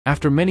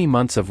After many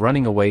months of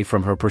running away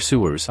from her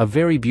pursuers, a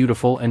very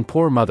beautiful and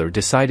poor mother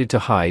decided to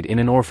hide in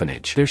an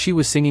orphanage. There she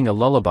was singing a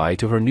lullaby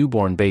to her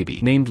newborn baby,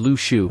 named Lu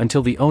Shu,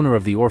 until the owner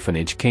of the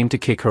orphanage came to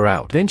kick her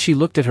out. Then she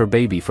looked at her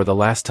baby for the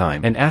last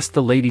time and asked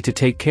the lady to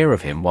take care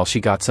of him while she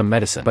got some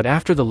medicine. But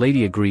after the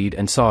lady agreed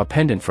and saw a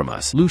pendant from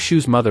us, Lu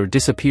Shu's mother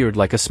disappeared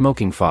like a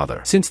smoking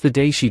father. Since the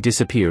day she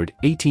disappeared,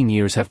 18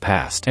 years have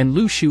passed, and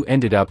Lu Shu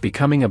ended up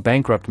becoming a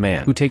bankrupt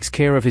man who takes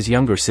care of his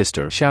younger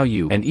sister, Xiao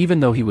Yu, and even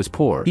though he was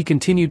poor, he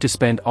continued to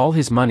spend all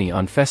his money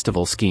on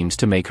festival schemes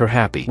to make her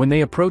happy. When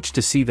they approached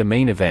to see the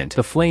main event,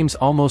 the flames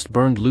almost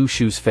burned Lu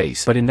Shu's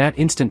face, but in that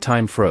instant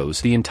time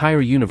froze, the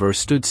entire universe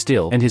stood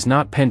still, and his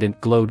knot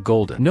pendant glowed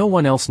golden. No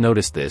one else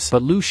noticed this,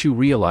 but Lu Shu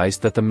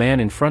realized that the man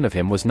in front of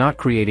him was not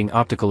creating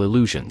optical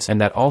illusions,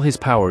 and that all his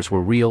powers were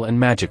real and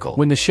magical.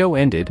 When the show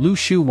ended, Lu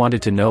Shu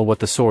wanted to know what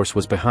the source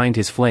was behind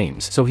his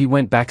flames, so he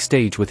went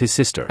backstage with his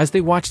sister. As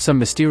they watched some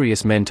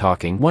mysterious men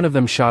talking, one of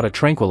them shot a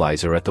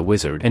tranquilizer at the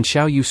wizard, and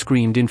Xiao Yu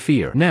screamed in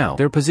fear. Now,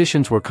 their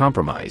positions were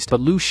compromised, but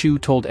Lu Shu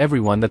told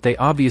everyone that they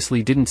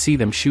obviously didn't see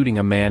them shooting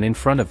a man in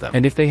front of them,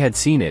 and if they had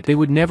seen it, they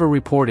would never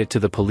report it to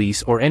the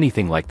police or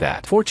anything like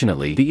that.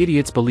 Fortunately, the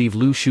idiots believe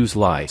Lu Shu's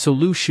lie, so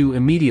Lu Shu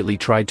immediately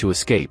tried to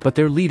escape, but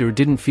their leader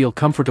didn't feel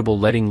comfortable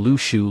letting Lu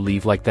Shu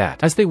leave like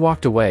that. As they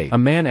walked away, a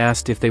man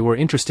asked if they were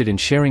interested in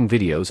sharing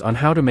videos on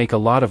how to make a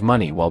lot of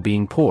money while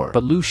being poor,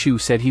 but Lu Shu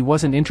said he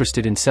wasn't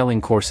interested in selling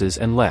courses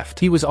and left.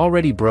 He was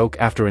already broke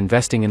after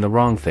investing in the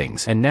wrong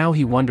things, and now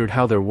he wondered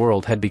how their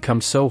world had become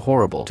so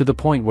horrible, to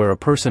the point where a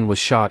person was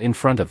shot in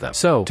front of them.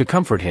 So, to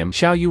comfort him,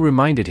 Xiao Yu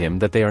reminded him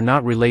that they are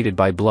not related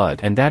by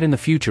blood, and that in the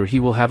future he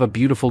will have a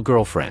beautiful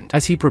girlfriend.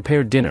 As he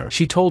prepared dinner,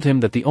 she told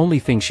him that the only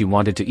thing she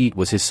wanted to eat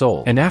was his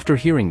soul, and after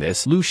hearing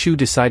this, Lu Shu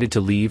decided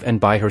to leave and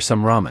buy her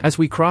some ramen. As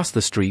we cross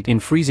the street in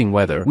freezing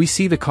weather, we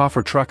see the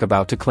coffer truck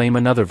about to claim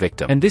another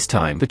victim, and this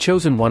time, the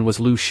chosen one was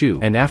Lu Shu,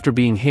 and after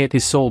being hit,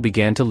 his soul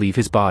began to leave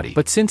his body.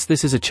 But since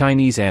this is a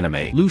Chinese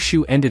anime, Lu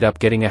Shu ended up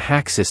getting a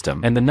hack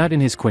system, and the nut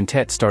in his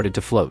quintet started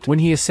to float. When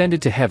he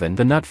ascended to heaven,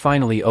 the nut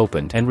finally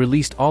opened and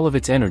released all of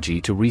its energy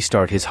to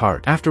restart his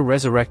heart. After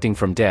resurrecting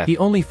from death, he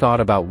only thought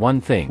about one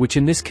thing, which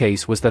in this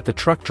case was that the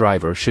truck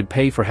driver should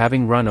pay for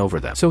having run over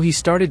them. So he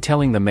started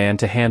telling the man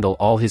to handle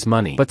all his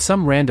money, but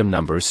some random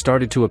numbers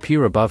started to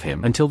appear above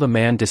him until the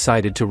man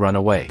decided to run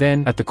away.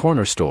 Then, at the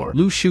corner store,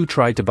 Lu Shu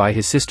tried to buy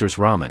his sister's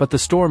ramen, but the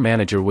store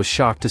manager was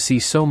shocked to see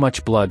so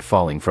much blood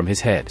falling from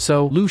his head.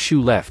 So, Lu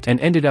Shu left and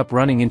ended up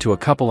running into a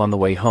couple on the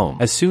way home,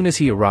 as soon as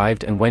he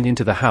arrived and went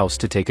into the house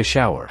to take a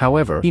shower.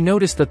 However, he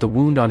noticed that the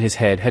wound on his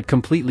head had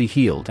completely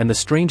healed, and the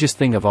strangest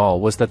thing of all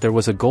was that there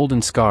was a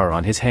golden scar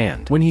on his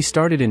hand. When he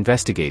started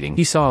investigating,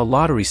 he saw a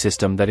lottery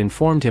system that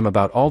informed him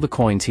about all the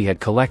coins he had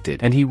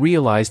collected, and he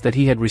realized that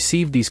he had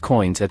received these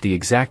coins at the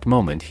exact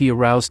moment he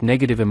aroused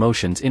negative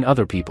emotions in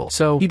other people.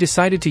 So, he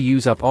decided to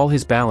use up all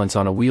his balance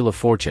on a wheel of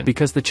fortune,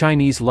 because the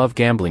Chinese love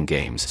gambling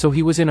games, so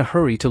he was in a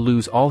hurry to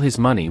lose all his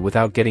money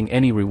without getting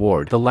any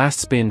reward. The last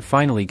spin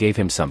finally gave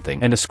him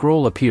something, and a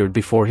scroll appeared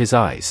before his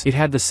eyes. It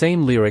had the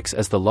same lyrics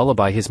as the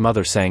lullaby his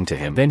mother sang to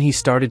him. Then he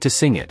started to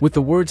sing it. With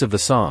the words of the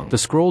song, the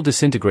scroll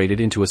disintegrated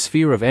into a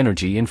sphere of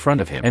energy in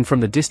front of him, and from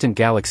the distant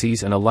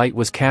galaxies a light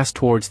was cast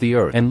towards the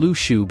earth, and Lu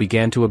Shu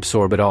began to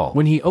absorb it all.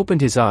 When he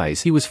opened his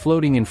eyes, he was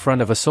floating in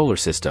front of a solar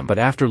system, but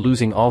after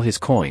losing all his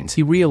coins,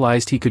 he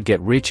realized he could get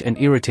rich and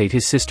irritate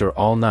his sister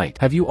all night.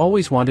 Have you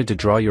always wanted to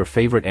draw your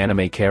favorite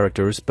anime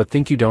characters but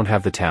think you don't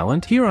have the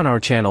talent? Here on our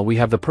channel we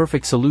have the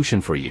perfect solution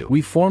for you.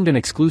 We've formed an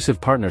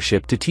exclusive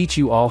partnership to teach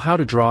you all how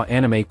to draw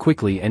anime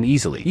quickly and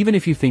easily. Even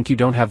if you think you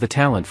don't have the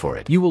talent for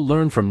it, you will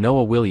learn from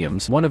Noah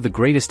Williams, one of the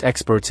greatest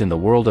experts in the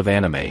world of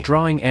anime.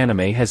 Drawing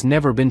anime has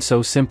never been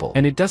so simple,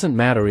 and it doesn't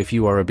matter if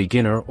you are a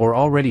beginner or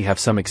already have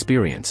some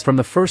experience. From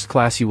the first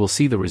class you will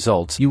see the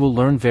results. You will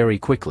learn very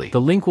quickly.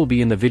 The link will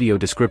be in the video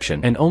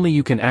description, and only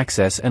you can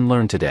access and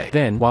learn today.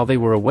 Then, while they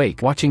were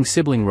awake, watching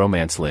sibling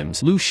romance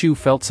limbs, Lu Shu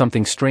felt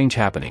something strange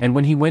happening, and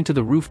when he went to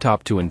the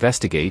rooftop to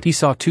investigate, he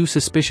saw two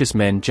suspicious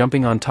men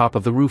jumping on top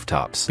of the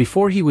rooftops.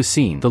 Before he was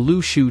seen, the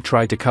Lu Shu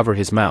tried to cover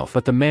his mouth,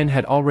 but the men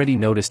had already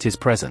noticed his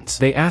presence.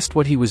 They asked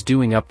what he was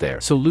doing up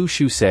there, so Lu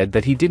Shu said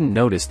that he didn't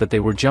notice that they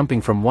were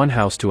jumping from one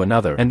house to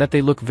another, and that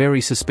they look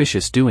very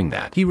suspicious doing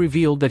that. He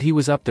revealed that he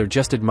was up there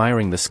just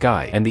admiring the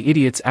sky, and the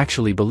idiots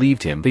actually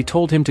believed him. They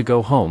told him to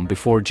go home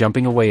before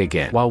jumping away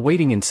again. While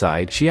waiting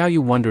inside, Xiaoyu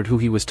wondered who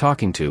he was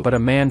talking to, but a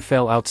man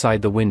fell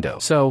outside the window.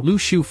 So, Lu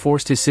Shu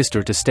forced his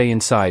sister to stay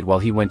inside while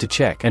he went to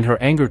check, and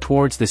her anger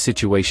towards this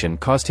situation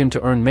caused him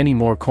to earn many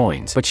more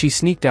coins, but she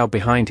sneaked out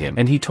behind him,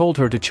 and he told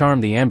her to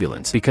charm the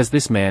ambulance because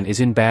this man is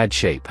in bad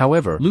shape.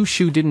 However, Lu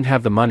Shu didn't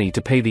have the money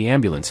to pay the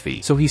ambulance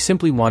fee, so he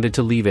simply wanted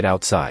to leave it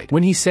outside.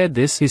 When he said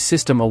this, his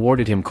system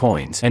awarded him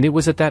coins, and it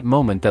was at that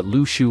moment that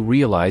Lu Shu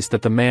realized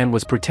that the man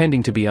was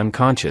pretending to be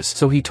unconscious,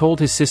 so he told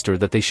his sister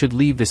that they should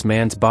leave this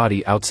man's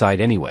body outside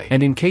anyway,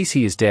 and in case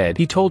he is dead,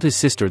 he told his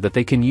sister that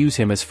they can use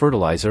him as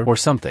fertilizer or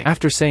something.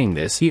 After saying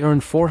this, he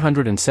earned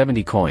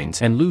 470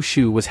 coins, and Lu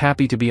Shu was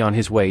happy to be on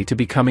his way to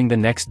becoming the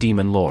next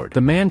demon lord.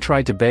 The man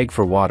tried to beg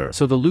for water,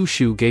 so the Lu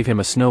Shu gave him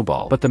a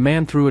snowball, but the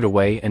man threw it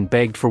away and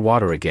begged for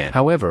water again. again.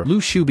 However,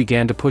 Lu Shu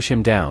began to push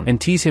him down and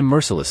tease him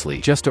mercilessly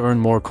just to earn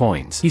more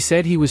coins. He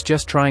said he was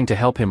just trying to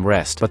help him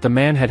rest, but the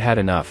man had had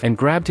enough and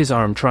grabbed his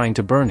arm trying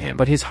to burn him,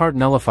 but his heart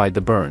nullified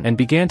the burn and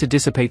began to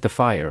dissipate the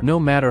fire no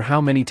matter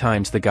how many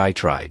times the guy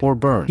tried or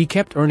burned. He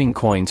kept earning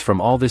coins from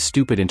all this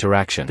stupid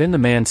interaction. Then the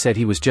man said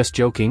he was just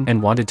joking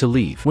and wanted to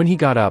leave. When he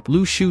got up,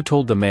 Lu Shu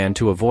told the man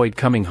to avoid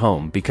coming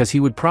home because he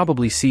would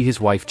probably see his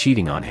wife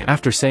cheating on him.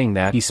 After saying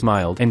that, he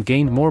smiled and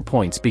gained more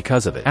points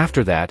because of it.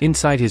 After that,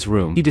 inside his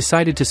room, he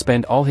decided to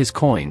spend all his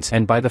coins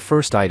and buy the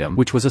first item,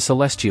 which was a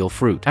celestial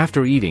fruit.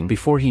 After eating,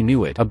 before he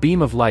knew it, a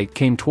beam of light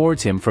came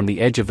towards him from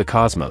the edge of the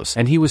cosmos,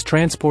 and he was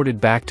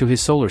transported back to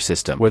his solar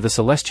system, where the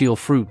celestial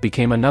fruit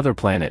became another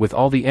planet with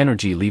all the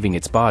energy leaving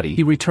its body.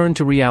 He returned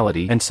to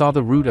reality and saw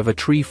the root of a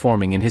tree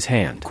forming in his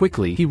hand.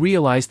 Quickly, he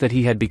realized that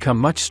he had become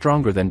much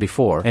stronger than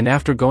before, and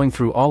after going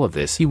through all of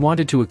this, he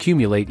wanted to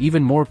accumulate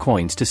even more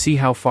coins to see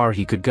how far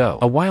he could go.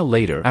 A while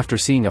later, after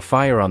seeing a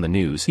fire on the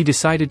news, he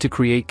decided to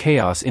create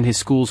chaos in his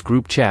school's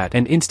group chat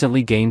and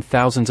instantly gained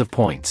thousands of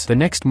points. The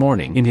next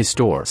morning, in his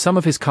store, some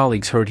of his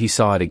colleagues heard he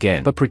saw it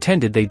again, but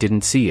pretended they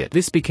didn't see it.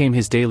 This became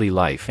his daily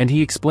life, and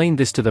he explained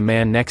this to the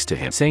man next to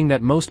him, saying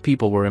that most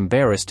people were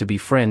embarrassed to be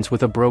friends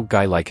with a broke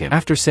guy like him.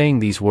 After saying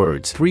these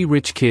words, 3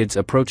 rich kids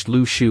approached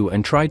Lu Shu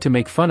and tried to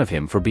make fun of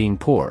him for being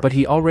poor, but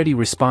he already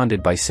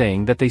responded by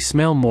saying that they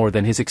smell more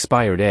than his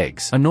expired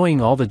eggs,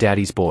 annoying all the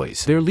daddy's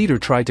boys. Their leader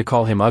tried to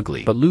call him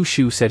ugly, but Lu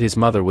Shu said his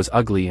mother was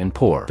ugly and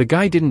poor. The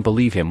guy didn't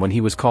believe him when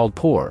he was called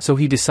poor, so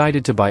he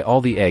decided to buy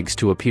all the eggs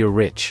to appear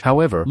rich.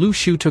 However, Lu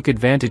Shu took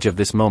advantage of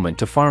this moment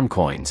to farm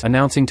coins,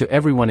 announcing to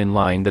everyone in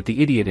line that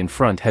the idiot in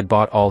front had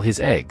bought all his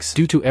eggs.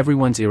 Due to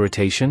everyone's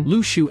irritation,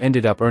 Lu Shu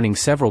ended up earning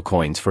several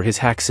coins for his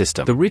hack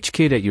system. The rich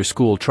kid at your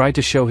school tried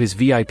to show his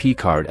VIP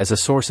card as a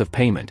source of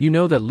payment. You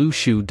know that Lu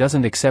Shu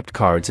doesn't accept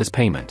cards as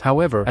payment.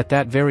 However, at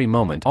that very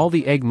moment, all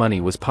the egg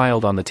money was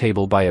piled on the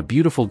table by a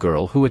beautiful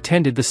girl who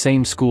attended the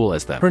same school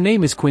as them. Her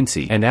name is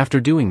Quincy, and after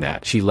doing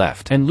that, she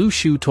left. And Lu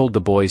Shu told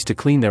the boys to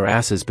clean their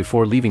asses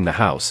before leaving the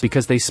house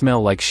because they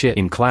smell like shit.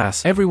 In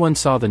class, everyone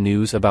saw the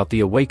news about the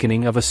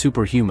awakening of a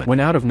superhuman. When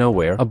out of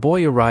nowhere, a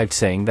boy arrived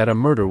saying that a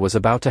murder was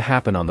about to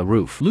happen on the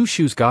roof. Lu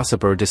Shu's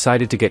gossiper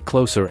decided to get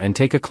closer and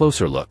take a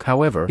closer look.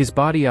 However, his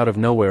body out of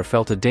nowhere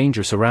felt a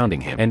danger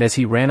surrounding him, and as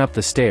he ran up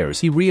the stairs,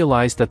 he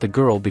realized that the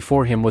girl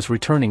before him was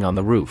returning on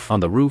the roof. On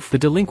the roof, the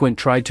delinquent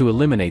tried to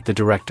eliminate the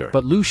director,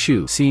 but Lu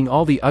Shu, seeing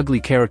all the ugly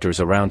characters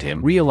around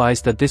him,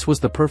 realized that this was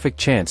the perfect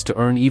chance to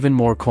earn even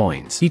more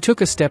coins. He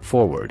took a step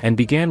forward and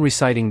began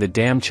reciting the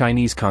damn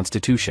Chinese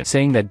constitution,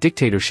 saying that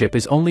dictatorship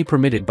is only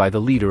permitted by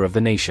the leader of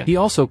the nation. He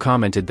also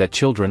commented that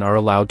children are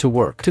allowed to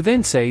work, to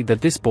then say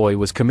that this boy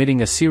was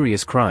committing a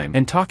serious crime,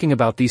 and talking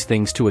about these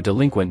things to a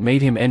delinquent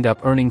made him end up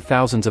earning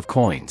thousands of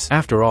coins.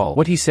 After all,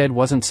 what he said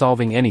wasn't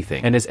solving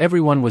anything, and as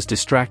everyone was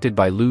distracted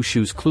by Lu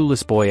Shu's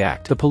clueless boy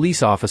act, the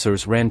police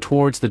officers ran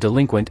towards the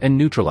delinquent and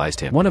neutralized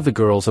him. One of the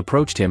girls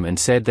approached him and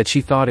said that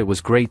she thought it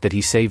was great that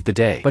he saved the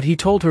day, but he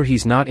told her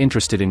he's not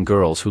interested in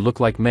girls who look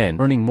like men,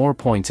 earning more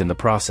points in the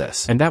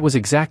process. And that was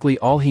exactly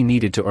all he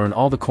needed to earn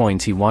all the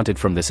coins he wanted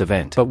from this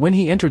event. But when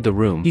he entered the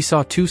room, he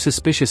saw 2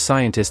 suspicious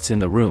scientists in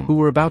the room who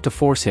were about to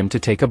force him to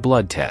take a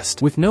blood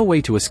test. With no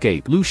way to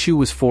escape, Lu Shu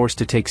was forced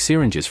to take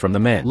syringes from the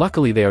men.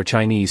 Luckily they are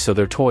Chinese, so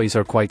their toys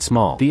are quite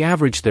small. The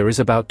average there is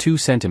about 2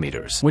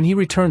 centimeters. When he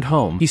returned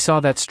home, he saw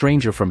that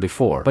stranger from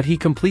before, but he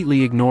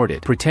completely ignored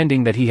it,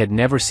 pretending that he had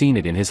never seen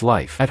it in his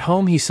life. At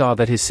home he saw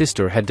that his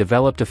sister had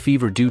developed a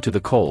fever due to the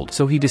cold,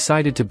 so he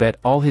decided to bet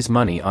all his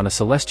money on a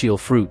celestial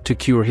fruit to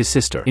cure his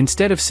sister,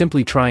 instead of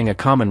simply trying a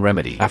common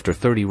remedy. After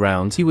 30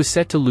 rounds, he was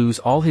set to lose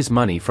all his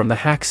money from the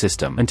hack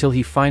system until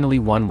he finally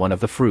won one of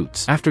the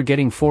fruits. After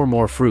getting 4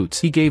 more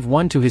fruits, he gave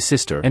one to his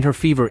sister and her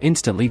fever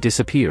instantly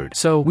disappeared.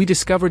 So, we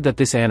discovered that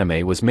this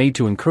anime was made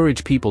to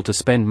encourage people to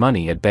spend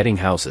money at betting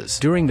houses.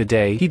 During the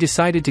day, he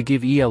decided to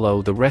give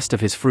ELO the rest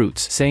of his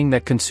fruits, saying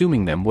that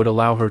consuming them would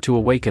allow her to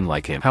awaken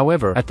like him.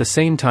 However, at the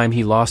same time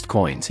he lost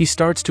coins, he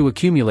starts to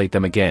accumulate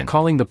them again,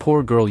 calling the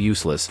poor girl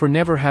useless for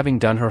never having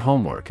done her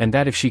homework, and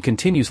that if she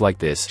continues like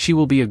this, she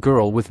will be a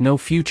girl with no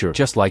future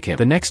just like him.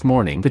 The next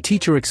morning, the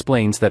teacher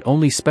explains that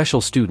only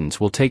special students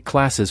will take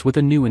classes with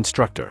a new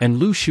instructor, and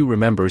Lu Shu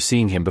remembers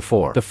seeing him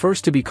before. The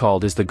first to be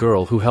called is the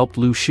girl who helped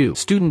Lu Shu.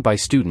 Student by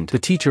student, the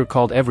teacher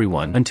called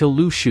everyone until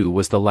Lu Shu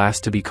was the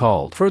last to be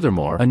called.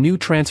 Furthermore, a new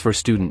transfer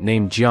student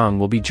named Jiang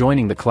will be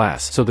joining the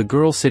class, so the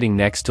girl sitting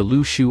next to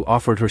Lu Shu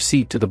offered her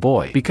seat to the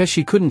boy, because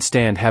she couldn't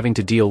stand having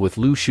to deal with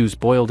Lu Shu's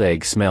boiled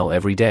egg smell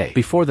every day.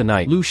 Before the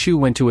night, Lu Shu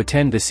went to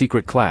attend the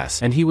secret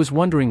class, and he was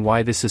wondering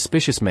why this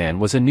suspicious man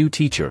was a new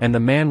teacher, and the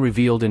man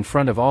revealed in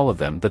front of all of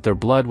them that their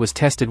blood was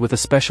tested with a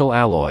special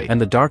alloy, and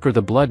the darker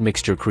the blood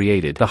mixture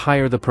created, the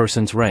higher the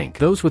person's rank.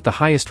 Those with the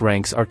highest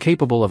ranks are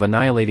capable of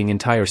annihilating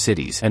entire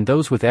cities, and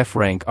those with F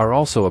rank are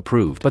also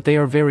approved, but they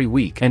are very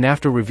weak, and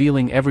after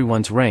revealing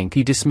everyone's rank,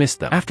 he dismissed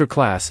them. After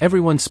class,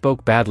 everyone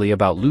spoke badly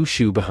about Lu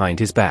Shu behind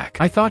his back.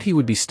 I thought he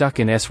would be stuck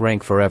in S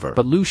rank forever,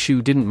 but Lu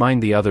Shu didn't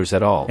mind the others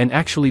at all, and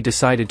actually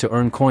decided to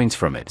earn coins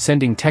from it,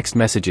 sending text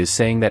messages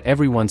saying that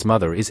everyone's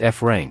mother is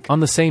F rank. On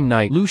the same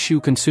night, Lu Shu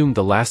consumed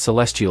the last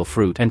celestial celestial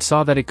fruit and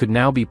saw that it could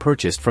now be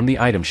purchased from the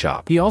item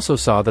shop. He also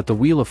saw that the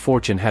Wheel of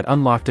Fortune had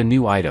unlocked a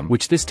new item,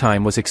 which this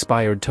time was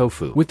expired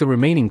tofu. With the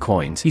remaining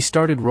coins, he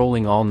started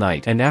rolling all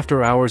night, and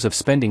after hours of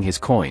spending his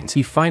coins,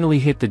 he finally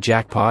hit the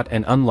jackpot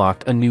and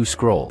unlocked a new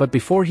scroll. But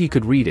before he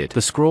could read it,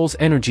 the scroll's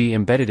energy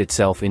embedded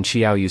itself in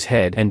Xiaoyu's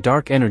head, and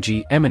dark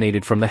energy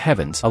emanated from the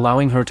heavens,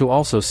 allowing her to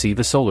also see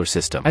the solar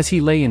system. As he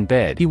lay in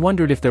bed, he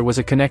wondered if there was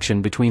a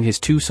connection between his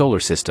two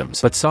solar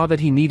systems, but saw that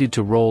he needed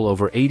to roll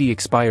over 80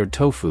 expired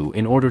tofu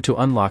in order to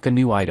unlock a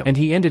new item, and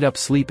he ended up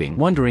sleeping,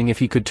 wondering if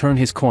he could turn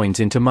his coins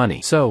into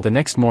money. So, the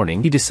next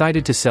morning, he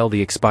decided to sell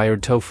the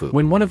expired tofu.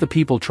 When one of the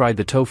people tried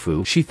the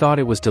tofu, she thought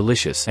it was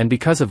delicious, and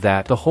because of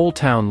that, the whole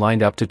town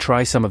lined up to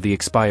try some of the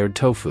expired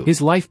tofu.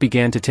 His life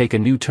began to take a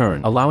new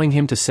turn, allowing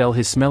him to sell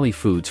his smelly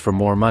foods for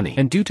more money.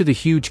 And due to the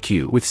huge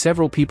queue, with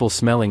several people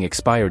smelling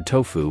expired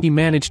tofu, he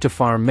managed to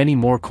farm many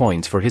more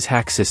coins for his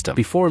hack system.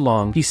 Before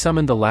long, he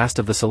summoned the last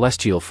of the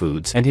celestial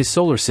foods, and his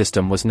solar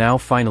system was now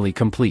finally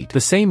complete.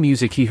 The same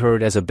music he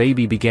heard as a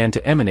baby began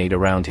to emanate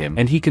around him,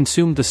 and he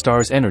consumed the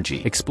star's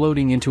energy,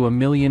 exploding into a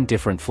million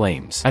different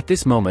flames. At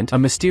this moment, a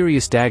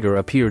mysterious dagger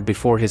appeared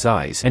before his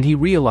eyes, and he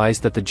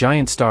realized that the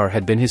giant star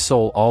had been his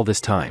soul all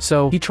this time.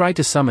 So, he tried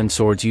to summon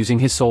swords using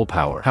his soul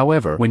power.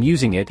 However, when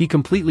using it, he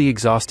completely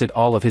exhausted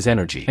all of his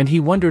energy, and he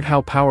wondered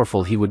how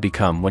powerful he would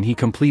become when he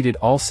completed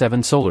all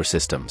 7 solar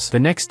systems. The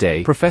next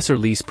day, Professor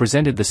Lise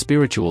presented the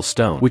spiritual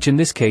stone, which in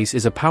this case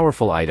is a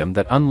powerful item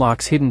that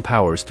unlocks hidden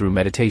powers through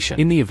meditation.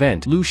 In the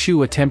event, Lu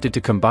Shu attempted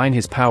to combine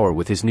his power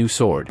with his new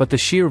sword, but the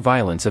sheer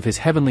violence of his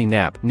heavenly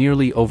nap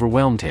nearly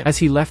overwhelmed him. As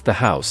he left the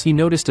house, he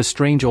noticed a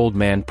strange old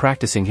man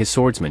practicing his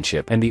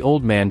swordsmanship, and the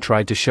old man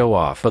tried to show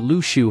off, but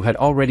Lu Shu had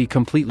already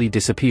completely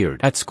disappeared.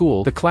 At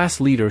school, the class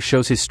leader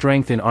shows his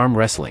strength in arm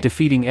wrestling,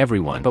 defeating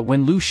everyone, but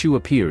when Lu Shu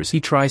appears, he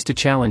tries to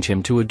challenge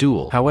him to a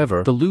duel.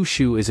 However, the Lu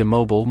Shu is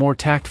immobile, more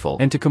tactful,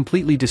 and to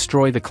completely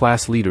destroy the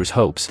class leader's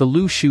hopes, the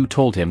Lu Shu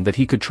told him that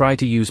he could try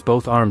to use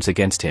both arms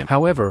against him.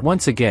 However,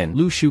 once again,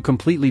 Lu Shu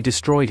completely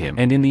destroyed him,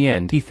 and in the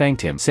end, he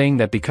thanked him, saying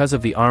that because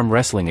of the arm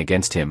wrestling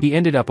against him, he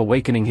ended up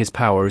awakening his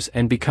powers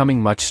and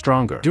becoming much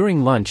stronger.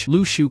 During lunch,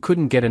 Lu Shu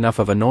couldn't get enough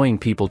of annoying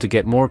people to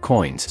get more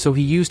coins, so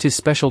he used his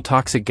special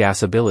toxic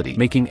gas ability,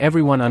 making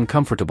everyone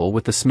uncomfortable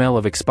with the smell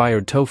of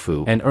expired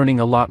tofu and earning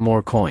a lot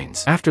more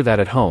coins. After that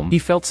at home, he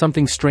felt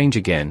something strange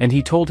again, and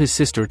he told his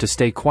sister to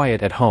stay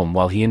quiet at home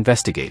while he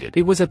investigated.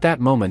 It was at that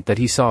moment that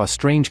he saw a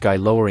strange guy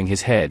lowering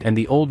his head, and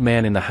the old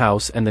man in the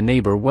house and the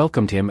neighbor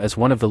welcomed him as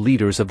one of the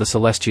leaders of the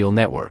Celestial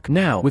Network.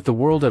 Now, with the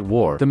world at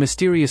war, the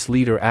mysterious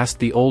leader asked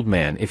the old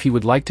man if he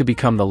would like to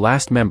become the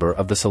last member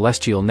of the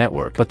Celestial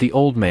Network, but the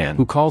old man,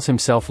 who calls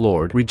himself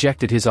Lord,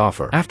 rejected his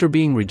offer. After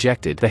being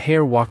rejected, the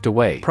hare walked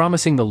away,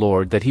 promising the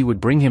Lord that he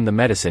would bring him the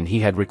medicine he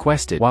had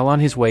requested. While on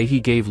his way, he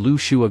gave Lu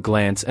Shu a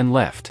glance and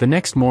left. The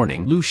next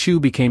morning, Lu Shu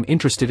became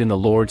interested in the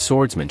Lord's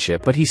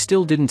swordsmanship, but he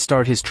still didn't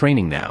start his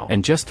training now,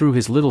 and just threw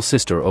his little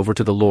sister over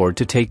to the Lord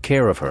to take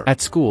care of her.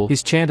 At school,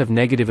 his chant of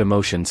negative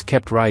emotions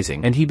kept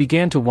rising, and he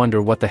began to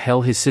wonder what the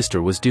hell his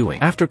sister was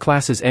doing. After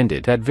classes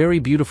ended, that very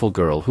beautiful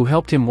girl who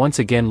helped him once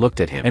again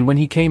looked at him, and when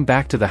he came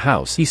back to the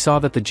house, he saw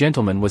that the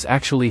gentleman was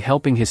actually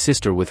helping his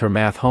sister with her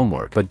math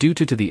homework, but due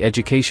to the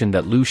education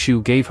that Lu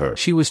Shu gave her,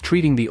 she was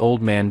treating the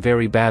old man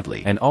very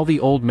badly, and all the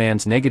old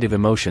man's negative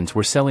emotions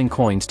were selling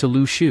coins to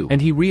Lu Shu,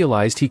 and he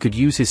realized he could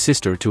use his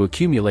sister to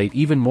accumulate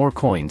even more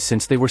coins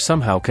since they were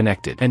somehow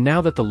connected. And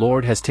now that the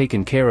Lord has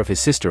taken care of his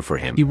sister for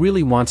him, he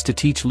really wants to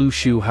teach Lu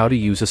Shu how to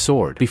use a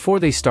sword. Before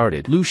they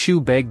started, Lu Shu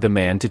begged the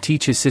man to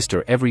teach his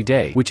sister every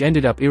day, which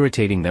ended up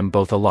irritating them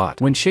both a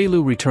lot. When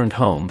Shailu returned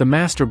home, the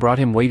master brought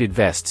him weighted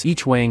vests,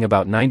 each weighing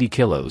about 90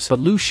 kilos, but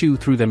Lu Shu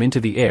threw them into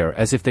the air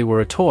as if they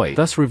were a toy,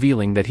 thus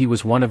revealing that he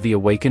was one of the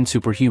awakened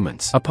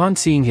superhumans. Upon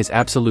seeing his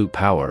absolute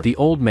power, the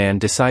old man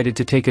decided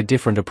to take a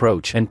different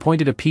approach and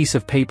pointed a piece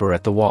of paper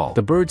at the wall.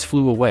 The birds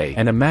flew away,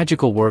 and a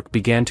magical work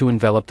began to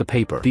envelop the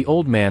paper. The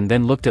old man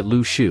then looked at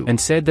Lu Shu and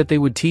said that they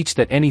would teach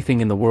that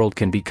anything in the world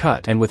can be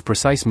cut, and with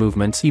precise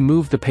movements, he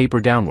moved the paper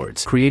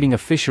downwards, creating a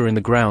fissure in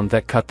the ground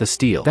that cut the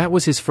steel. That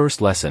was his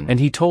first lesson, and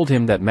he told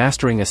him that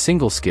mastering a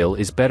single skill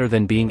is better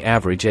than being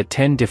average at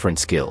 10 different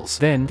skills.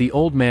 Then, the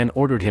old man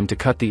ordered him to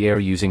cut the air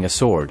using a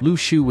sword. Lu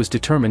Shu was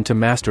determined to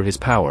master his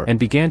power, and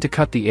began to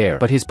cut the air,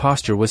 but his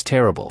posture was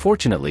terrible.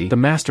 Fortunately, the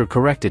master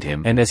corrected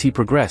him, and as he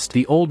progressed,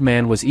 the old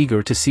man was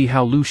eager to see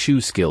how Lu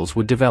Shu's skills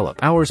would develop.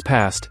 Hours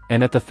passed,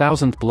 and at the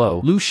 1,000th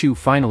blow, Lu Shu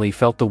finally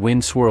felt the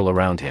wind swirl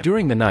around him.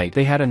 During the night,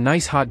 they had a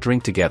nice hot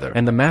drink together,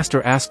 and the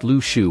master asked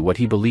Lu Shu what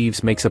he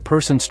believes makes a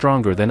person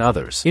stronger than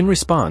others. In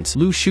response,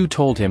 Lu Shu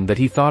told him that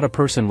he thought a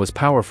person was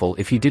powerful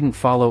if he didn't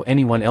follow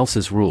anyone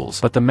else's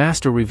rules, but the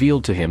master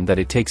revealed to him that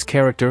it takes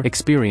character,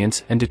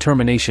 experience, and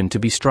determination to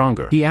be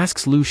stronger. He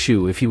asks Lu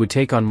Shu if he would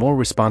take on more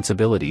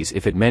responsibilities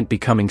if it meant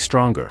becoming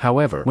stronger.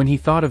 However, when he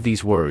thought of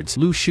these words,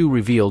 Lu Shu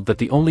revealed that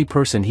the only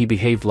person he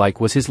behaved like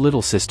was his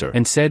little sister,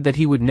 and said that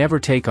he would never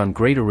take on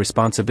greater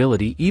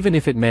responsibility even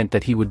if it meant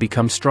that he would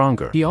become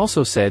stronger. He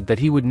also said that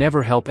he would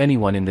never help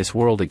anyone in this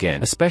world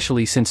again,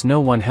 especially since no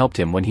one helped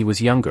him when he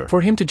was younger.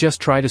 For him to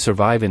just try to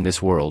survive in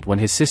this world when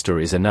his sister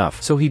is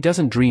enough, so he doesn't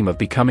doesn't dream of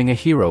becoming a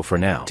hero for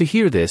now. To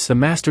hear this, the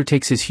master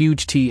takes his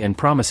huge tea and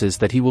promises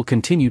that he will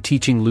continue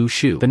teaching Lu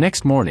Shu. The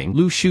next morning,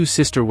 Lu Shu's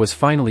sister was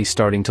finally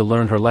starting to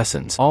learn her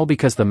lessons, all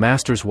because the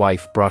master's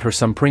wife brought her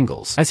some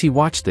Pringles. As he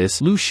watched this,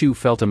 Lu Shu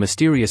felt a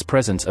mysterious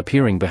presence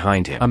appearing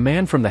behind him. A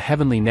man from the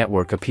heavenly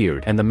network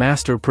appeared, and the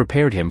master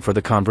prepared him for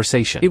the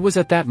conversation. It was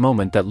at that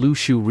moment that Lu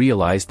Shu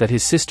realized that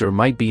his sister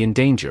might be in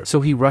danger,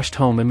 so he rushed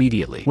home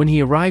immediately. When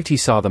he arrived, he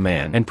saw the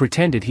man and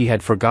pretended he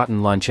had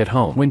forgotten lunch at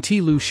home. When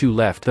Lu Shu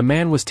left, the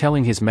man was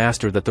telling his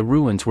master that the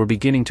ruins were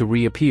beginning to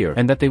reappear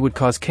and that they would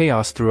cause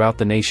chaos throughout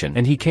the nation,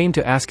 and he came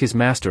to ask his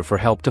master for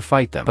help to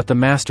fight them, but the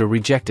master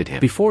rejected him.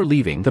 Before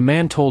leaving, the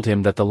man told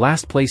him that the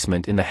last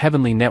placement in the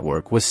heavenly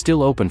network was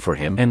still open for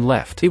him and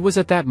left. It was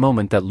at that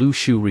moment that Lu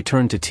Shu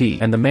returned to tea,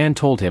 and the man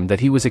told him that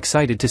he was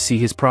excited to see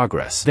his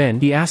progress. Then,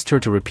 he asked her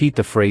to repeat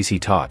the phrase he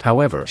taught.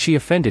 However, she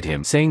offended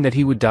him, saying that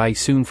he would die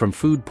soon from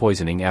food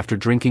poisoning after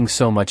drinking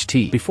so much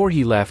tea. Before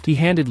he left, he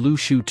handed Lu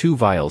Shu 2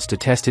 vials to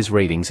test his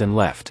ratings and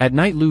left. At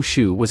night, Lu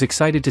Shu was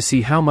excited to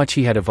see how much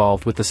he had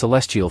evolved with the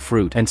celestial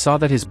fruit and saw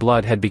that his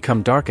blood had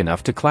become dark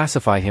enough to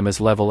classify him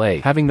as level A,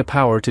 having the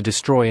power to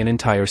destroy an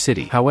entire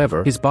city.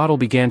 However, his bottle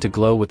began to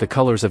glow with the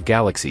colors of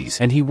galaxies,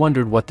 and he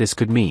wondered what this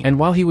could mean. And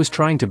while he was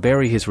trying to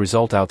bury his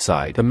result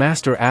outside, the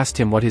master asked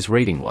him what his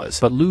rating was,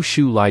 but Lu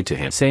Shu lied to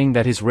him, saying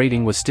that his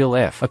rating was still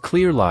F, a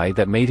clear lie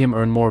that made him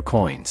earn more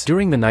coins.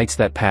 During the nights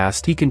that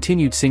passed, he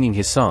continued singing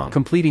his song,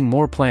 completing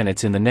more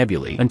planets in the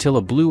nebulae, until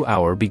a blue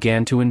hour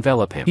began to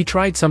envelop him. He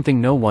tried something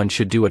no one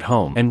should do at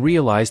home, and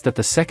realized that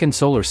the second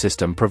solar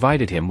system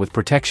provided him with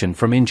protection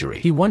from injury.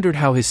 He wondered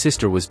how his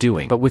sister was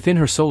doing, but within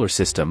her solar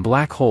system,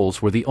 black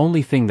holes were the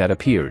only thing that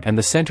appeared, and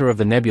the center of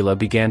the nebula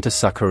began to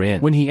suck her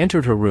in. When he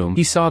entered her room,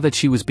 he saw that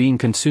she was being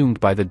consumed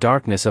by the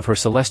darkness of her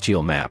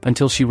celestial map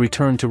until she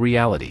returned to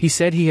reality. He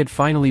said he had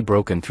finally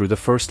broken through the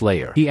first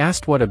layer. He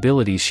asked what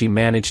abilities she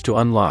managed to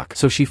unlock,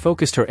 so she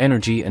focused her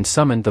energy and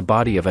summoned the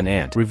body of an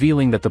ant,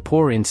 revealing that the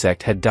poor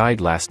insect had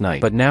died last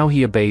night, but now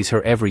he obeys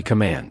her every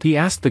command. He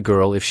asked the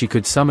girl if she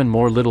could summon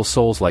more little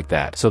souls like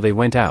that, so they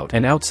went out,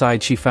 and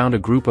outside she found a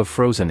group of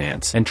frozen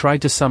ants and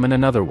tried to summon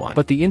another one.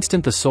 But the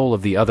instant the soul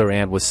of the other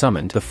ant was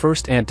summoned, the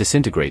first ant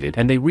disintegrated,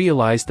 and they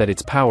realized that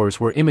its powers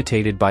were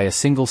imitated by a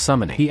single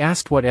summoning. He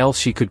asked what else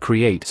she could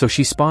create, so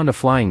she spawned a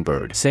flying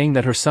bird, saying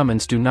that her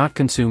summons do not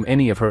consume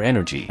any of her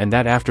energy, and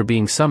that after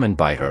being summoned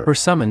by her, her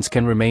summons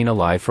can remain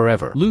alive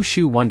forever. Lu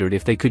Shu wondered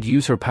if they could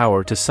use her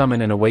power to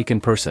summon an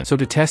awakened person, so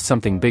to test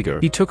something bigger,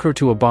 he took her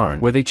to a barn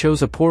where they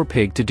chose a poor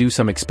pig to do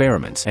some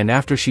experiments, and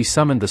after she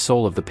summoned the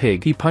soul of the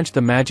pig, he punched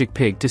the magic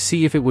pig to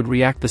see if it would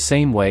react the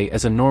same way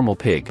as a normal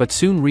pig, but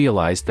soon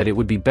realized that it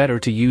would be better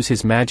to use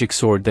his magic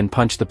sword than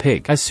punch the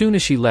pig. As soon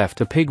as she left,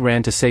 the pig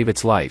ran to save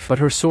its life, but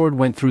her sword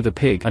went through the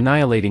pig,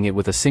 annihilating it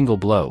with a single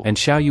blow, and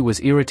Xiaoyu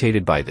was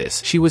irritated by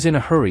this. She was in a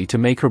hurry to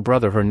make her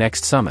brother her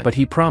next summon, but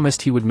he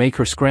promised he would make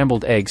her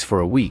scrambled eggs for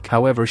a week.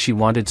 However, she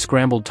wanted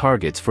scrambled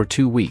targets for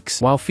 2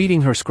 weeks. While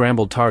feeding her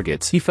scrambled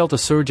targets, he felt a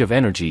surge of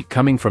energy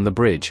coming from the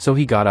bridge, so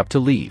he got up to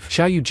leave.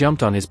 Xiaoyu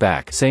jumped on his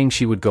back, saying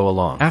she would go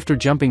along. After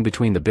jumping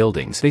between the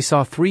buildings, they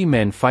saw 3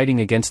 men fighting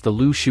against the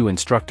Lu Shu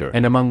instructor,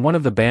 and among one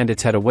of the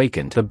bandits had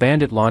awakened. The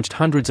bandit launched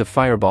hundreds of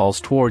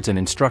fireballs towards an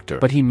instructor,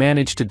 but he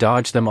managed to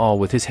dodge them all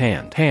with his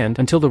hand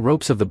until the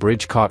ropes of the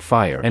bridge caught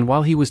fire, and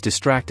while he was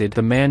distracted,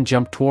 the man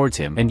jumped towards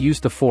him and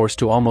used the force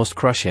to almost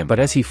crush him, but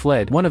as he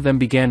fled, one of them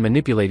began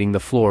manipulating the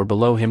floor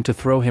below him to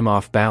throw him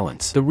off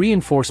balance. The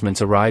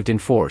reinforcements arrived in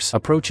force,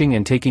 approaching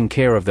and taking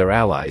care of their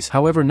allies.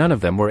 However, none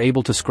of them were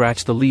able to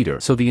scratch the leader,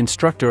 so the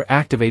instructor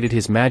activated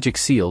his magic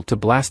seal to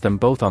blast them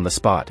both on the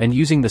spot, and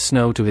using the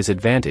snow to his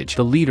advantage,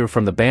 the leader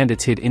from the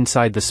bandits hid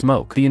inside the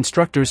smoke. The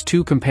instructor's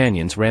 2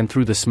 companions ran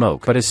through the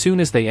smoke, but as soon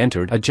as they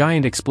entered, a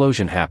giant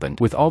explosion happened.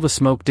 With all the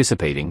smoke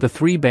dissipating, the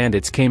 3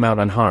 bandits came out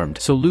unharmed,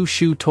 so Lu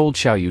Shu told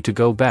Xiaoyu to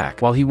go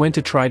back, while he went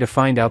to try to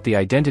find out the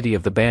identity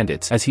of the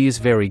bandits, as he is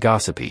very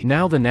gossipy.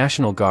 Now the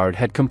National Guard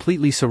had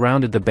completely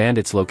surrounded the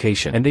bandits'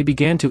 location, and they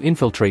began to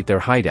infiltrate their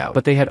hideout,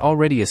 but they had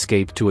already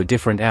escaped to a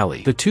different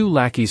alley. The 2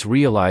 lackeys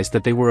realized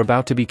that they were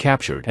about to be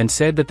captured, and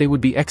said that they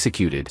would be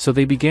executed, so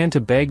they began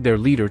to beg their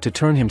leader to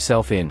turn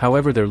himself in.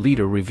 However, their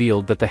leader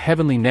revealed that the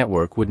Heavenly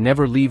Network would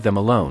never leave them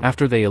alone.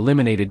 After they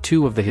eliminated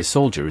 2 of his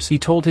soldiers, he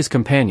told his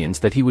companions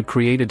that he would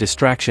create a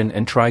distraction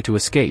and try to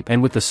escape,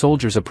 and with the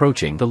soldiers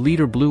approaching, the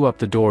leader blew up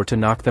the door to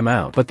knock them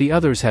out, but the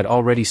others had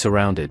already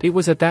surrounded. It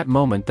was at that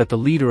moment that the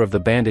leader of the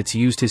bandits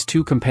used his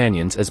 2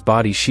 companions as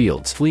body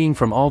shields, fleeing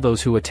from all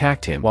those who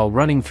attacked him. While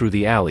running through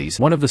the alleys,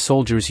 one of the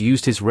soldiers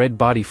used his red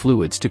body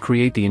fluids to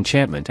create the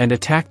enchantment and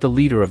attacked the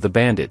leader of the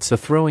bandits,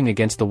 throwing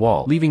against the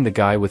wall, leaving the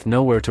guy with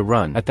nowhere to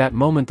run. At that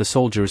moment, the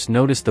soldiers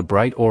noticed the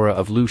bright aura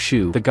of Lu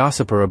Shu, the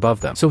gossiper,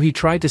 above them, so he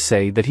tried to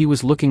say that he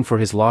was looking for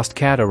his lost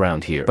cat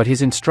around here, but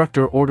his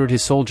instructor ordered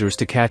his soldiers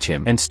to catch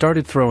him and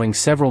started throwing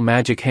several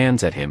magic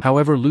hands at him.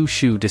 However, Lu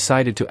Shu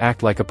decided to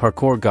act like a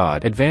parkour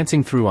god,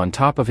 advancing through on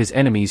top of his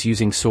enemies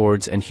using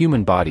swords and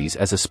human bodies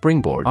as a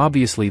springboard.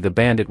 Obviously, the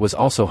bandit was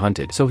also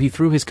hunted, so he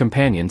threw his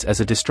companions as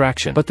a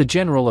distraction, but the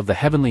general of the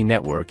Heavenly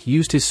Network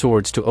used his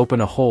swords to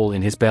open a hole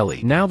in his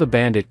belly. Now the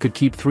bandit could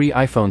keep 3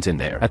 iPhones in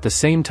there. At the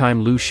same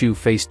time, Lu Shu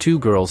faced two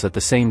girls at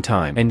the same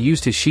time and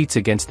used his sheets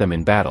against them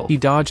in battle. He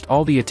dodged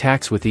all the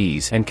attacks with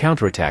ease and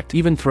counterattacked,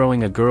 even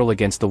throwing a girl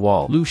against the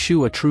wall. Lu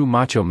Shu, a true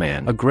macho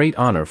man, a great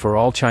honor for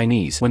all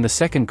Chinese. When the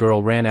second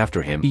girl ran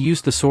after him, he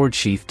used the sword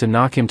sheath to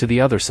knock him to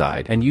the other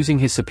side, and using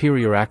his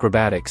superior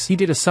acrobatics, he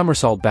did a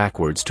somersault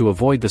backwards to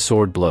avoid the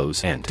sword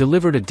blows and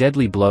delivered a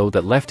deadly blow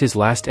that left his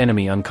last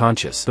enemy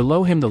unconscious.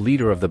 Below him, the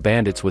leader of the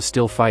bandits was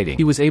still fighting.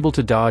 He was able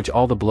to dodge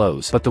all the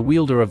blows, but the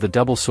wielder of the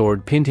double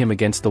sword pinned him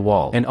against the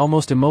wall and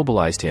almost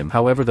immobilized him.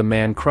 However, the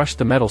man crushed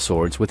the metal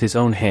swords with his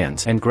own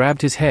hands and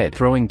grabbed his head,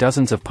 throwing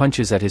dozens of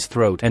punches at his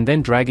throat and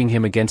then dragging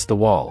him against the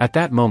wall. At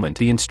that moment,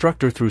 the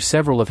instructor threw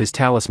several of his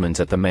talismans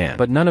at the man,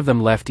 but none of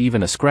them left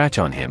even a scratch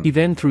on him. He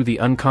then threw the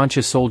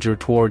unconscious soldier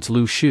towards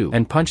Lu Shu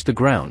and punched the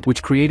ground,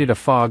 which created a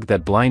fog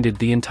that blinded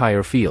the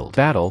entire field.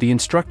 The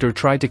instructor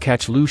tried to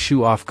catch Lu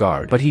Shu off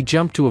guard, but he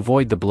jumped to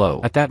avoid the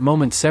blow. At that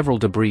moment, several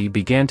debris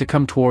began to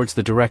come towards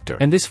the director,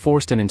 and this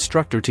forced an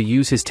instructor to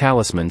use his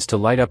talismans to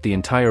light up the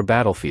entire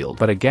battlefield.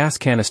 But a gas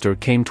canister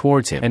came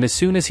towards him, and as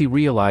soon as he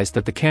realized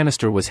that the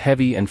canister was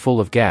heavy and full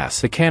of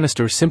gas, the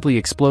canister simply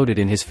exploded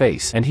in his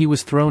face, and he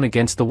was thrown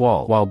against the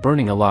wall while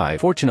burning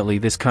alive. Fortunately,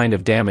 this kind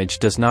of damage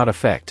does not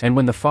affect, and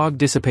when the fog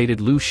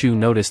dissipated, Lu Shu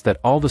noticed that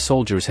all the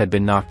soldiers had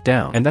been knocked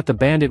down, and that the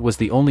bandit was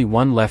the only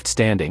one left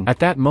standing. At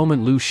that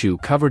moment, Lu Shu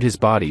covered his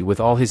body with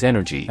all his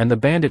energy, and the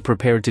bandit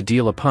prepared to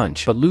deal a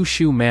punch, but Lu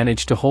Shu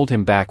managed to hold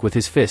him back with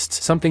his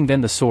fists.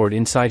 Then the sword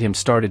inside him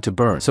started to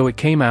burn, so it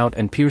came out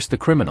and pierced the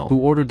criminal, who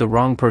ordered the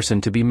wrong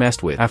person to be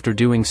messed with. After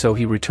doing so,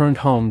 he returned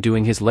home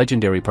doing his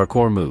legendary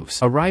parkour moves.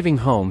 Arriving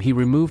home, he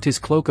removed his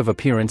cloak of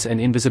appearance and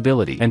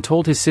invisibility, and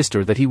told his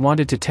sister that he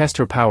wanted to test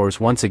her powers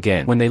once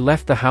again. When they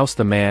left the house,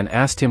 the man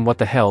asked him what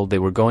the hell they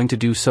were going to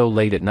do so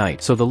late at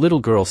night, so the little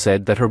girl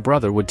said that her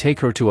brother would take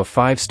her to a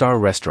 5-star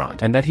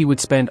restaurant, and that he would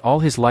spend all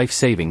his life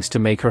savings to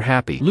make her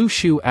happy. Lu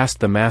Shu asked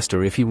the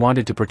master if he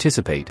wanted to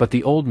participate, but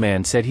the old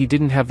man said he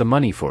didn't have the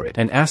money for it,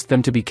 and asked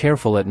them to be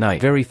careful at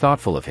night. Very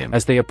thoughtful of him.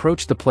 As they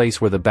approached the place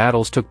where the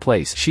battles took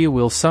place, Xia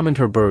Will summoned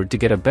her bird to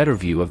get a better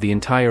view of the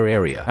entire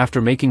area.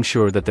 After making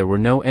sure that there were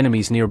no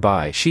enemies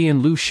nearby, she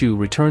and Lu Shu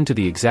returned to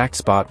the exact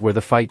spot where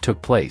the fight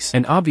took place,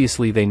 and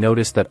obviously they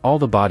noticed that all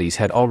the bodies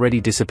had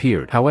already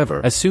disappeared.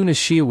 However, as soon as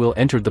Xia Will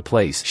entered the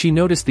place, she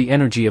noticed the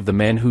energy of the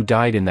men who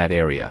died in that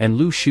area, and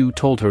Lu Shu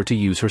told her to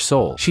use her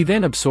soul. She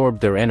then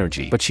absorbed their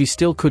energy, but she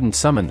still couldn't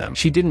summon them.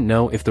 She didn't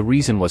know if the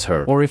reason was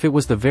her, or if it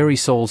was the very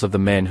souls of the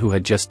men who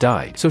had just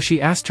died, so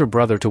she asked her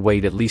brother to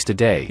wait at least a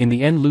day. In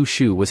the end, Lu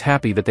Shu was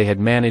happy that they had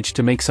managed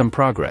to make some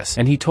progress,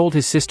 and he told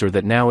his sister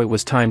that now it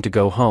was time to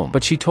go home,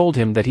 but she told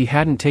him that he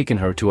hadn't taken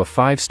her to a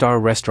 5-star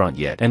restaurant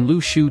yet, and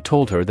Lu Shu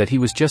told her that he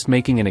was just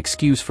making an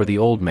excuse for the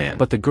old man,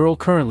 but the girl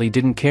currently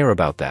didn't care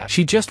about that.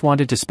 She just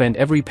wanted to spend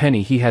every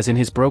penny he has in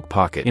his broke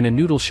pocket. In a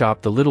noodle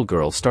shop, the little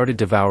girl started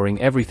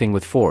devouring everything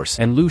with force,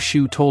 and Lu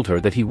Shu told her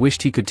that he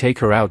wished he could take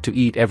her out to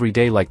eat every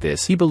day like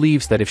this. He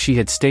believes that if she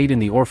had stayed in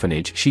the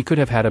orphanage, she could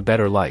have had a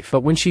better life.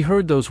 But when she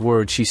heard those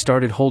words, she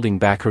started holding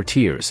back her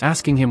tears,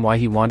 asking him why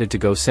he wanted to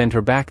go send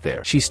her back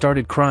there. She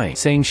started crying,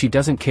 saying she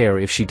doesn't care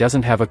if she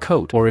doesn't have a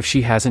coat or if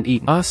she hasn't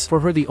eaten. For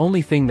her, the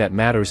only thing that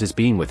matters is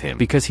being with him,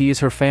 because he is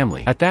her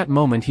family. At that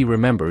moment, he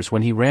remembers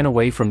when he ran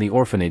away from the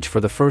orphanage for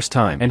the first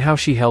time, and how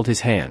she held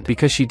his hand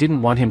because she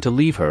didn't want him to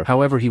leave her.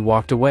 However, he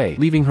walked away,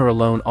 leaving her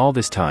alone all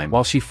this time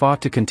while she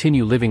fought to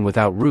continue living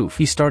without roof.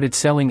 He started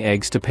selling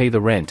eggs to pay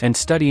the rent and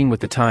studying with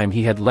the time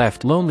he had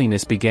left.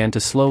 Loneliness began to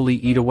slowly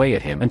eat away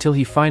at him until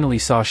he finally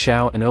saw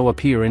Xiao and O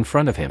appear in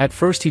front of him. At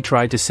first, he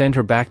tried to send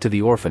her back to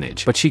the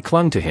orphanage, but she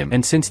clung to him,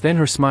 and since then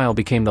her smile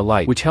became the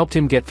light which helped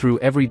him get through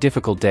every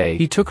difficult day.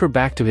 He took her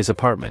back to his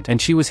apartment,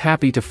 and she was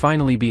happy to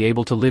finally be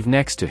able to live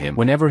next to him.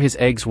 Whenever his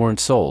eggs weren't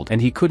sold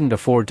and he couldn't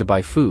afford to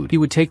buy food, he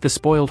would take the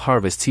spoiled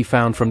harvests he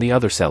found from the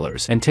other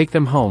sellers and take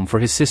them home for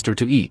his sister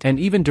to eat. And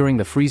even during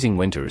the freezing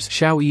winters,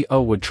 Xiao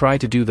Yi-O would try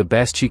to do the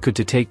best she could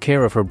to take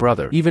care of her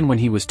brother. Even when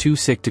he was too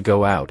sick to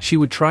go out, she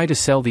would try to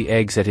sell the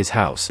eggs at his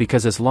house,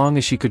 because as long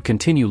as she could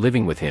continue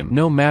living with him,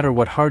 no matter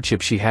what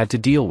hardship she had to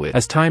deal with.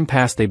 As time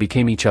passed, they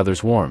became each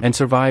other's warm and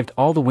survived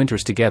all the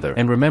winters together.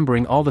 And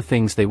remembering all the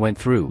things they went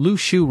through, Lu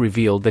Shu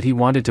revealed that he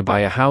wanted to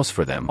buy a house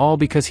for them, all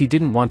because he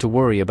didn't want to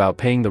worry about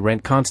paying the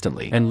rent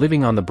constantly and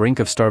living on the brink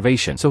of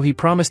starvation. So he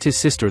promised his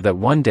sister that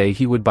one day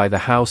he would buy the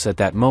house. At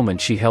that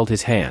moment, she held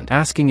his hand,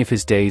 asking if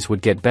his days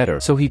would get better,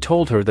 so he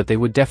told her that they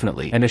would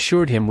definitely, and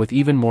assured him with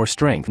even more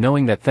strength,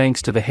 knowing that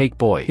thanks to the Hake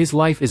boy, his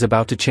life is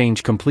about to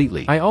change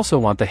completely. I also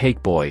want the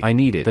Hake boy, I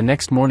need it. The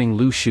next morning,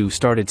 Lu Shu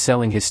started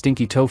selling his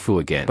stinky tofu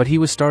again, but he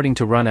was starting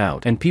to run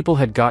out, and people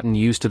had gotten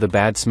used to the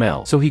bad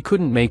smell, so he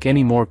couldn't make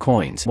any more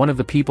coins. One of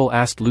the people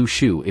asked Lu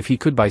Shu if he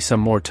could buy some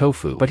more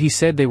tofu, but he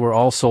said they were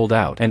all sold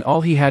out, and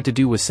all he had to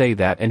do was say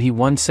that, and he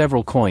won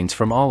several coins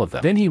from all of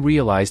them. Then he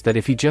realized that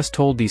if he just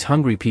told these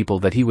hungry people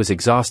that he was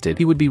exhausted,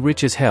 he would be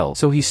rich as hell,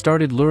 so he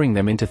started luring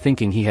them into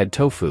thinking he had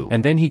tofu,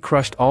 and then he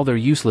crushed all their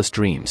useless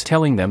dreams,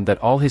 telling them that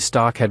all his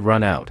stock had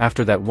run out.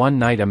 After that, one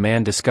night a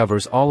man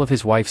discovers all of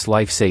his wife's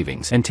life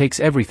savings and takes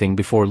everything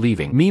before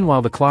leaving.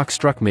 Meanwhile, the clock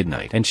struck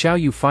midnight, and Xiao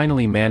Yu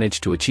finally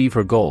managed to achieve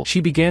her goal goal.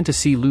 She began to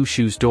see Lu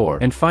Shu's door,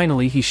 and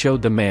finally he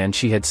showed the man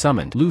she had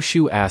summoned. Lu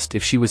Shu asked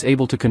if she was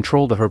able to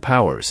control her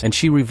powers, and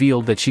she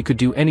revealed that she could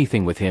do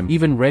anything with him,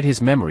 even read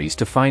his memories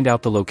to find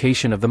out the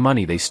location of the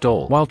money they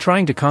stole. While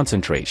trying to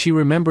concentrate, she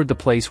remembered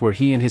the place where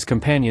he and his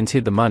companions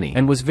hid the money,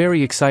 and was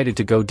very excited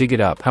to go dig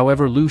it up.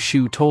 However, Lu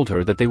Shu told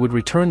her that they would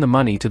return the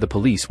money to the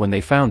police when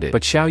they found it,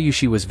 but Xiao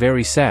Yushi was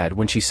very sad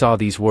when she saw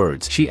these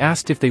words. She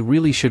asked if they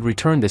really should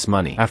return this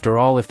money. After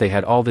all, if they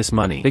had all this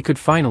money, they could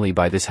finally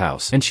buy this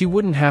house, and she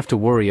wouldn't have to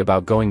worry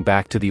about going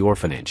back to the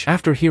orphanage.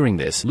 After hearing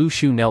this, Lu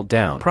Shu knelt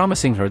down,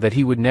 promising her that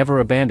he would never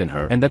abandon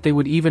her, and that they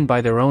would even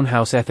buy their own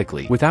house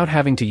ethically, without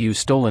having to use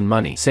stolen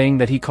money, saying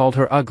that he called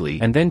her ugly,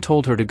 and then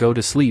told her to go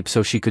to sleep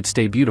so she could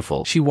stay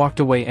beautiful. She walked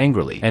away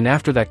angrily, and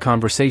after that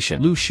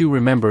conversation, Lu Shu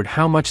remembered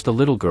how much the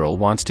little girl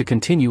wants to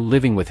continue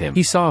living with him.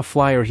 He saw a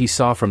flyer he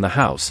saw from the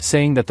house,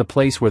 saying that the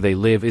place where they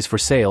live is for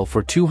sale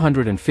for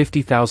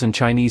 250,000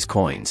 Chinese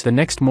coins. The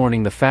next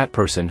morning, the fat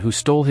person who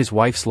stole his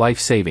wife's life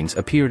savings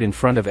appeared in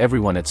front of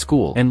everyone at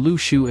school, and Lu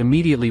Shu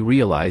immediately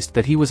realized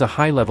that he was a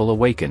high-level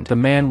awakened. The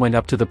man went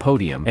up to the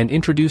podium and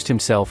introduced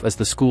himself as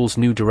the school's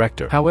new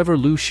director. However,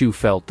 Lu Shu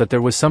felt that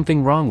there was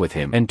something wrong with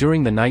him, and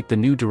during the night the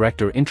new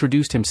director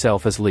introduced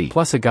himself as Li,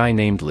 plus a guy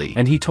named Li,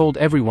 and he told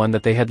everyone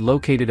that they had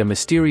located a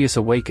mysterious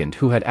awakened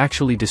who had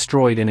actually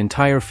destroyed an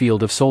entire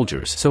field of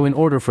soldiers. So in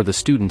order for the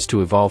students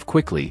to evolve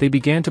quickly, they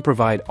began to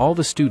provide all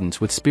the students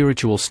with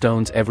spiritual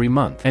stones every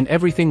month, and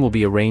everything will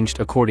be arranged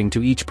according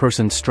to each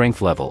person's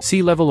strength level.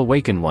 C-level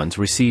awakened ones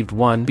received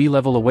 1,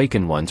 B-level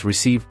awakened ones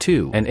received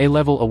 2, and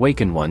A-level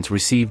awakened ones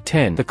received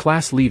 10. The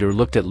class leader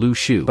looked at Lu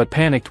Shu, but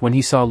panicked when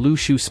he saw Lu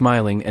Shu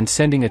smiling and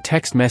sending a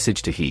text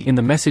message to he. In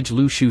the message,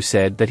 Lu Shu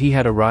said that he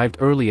had arrived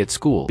early at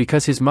school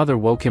because his mother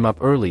woke him up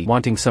early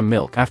wanting some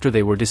milk. After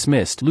they were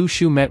dismissed, Lu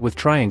Shu met with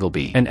Triangle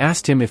B and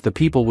asked him if the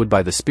people would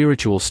buy the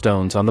spiritual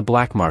stones on the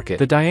black market.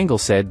 The Triangle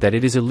said that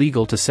it is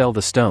illegal to sell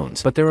the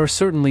stones, but there are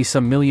certainly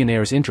some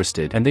millionaires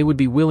interested and they would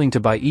be willing to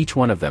buy each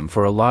one of them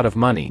for a lot of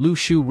money. Lu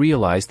Shu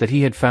realized that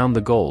he had found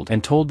the gold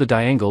and told the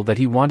Triangle that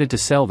he wanted to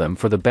sell them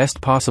for the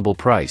best possible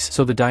price,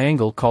 so the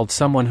Triangle called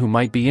someone who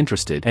might be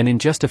interested, and in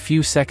just a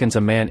few seconds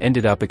a man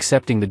ended up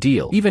accepting the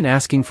deal, even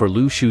asking for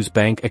Lu Shu's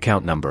bank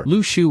account number.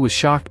 Lu Shu was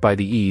shocked by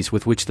the ease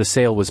with which the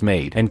sale was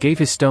made and gave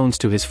his stones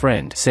to his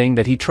friend, saying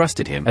that he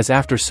trusted him, as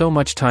after so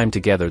much time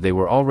together they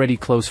were already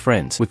close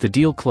friends. With the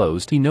deal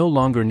closed, he no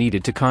longer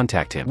needed to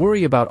contact him,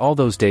 worry about all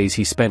those days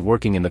he spent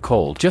working in the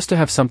cold, just to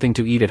have something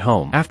to eat at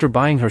home. After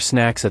buying her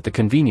snacks at the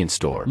convenience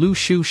store, Lu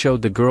Shu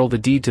showed the girl the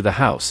deed to the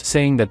house,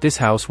 saying that this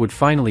house would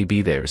finally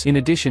be theirs. In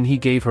addition, he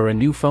gave her a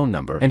new phone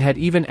number and had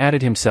even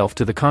added himself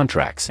to the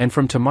contracts, and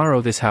from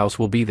tomorrow this house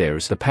will be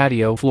theirs. The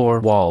patio, floor,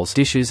 walls,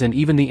 dishes, and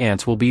even the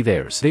ants will be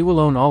theirs. They will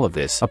own all of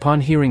this.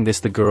 Upon hearing this,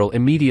 the girl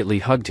immediately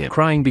hugged him,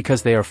 crying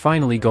because they are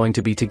finally going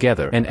to be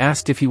together, and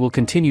asked if he will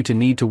continue to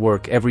need to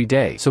work every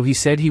day. So he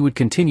said he would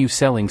continue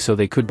selling so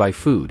they could buy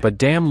food, but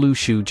damn, Lu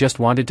Shu just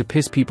wanted to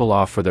piss people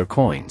off for their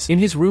coins. In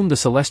his room, the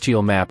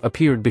celestial map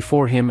appeared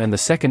before him and the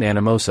second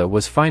animosa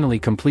was finally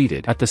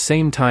completed. At the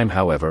same time,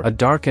 however, a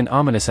dark and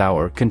ominous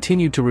hour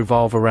continued to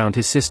revolve around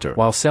his sister.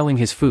 While selling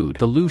his food,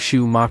 the Lu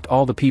Shu mocked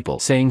all the people,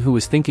 saying who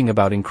was thinking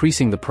about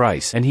increasing the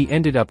price, and he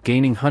ended up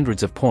gaining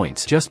hundreds of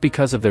points just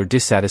because of their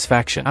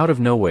dissatisfaction. Out of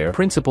nowhere,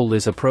 Principal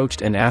Liz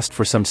approached and asked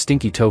for some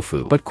stinky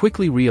tofu, but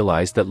quickly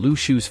realized that Lu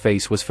Shu's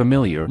face was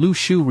familiar. Lu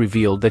Shu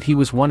revealed that he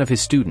was one of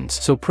his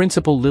students, so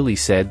Principal Lily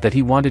said that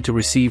he wanted to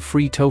receive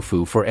free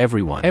tofu for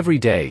everyone every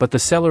day, but the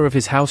seller of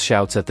his house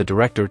shouts at the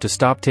director to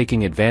stop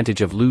taking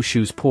advantage of Lu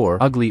Shu's poor,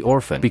 ugly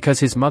orphan, because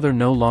his mother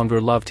no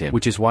longer loved him,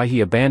 which is why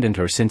he abandoned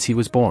her since he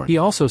was born. He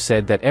also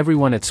said that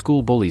everyone at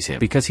school bullies him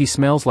because he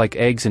smells like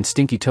eggs and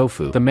stinky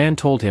tofu. The man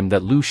told him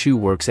that Lu Shu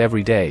works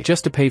every day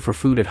just to pay for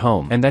food at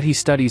home, and that he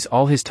studies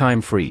all his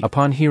time free.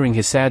 Upon hearing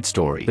his sad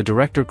story, the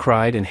director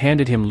cried and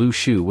handed him Lu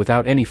Shu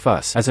without any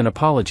fuss. As an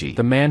apology,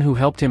 the man who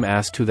helped him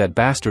asked who that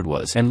bastard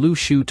was, and Lu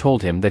Shu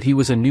told him that he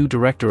was a new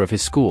director of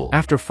his school.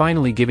 After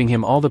finally giving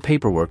him all the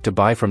paperwork to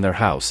buy from their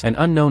house, an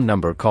unknown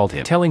number called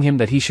him, telling him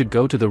that he should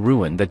go to the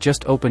ruin that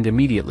just opened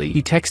immediately.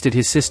 He texted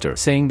his sister,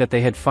 saying that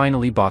they had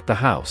finally bought the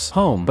house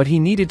home, but he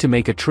needed to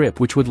make a trip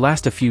which would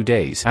last a few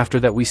days. After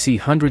that, we see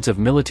hundreds of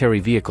military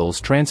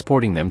vehicles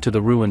transporting them to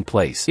the ruined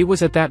place. It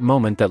was at that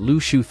moment that Lu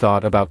Shu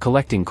thought about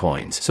collecting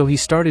coins, so he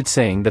started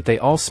saying that they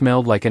all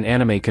smelled like an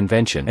anime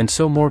convention, and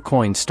so more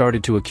coins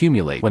started to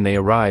accumulate. When they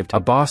arrived, a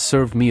boss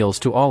served meals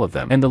to all of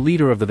them, and the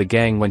leader of the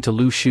gang went to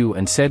Lu Shu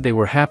and said they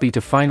were happy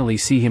to finally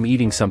see him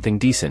eating something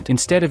decent,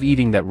 instead of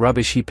eating that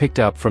rubbish he picked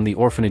up from the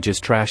orphanage's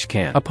trash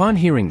can. Upon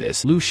hearing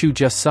this, Lu Shu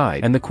just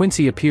sighed, and the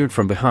Quincy appeared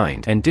from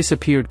behind and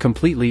disappeared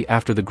completely.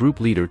 After the group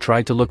leader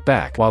tried to look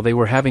back while they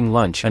were having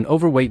lunch, an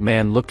overweight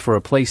man looked for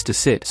a place to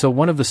sit, so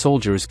one of the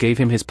soldiers gave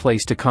him his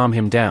place to calm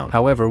him down.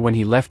 However, when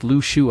he left,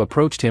 Lu Shu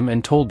approached him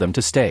and told them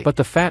to stay, but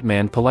the fat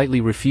man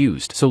politely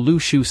refused, so Lu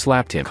Shu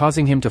slapped him,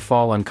 causing him to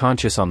fall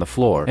unconscious on the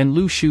floor, and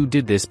Lu Shu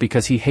did this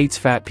because he hates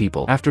fat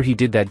people. After he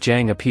did that,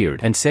 Jang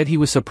appeared and said he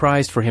was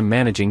surprised for him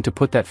managing to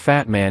put that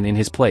fat man in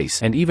his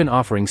place, and even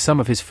offering some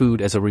of his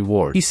food as a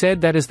reward. He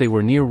said that as they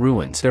were near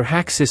ruins, their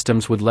hack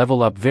systems would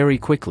level up very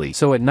quickly.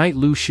 So at night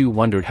Lu Shu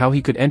wondered how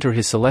he could enter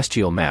his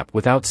celestial map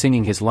without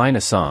singing his Lina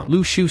song.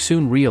 Lu Shu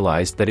soon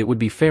realized that it would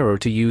be fairer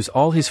to use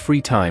all his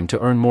free time to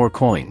earn more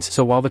coins.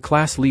 So while the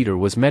class leader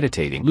was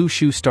meditating, Lu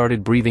Shu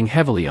started breathing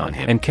heavily on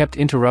him and kept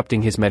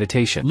interrupting his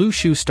meditation. Lu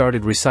Shu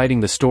started reciting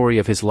the story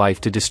of his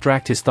life to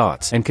distract his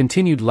thoughts and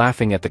continued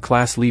laughing at the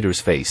class leader's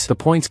face. The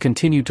points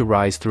continued to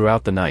rise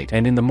throughout the night,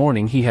 and in the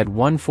morning he had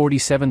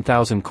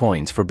 147,000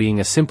 coins for being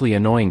a simply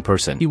annoying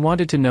person. He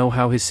wanted to know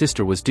how his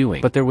sister was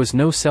doing, but there was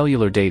no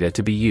cellular data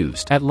to be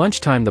used. At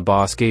lunchtime the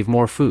boss gave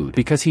more food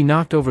because he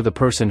knocked over the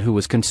person who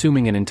was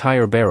consuming an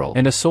entire barrel,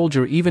 and a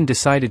soldier even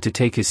decided to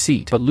take his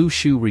seat, but Lu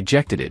Shu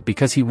rejected it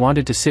because he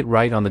wanted to sit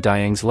right on the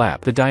Diang's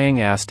lap. The Diang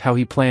asked how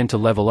he planned to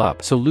level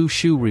up, so Lu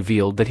Shu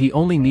revealed that he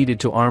only needed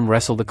to arm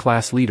wrestle the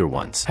class leader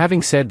once.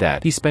 Having said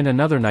that, he spent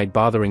another night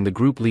bothering the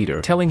group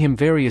leader, telling him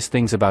various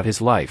things about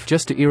his life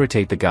just to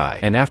irritate the guy,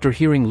 and after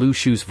hearing Lu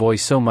Shu's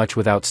voice so much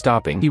without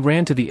stopping, he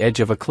ran to the edge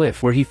of a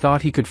cliff where he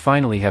thought he could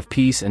finally have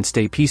peace and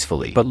stay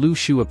peacefully. But Lu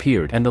Shu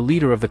appeared, and the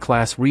leader of the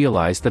class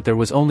realized that there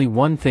was only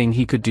one thing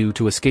he could do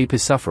to escape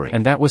his suffering,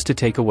 and that was to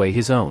take away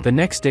his own. The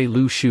next day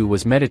Lu Shu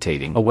was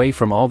meditating, away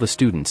from all the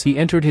students. He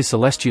entered his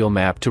celestial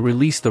map to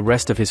release the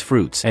rest of his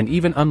fruits, and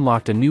even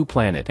unlocked a new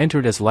planet,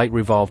 entered as light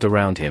revolved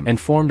around him, and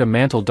formed a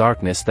mantle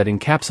darkness that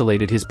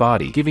encapsulated his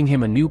body, giving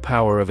him a new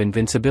power of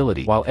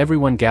invincibility. While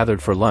everyone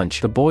gathered for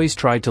lunch, the boys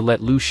tried to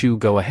let Lu Shu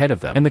go ahead of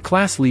them, and the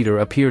class leader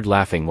appeared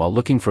laughing while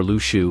looking for Lu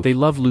Shu. They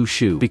loved Lu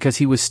Shu because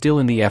he was still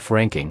in the F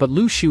ranking, but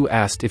Lu Shu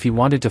asked if he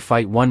wanted to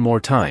fight one more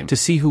time to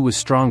see who was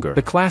stronger.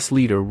 The class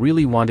leader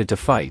really wanted to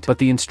fight, but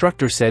the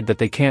instructor said that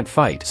they can't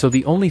fight, so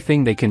the only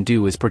thing they can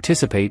do is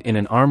participate in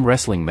an arm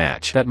wrestling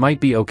match. That might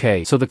be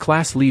okay, so the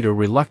class leader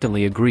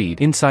reluctantly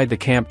agreed. Inside the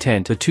camp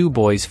tent, the two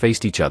boys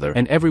faced each other,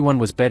 and everyone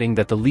was betting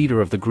that the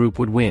leader of the group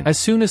would win. As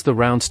soon as the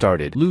round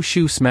started, Lu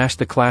Shu smashed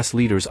the class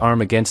leader's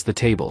arm against the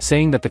table,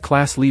 saying that the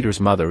class leader's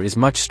mother is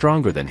much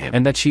stronger than him,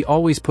 and that she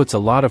always puts a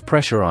lot of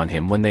pressure on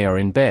him when they are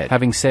in bed.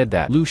 Having said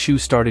that, Lu Shu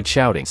started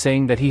shouting,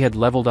 saying that he had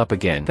leveled up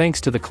again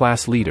thanks to the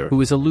class leader,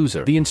 who is a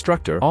loser. The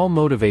instructor, all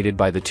motivated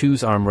by the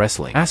two's arm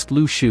wrestling, asked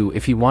Lu Shu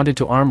if he wanted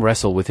to arm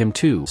wrestle with him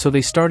too, so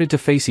they started to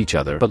face each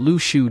other, but Lu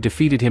Shu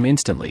defeated him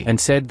instantly, and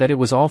said that it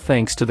was all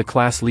thanks to the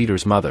class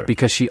leader's mother,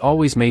 because she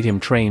always made him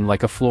train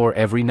like a floor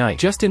every night.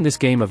 Just in this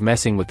game of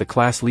messing with the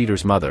class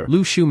leader's mother,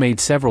 Lu Shu made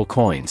several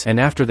coins, and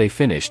after they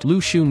finished,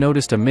 Lu Shu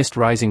noticed a mist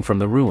rising from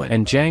the ruin,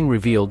 and Zhang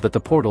revealed that the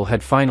portal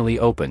had finally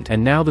opened,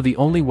 and now that the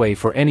only way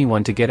for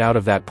anyone to get out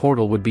of that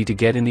portal would be to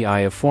get in the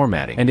Eye of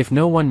Formatting, and if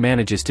no one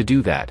manages to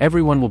do that,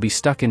 everyone will be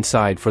stuck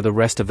inside for the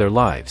rest of their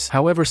lives.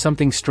 However,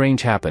 something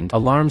strange happened.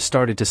 Alarms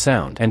started to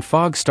sound, and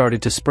fog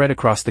started to spread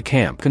across the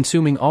camp,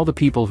 consuming all the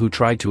people who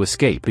tried to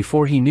escape.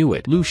 Before he knew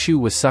it, Lu Shu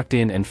was sucked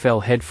in and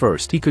fell head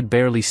first. He could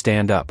barely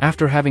stand up.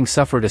 After having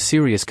suffered a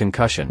serious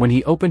concussion, when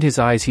he opened his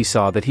eyes he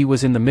saw that he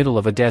was in the middle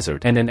of a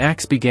desert, and an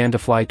axe began to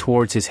fly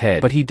towards his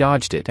head, but he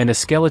dodged it, and a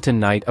skeleton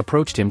knight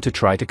approached him to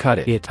try to cut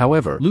it.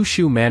 However, Lu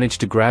Shu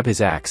managed to grab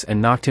his axe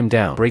and knocked him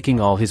down, breaking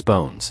all his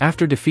bones.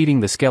 After defeating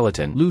the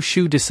skeleton, Lu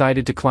Shu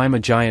decided to climb a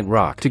giant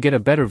rock to get a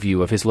better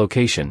view of his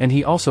location, and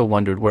he also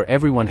wondered where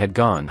everyone had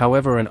gone.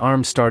 However, an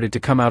arm started to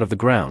come out of the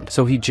ground,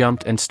 so he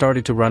jumped and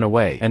started to run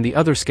away, and the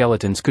other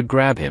skeletons could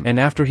grab him, and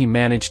after he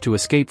managed to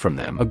escape from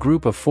them, a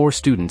group of 4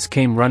 students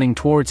came running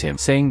towards him,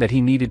 saying that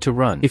he needed to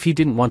run if he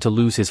didn't want to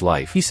lose his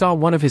life. He saw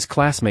one of his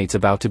classmates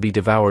about to be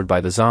devoured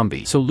by the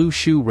zombie, so Lu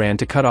Shu ran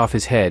to cut off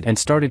his head and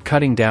started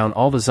cutting down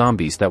all the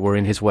zombies that were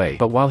in his way.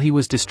 But while he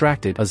was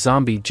distracted, a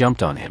zombie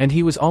jumped on him, and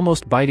he was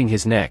almost biting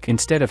his neck.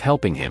 Instead of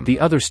helping him, the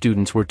other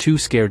students were too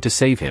scared to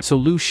save him, so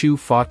Lu Shu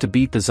fought to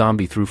beat the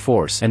zombie through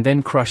force and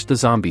then crushed the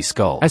zombie's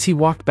skull. As he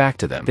walked back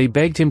to them, they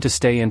begged him to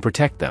stay and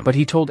protect them, but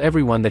he told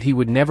everyone that he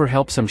would never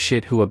help some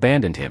shit who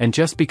abandoned him, and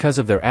just because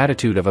of their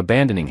attitude of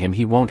abandoning him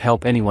he won't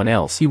help anyone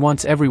else. He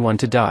wants everyone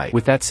to die.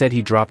 With that said,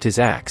 he dropped his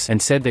axe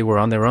and said they were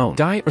on their own.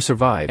 Die or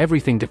survive,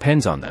 everything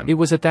depends on them. It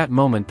was at that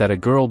moment that a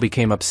girl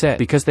became upset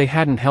because they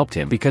hadn't helped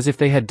him, because if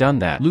they had done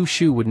that, Lu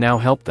Shu would now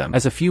help them.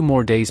 As a few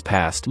more days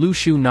passed, Lu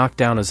Shu knocked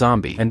down a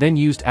zombie and then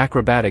used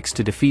acrobatics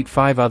to defeat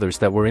 5 others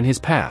that were in his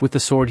path with the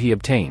sword he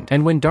obtained,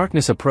 and when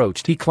darkness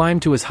approached he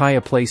climbed to as high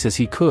a place as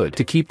he could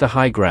to keep the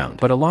high ground,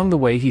 but along the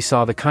way he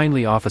saw the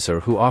kindly officer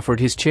who offered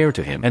his chair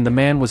to him, and the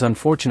man was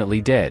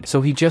unfortunately dead,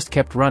 so he just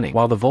kept running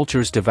while the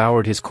vultures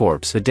devoured his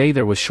corpse. The day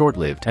there was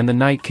short-lived, and the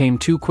night came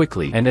too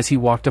quickly, and as he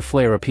walked a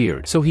flare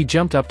appeared, so he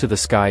jumped up to the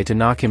sky to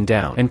knock him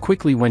down, and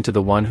quickly went to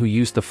the one who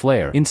used the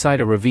flare.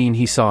 Inside a ravine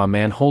he saw a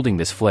man holding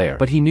this flare,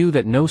 but he knew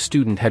that no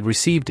student had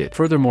received it.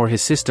 Furthermore,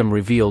 his system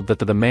revealed that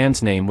the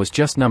man's name was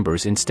just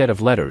numbers instead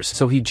of letters,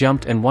 so he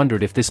jumped and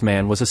wondered if this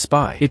man was a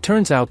spy. It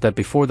turns out that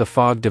before the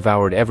fog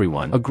devoured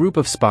everyone, a group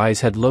of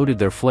spies had loaded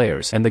their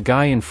flares, and the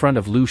guy in front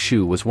of Lu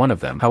Shu was one of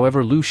them.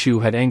 However, Lu Shu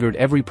had angered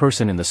every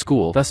person in the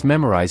school, thus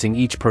memorizing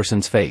each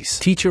person's face,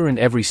 teacher and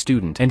every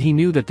student, and he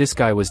knew that this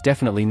guy was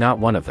definitely not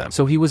one of them,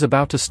 so he was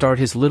about to start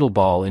his little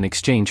ball in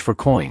exchange for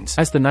coins.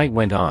 As the night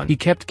went on, he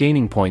kept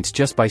gaining points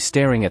just by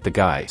staring at the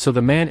guy, so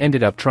the man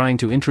ended up trying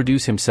to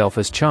introduce himself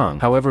as Chang.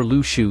 However,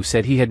 Lu Shu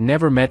said he had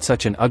never met such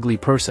such an ugly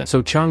person.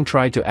 So Chang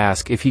tried to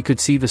ask if he could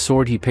see the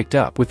sword he picked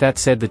up. With that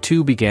said, the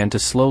two began to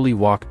slowly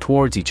walk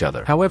towards each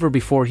other. However,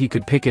 before he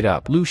could pick it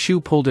up, Lu Shu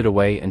pulled it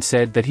away and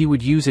said that he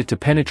would use it to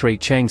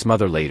penetrate Chang's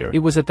mother later. It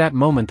was at that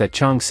moment that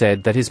Chang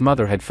said that his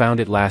mother had found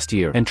it last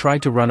year and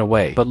tried to run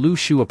away, but Lu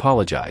Shu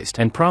apologized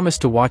and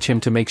promised to watch him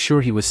to make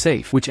sure he was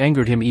safe, which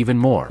angered him even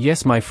more.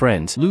 Yes, my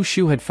friends, Lu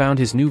Shu had found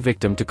his new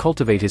victim to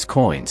cultivate his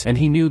coins, and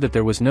he knew that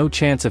there was no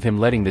chance of him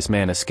letting this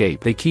man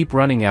escape. They keep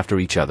running after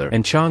each other,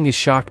 and Chang is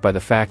shocked by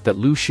the fact that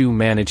Lu Shu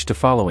managed to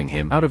following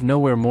him. Out of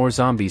nowhere, more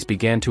zombies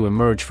began to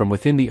emerge from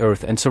within the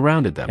earth and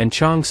surrounded them, and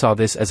Chang saw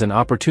this as an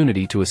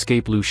opportunity to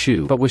escape Lu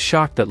Shu, but was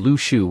shocked that Lu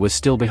Shu was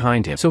still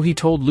behind him. So he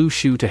told Lu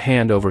Shu to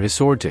hand over his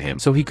sword to him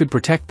so he could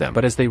protect them,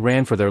 but as they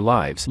ran for their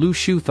lives, Lu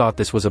Shu thought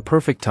this was a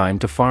perfect time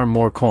to farm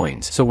more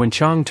coins. So when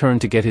Chang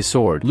turned to get his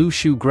sword, Lu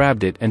Shu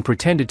grabbed it and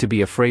pretended to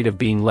be afraid of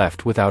being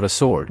left without a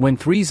sword. When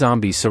 3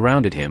 zombies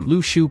surrounded him,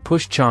 Lu Shu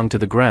pushed Chang to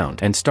the ground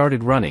and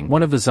started running.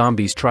 One of the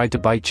zombies tried to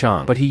bite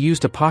Chang, but he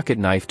used a pocket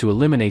knife to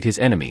eliminate his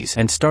enemies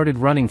and started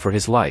running for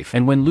his life.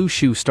 And when Lu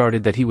Shu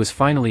started that he was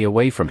finally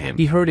away from him,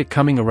 he heard it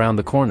coming around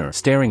the corner,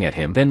 staring at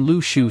him. Then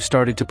Lu Shu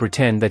started to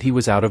pretend that he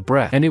was out of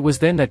breath, and it was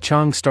then that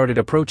Chang started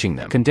approaching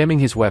them, condemning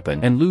his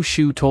weapon, and Lu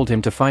Shu told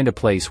him to find a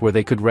place where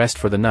they could rest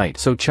for the night.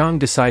 So Chang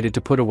decided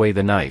to put away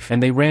the knife,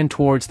 and they ran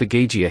towards the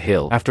Gajia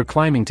hill. After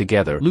climbing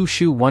together, Lu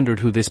Shu wondered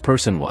who this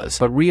person was,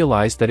 but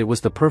realized that it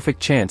was the perfect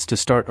chance to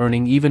start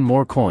earning even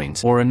more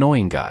coins. Or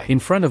annoying guy in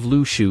front of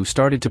Lu Shu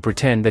started to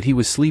pretend that he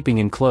was sleeping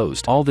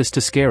enclosed, all this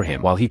to scare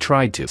him while he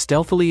tried to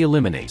stealthily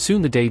eliminate.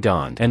 Soon the day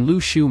dawned, and Lu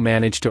Shu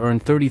managed to earn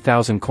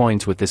 30,000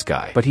 coins with this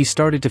guy, but he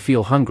started to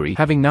feel hungry,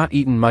 having not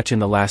eaten much in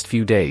the last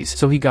few days.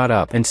 So he got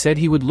up and said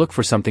he would look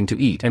for something to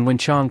eat, and when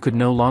Chang could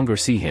no longer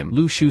see him,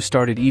 Lu Shu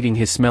started eating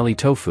his smelly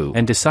tofu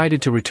and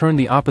decided to return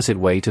the opposite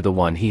way to the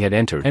one he had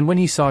entered. And when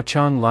he saw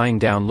Chang lying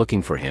down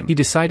looking for him, he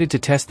decided to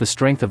test the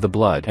strength of the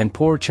blood, and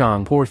poor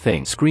Chang, poor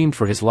thing, screamed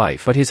for his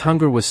life, but his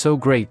hunger was so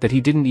great that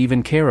he didn't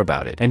even care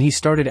about it, and he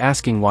started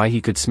asking why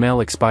he could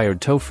smell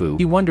expired tofu.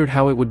 He wondered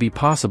how it would be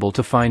possible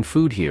to find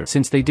food here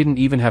since they didn't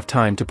even have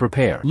time to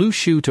prepare. Lu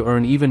Shu, to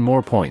earn even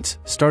more points,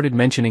 started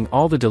mentioning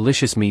all the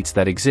delicious meats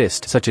that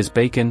exist, such as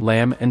bacon,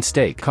 lamb, and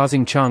steak,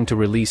 causing Chang to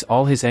release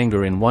all his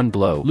anger in one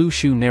blow. Lu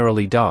Shu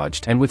narrowly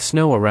dodged, and with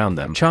snow around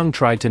them, Chang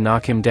tried to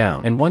knock him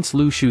down, and once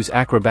Lu Shu's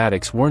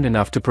acrobatics weren't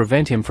enough to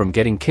prevent him from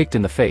getting kicked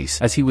in the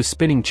face, as he was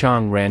spinning,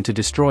 Chang ran to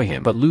destroy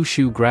him, but Lu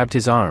Shu grabbed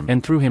his arm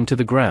and threw him to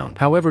the ground.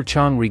 However,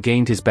 Chang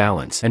regained his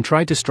balance and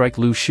tried to strike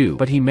Lu Shu,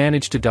 but he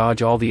managed to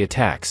dodge all the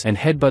attacks and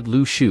headbutt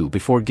Lu Shu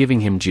before giving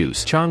him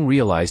juice. Chang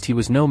realized he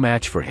was no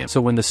match for him,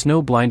 so when the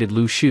snow blinded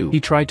Lu Shu, he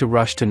tried to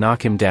rush to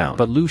knock him down,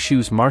 but Lu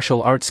Shu's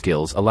martial art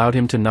skills allowed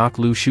him to knock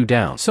Lu Shu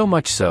down. So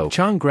much so,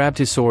 Chang grabbed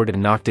his sword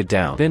and knocked it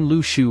down. Then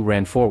Lu Shu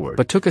ran forward,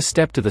 but took a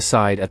step to the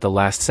side at the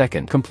last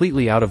second,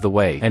 completely out of the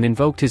way, and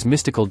invoked his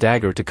mystical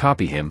dagger to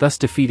copy him, thus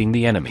defeating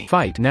the enemy.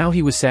 Fight. Now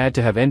he was sad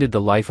to have ended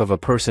the life of a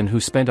person who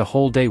spent a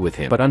whole day with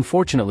him, but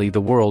unfortunately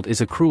the world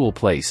is a cruel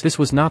place. This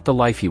was not the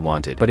life he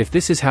wanted, but if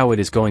this is how it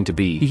is going to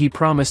be, he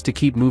promised to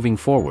keep moving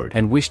forward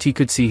and wished he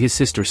could see his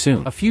sister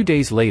soon. A few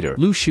days later,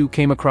 Lu Shu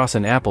came across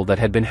an apple that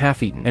had been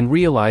half-eaten and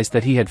realized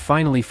that he had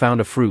finally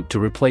found a fruit to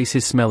replace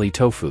his smelly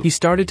tofu. He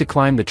started to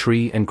climb the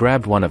tree and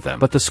grabbed one of them,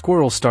 but the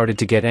squirrel started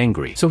to get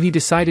angry, so he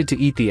decided to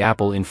eat the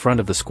apple in front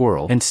of the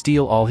squirrel and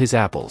steal all his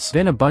apples.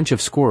 Then a bunch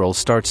of squirrels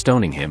start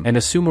stoning him, and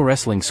a sumo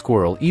wrestling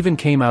squirrel even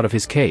came out of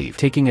his cave,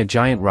 taking a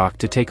giant rock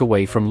to take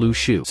away from Lu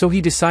Shu. So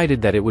he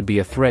decided that it would be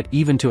a threat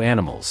even to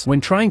animals.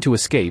 When trying to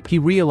escape, he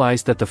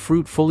realized that the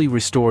fruit fully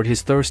restored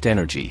his thirst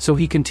energy, so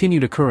he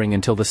continued occurring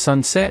until the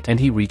sun set and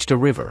he reached a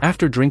river.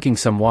 After drinking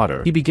some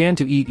water, he began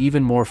to eat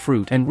even more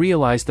fruit and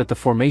realized that the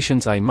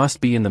formation's eye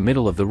must be in the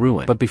middle of the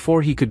ruin. But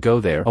before he could go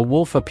there, a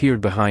wolf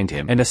appeared behind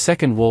him, and a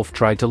second wolf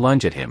tried to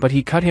lunge at him, but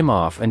he cut him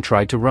off and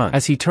tried to run.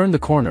 As he turned the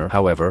corner,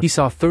 however, he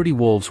saw 30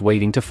 wolves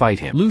waiting to fight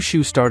him. Lu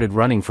Shu started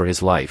running for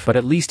his life, but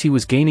at least he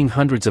was gaining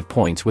hundreds of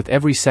points with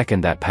every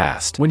second that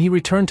passed. When he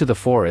returned to the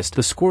forest,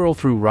 the squirrel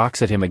threw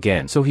rocks at him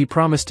again, so he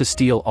promised to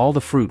steal all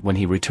the fruit when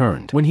he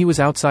returned. When he was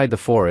outside the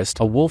forest,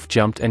 a wolf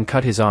jumped and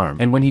cut his arm,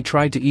 and when he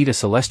tried to eat a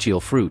celestial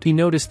fruit, he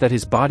noticed that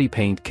his body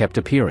paint kept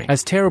appearing.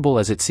 As terrible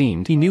as it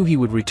seemed, he knew he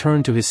would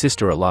return to his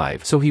sister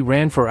alive, so he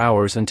ran for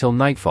hours until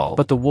nightfall,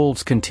 but the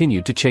wolves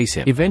continued to chase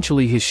him.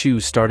 Eventually his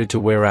shoes started to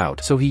wear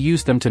out, so he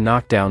used them to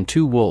knock down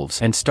 2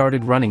 wolves and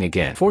started running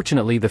again.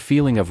 Fortunately, the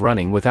feeling of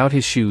running without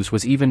his shoes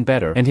was even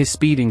better, and his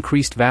speed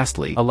increased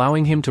vastly,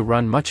 allowing him to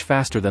run much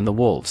faster than the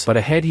wolves. But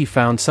ahead he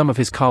found some of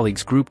his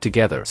colleagues grouped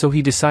together, so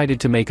he decided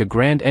to make a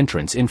grand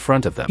entrance in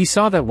front of them. He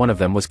saw that one of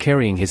them was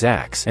carrying his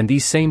axe, and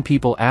these same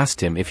people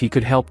asked him if he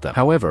could help them.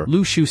 However,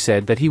 Lu Shu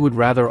said that he would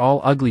rather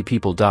all ugly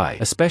people die,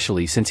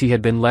 especially since he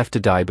had been left to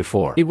die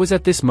before. It was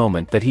at this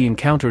moment that he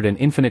encountered an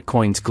infinite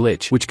coins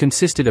glitch, which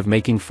consisted of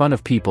making fun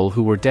of people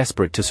who were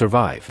desperate to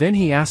survive. Then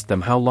he asked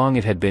them how long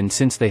it had been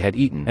since they had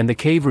eaten, and the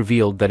cave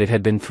revealed that it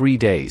had been 3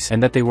 days,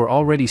 and that they were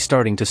already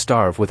starting to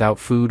starve without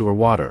food or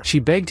water. She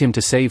begged him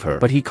to save her,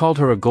 but he called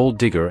her a gold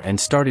digger and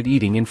started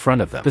eating in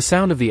front of them. The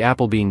sound of the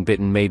apple being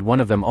bitten made one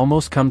of them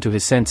almost come to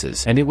his senses,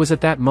 glasses, and it was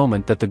at that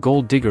moment that the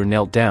gold digger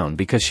knelt down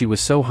because she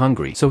was so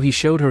hungry, so he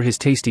showed her his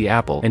tasty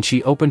apple and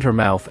she opened her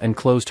mouth and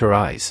closed her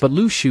eyes. But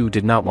Lu Shu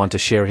did not want to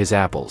share his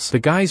apples. The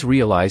guys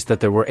realized that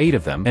there were 8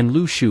 of them and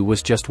Lu Shu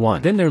was just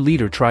one. Then their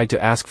leader tried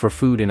to ask for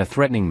food in a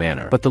threatening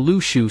manner, but the Lu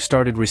Shu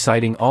started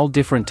reciting all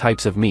different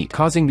types of meat,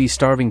 causing these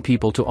starving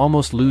people to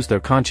almost lose their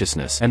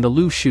consciousness, and the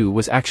Lu Shu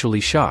was actually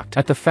shocked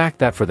at the fact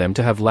that for them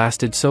to have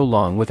lasted so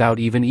long without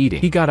even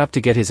eating. He got up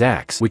to get his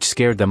axe, which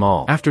scared them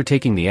all. After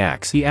taking the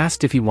axe, he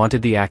asked if he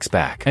wanted the axe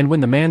back, and when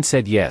the man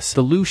said yes,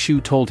 the Lu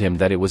Shu told him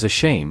that it was a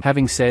shame.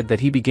 Having said that,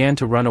 he began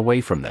to run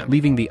away from them,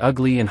 leaving the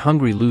ugly and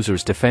hungry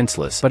losers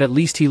defenseless, but at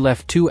least he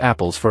left 2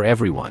 apples for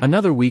everyone.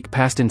 Another week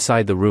passed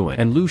inside the ruin,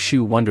 and Lu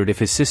Shu wondered if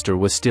his sister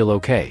was still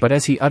okay. But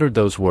as he uttered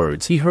those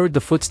words, he heard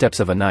the footsteps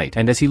of a knight,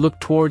 and as he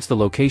looked towards the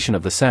location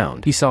of the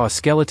sound, he saw a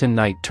skeleton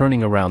knight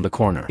turning around the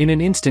corner. In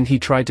an instant he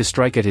tried to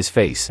strike at his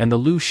face, and the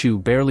Lu Shu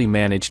barely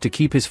managed to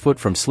keep his foot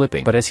from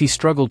slipping, but as he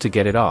struggled to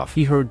get it off,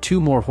 he heard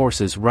 2 more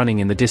horses running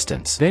in the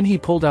distance. Then he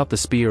pulled out the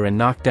spear and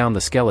knocked down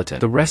the skeleton.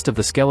 The rest of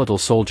the skeletal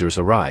soldiers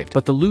arrived,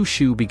 but the Lu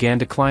Shu began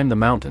to climb the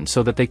mountain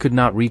so that they could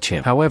not reach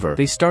him. However,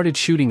 they started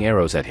shooting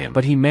arrows at him,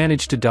 but he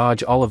managed to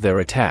dodge all of their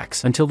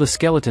attacks until the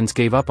skeletons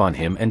gave up on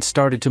him and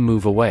started to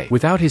move away.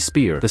 Without his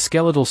spear, the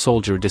skeletal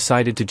soldier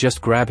decided to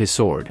just grab his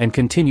sword and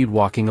continued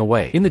walking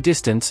away. In the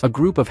distance, a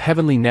group of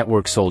Heavenly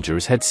Network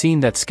soldiers had seen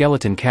that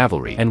skeleton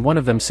cavalry, and one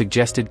of them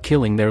suggested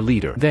killing their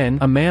leader. Then,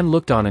 a man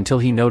looked on until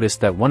he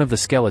noticed that one of the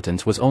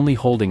skeletons was only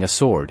holding a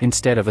sword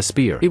instead of a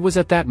spear. It was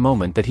at that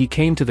moment that he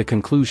came to the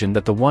conclusion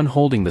that the one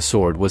holding the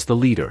sword was the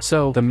leader.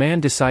 So, the man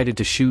decided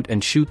to shoot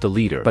the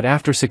leader, but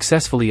after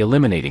successfully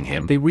eliminating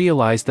him, they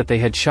realized that they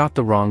had shot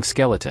the wrong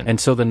skeleton, and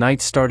so the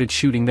knights started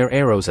shooting their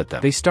arrows at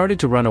them. They started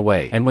to run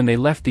away, and when they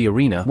left the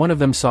arena, one of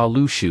them saw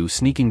Lu Shu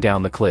sneaking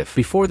down the cliff.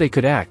 Before they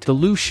could act, the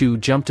Lu Shu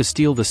jumped to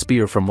steal the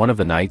spear from one of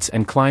the knights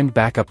and climbed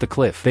back up the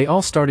cliff. They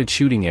all started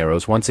shooting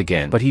arrows once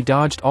again, but he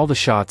dodged all the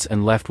shots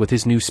and left with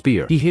his new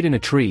spear. He hid in a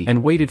tree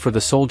and waited for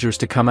the soldiers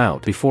to come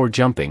out before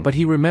jumping, but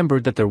he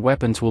remembered that their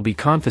weapons will be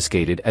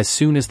confiscated as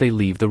soon as they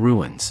leave the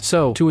ruins.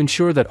 So, to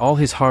ensure that all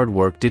his hard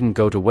work didn't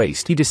go to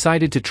waste, he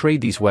decided to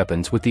trade these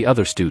weapons with the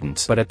other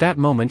students, but at that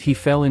moment he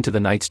fell into the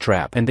knight's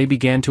trap and they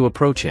began to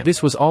approach him.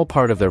 This was all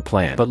part of their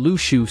plan, but Lu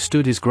Shu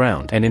stood his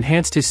ground and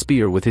enhanced his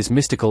spear with his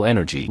mystical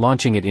energy,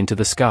 launching it into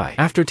the sky.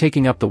 After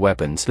taking up the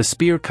weapons, the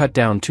spear cut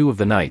down 2 of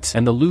the knights,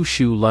 and the Lu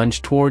Shu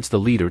lunged towards the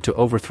leader to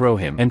overthrow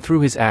him and threw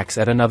his axe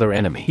at another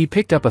enemy. He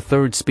picked up a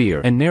 3rd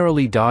spear and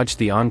narrowly dodged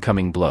the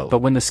oncoming blow,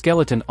 but when the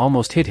skeleton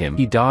almost hit him,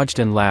 he dodged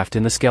and laughed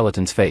in the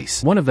skeleton's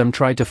face. One of them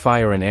tried to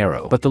fire an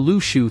arrow, but the Lu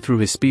Shu threw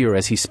his spear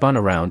as he spun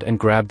around and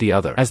grabbed the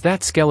other. As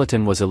that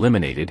skeleton was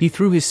eliminated, he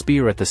threw his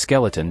spear at the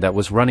skeleton that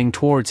was running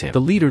towards him.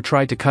 The leader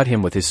tried to cut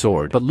him with his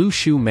sword, but Lu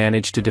Shu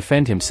managed to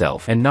defend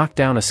himself and knocked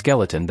down a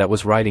skeleton that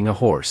was riding a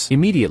horse.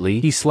 Immediately,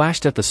 he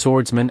slashed at the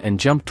swordsman and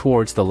jumped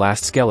towards the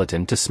last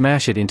skeleton to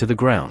smash it into the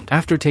ground.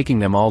 After taking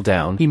them all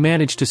down, he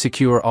managed to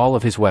secure all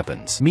of his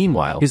weapons.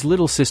 Meanwhile, his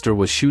little sister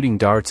was shooting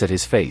darts at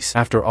his face.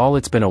 After all,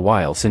 it's been a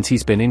while since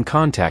he's been in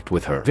contact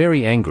with her.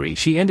 Very angry,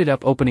 she ended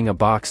up opening a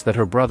box that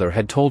her brother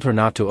had told her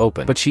not to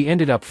open, but she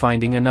ended up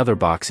finding another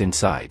box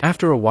inside.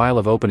 After a while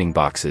of opening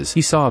boxes,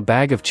 he saw a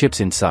bag of chips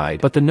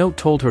inside, but the note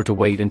told her to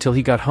wait until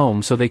he got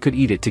home so they could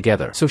eat it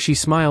together. So she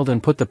smiled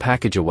and put the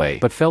package away,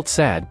 but felt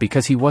sad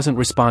because he wasn't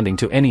responding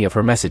to any of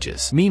her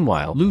messages.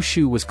 Meanwhile, Lu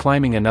Shu was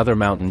climbing another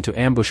mountain to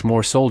ambush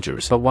more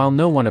soldiers, but while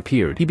no one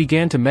appeared, he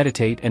began to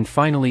meditate and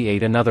finally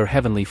ate another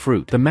heavenly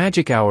fruit. The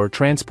magic hour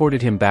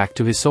transported him back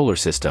to his solar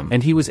system,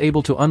 and he was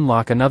able to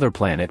unlock another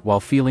planet while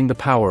feeling the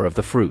power of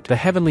the fruit. The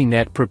heavenly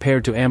net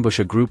prepared to ambush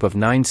a group of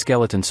 9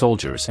 skeleton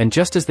soldiers, and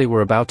just as they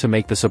were about to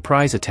make the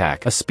surprise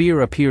attack, a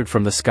spear appeared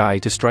from the sky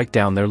to strike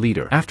down their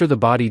leader. After the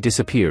body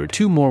disappeared,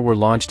 2 more were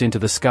launched into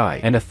the sky,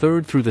 and a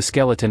 3rd threw the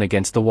skeleton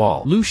against the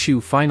wall. Lu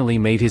Shu finally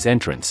made his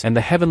entrance, and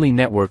the heavenly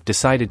network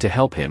decided to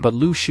help him, but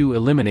Lu Shu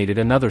eliminated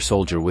another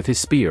soldier with his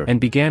spear and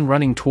began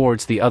running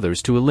towards the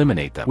others to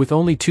eliminate them. With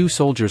only 2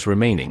 soldiers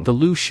remaining, the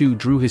Lu Shu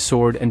drew his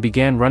sword and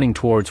began running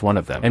towards one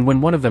of them, and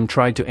when one of them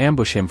tried to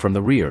ambush him from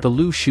the rear, the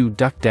Lu Shu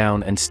ducked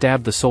down and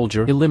stabbed the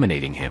soldier,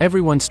 eliminating him.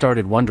 Everyone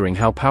started wondering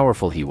how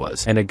powerful he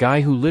was, and a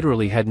guy who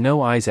literally had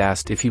no eyes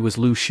asked if he was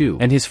Lu Shu,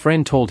 and his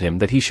friend told him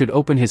that he should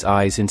open his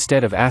eyes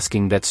instead of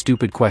asking that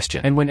stupid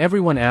question. And when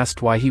everyone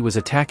asked why he was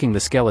attacking the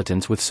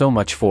skeletons with so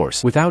much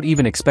force, without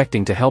even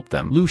expecting to help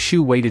them, Lu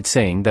Shu waited,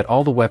 saying that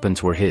all the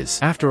weapons were his.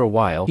 After a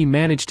while, he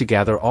managed to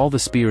gather all the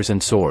spears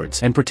and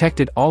swords, and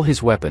protected all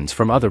his weapons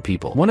from other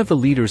people. One of the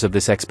leaders of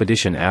this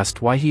expedition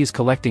asked why he is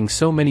collecting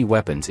so many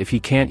weapons if he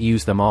can't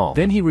use them all.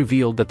 Then he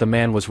revealed that the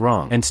man was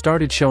wrong, and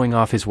started showing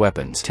off his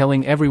weapons,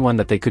 telling everyone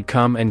that they could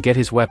come and get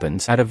his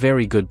weapons at a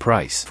very good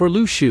price. For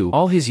Lu Shu,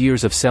 all his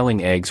years of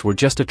selling eggs were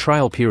just a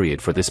trial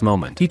period for this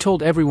moment. He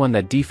told everyone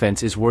that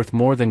defense is worth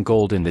more than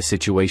gold in this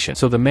situation,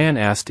 so the man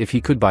asked if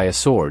he could buy a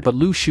sword, but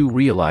Lu Shu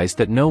realized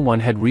that no one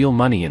had real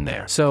money in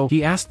there. So,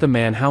 he asked the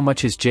man how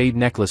much his jade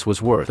necklace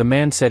was worth. The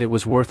man said it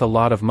was worth a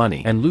lot of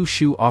money, and Lu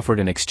Shu offered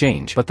an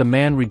exchange, but the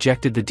man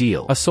rejected the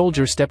deal. A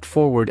soldier stepped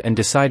forward and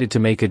decided to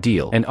make a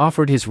deal, and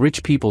offered his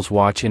rich people's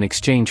watch in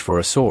exchange for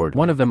a sword.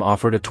 One of them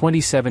offered a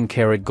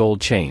 27-karat gold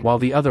chain, while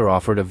the other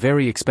offered a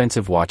very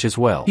expensive watch as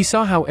well. He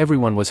saw how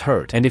everyone was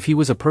hurt, and if he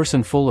was a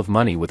person full of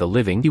money with a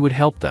living, he would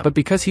help them. But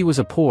because he was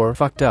a poor,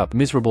 fucked up,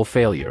 miserable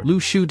failure, Lu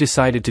Shu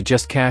decided to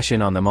just cash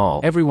in on them all.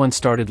 Everyone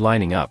started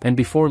lining up, and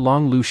before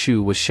long Lu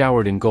Shu was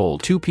showered in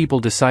gold. Two people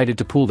decided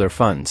to pool their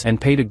funds,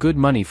 and paid a good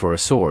money for a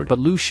sword, but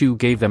Lu Shu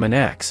gave them an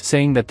axe,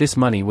 saying that this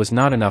money was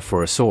not enough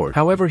for a sword.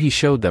 However, he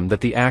showed them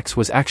that the axe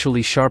was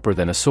actually sharper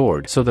than a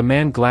sword, so the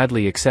man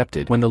gladly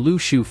accepted. When the Lu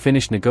Shu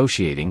finished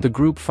negotiating, the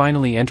group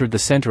finally entered the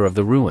center of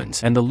the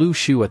ruins, and the Lu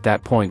Shu at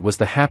that point was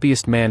the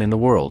happiest man in the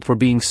world for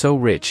being so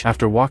rich.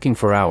 After walking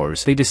for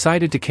hours, they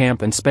decided to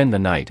camp and spend the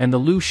night, and the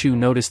Lu Shu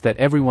noticed that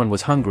everyone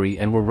was hungry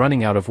and were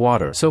running out of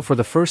water, so for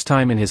the first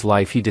time in his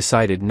life he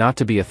decided not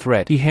to be a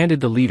threat. He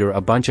handed the leader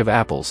a bunch of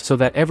apples so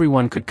that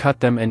everyone could cut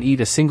them and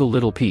eat a single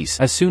little piece.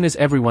 As soon as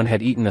everyone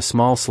had eaten a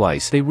small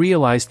slice, they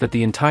realized that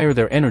the entire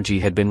their energy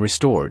had been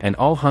restored, and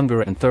all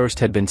hunger and thirst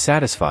had been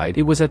satisfied.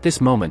 It was at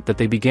this moment that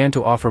they began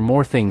to offer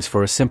more things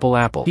for a simple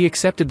apple. He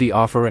accepted the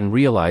offer and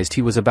realized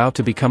he was about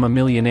to become a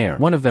millionaire.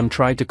 One of them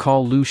tried to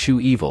call Lu Shu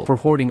evil for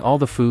hoarding all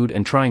the food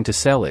and trying to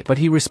sell it, but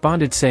he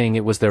responded saying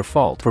it was their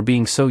fault for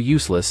being so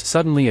useless.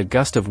 Suddenly a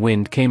gust of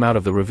wind came out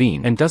of the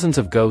ravine, and dozens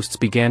of ghosts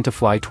began to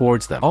fly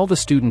towards them. All the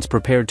students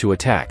prepared to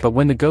attack, but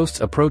when the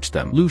ghosts approached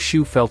them, Lu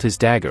Shu felt his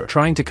dagger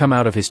trying to come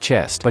out of his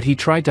chest, but he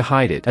tried to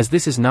hide it, as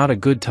this is not a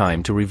good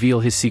time to reveal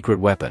his secret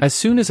weapon. As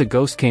soon as a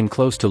ghost came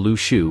close to Lu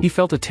Shu, he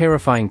felt a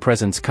terrifying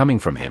presence coming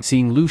from him,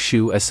 seeing Lu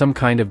Shu as some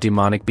kind of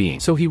demonic being.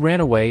 So he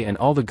ran away and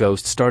all the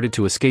ghosts started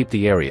to escape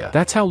the area.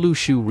 That's how Lu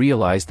Shu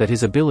realized that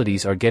his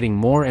abilities are getting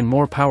more and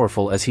more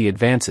powerful as he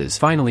advances.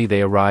 Finally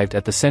they arrived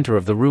at the center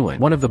of the ruin.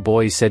 One of the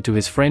boys said to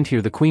his friend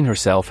here the queen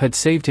herself had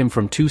saved him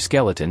from 2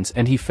 skeletons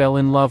and he fell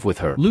in love with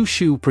her. Lu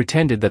Shu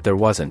pretended that there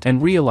wasn't,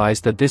 and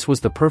realized that this was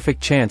the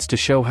perfect chance to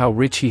show how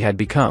rich he had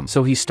become,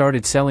 so he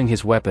started selling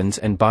his weapons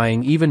and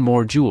buying even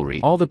more jewelry.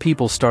 All the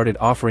people started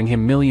offering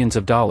him millions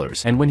of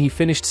dollars, and when he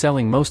finished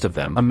selling most of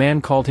them, a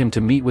man called him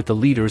to meet with the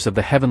leaders of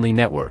the Heavenly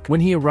Network.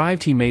 When he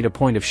arrived he made a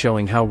point of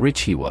showing how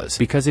rich he was,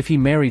 because if he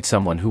married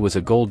someone who was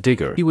a gold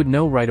digger, he would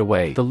know right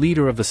away. The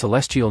leader of the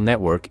Celestial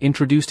Network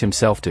introduced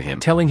himself to him,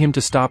 telling him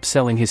to stop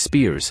selling his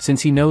spears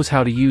since he knows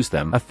how to use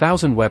them.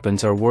 1,000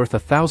 weapons are worth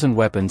 1,000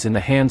 weapons in the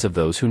hands of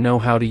those who know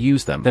how to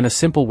use them than a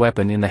simple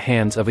weapon in the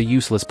hands of a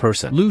useless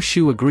person. Lu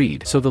Shu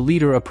agreed, so the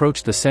leader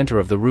approached the center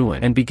of the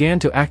ruin and began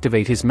to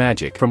activate his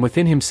magic. From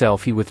within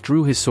himself he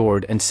withdrew his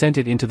sword and sent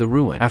it into the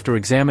ruin. After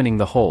examining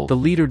the hole, the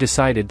leader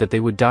decided that they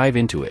would dive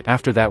into it.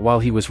 After that, while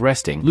he was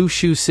resting, Lu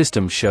Shu's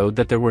system showed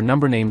that there were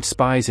number-named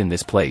spies in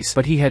this place,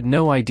 but he had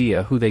no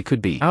idea who they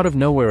could be. Out of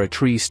nowhere a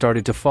tree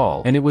started to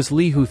fall, and it was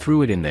Li who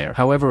threw it in there.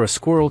 However, a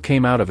squirrel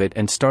came out of it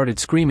and started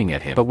screaming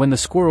at him, but when the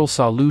squirrel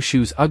saw Lu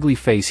Shu's ugly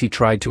face he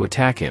tried to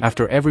attack him.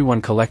 After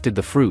everyone collected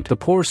the fruit, the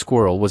poor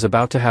squirrel was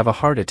about to have a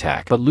heart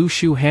attack, but Lu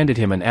Shu handed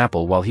him an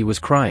apple while he was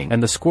crying,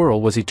 and the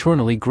squirrel was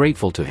eternally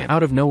grateful to him.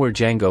 Out of nowhere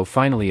Django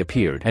finally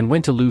appeared and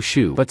went to Lu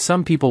Shu, but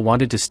some people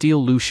wanted to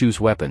steal Lu Shu's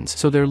weapons,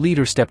 so their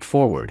leader stepped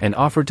forward and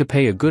offered to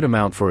pay a good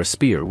amount for a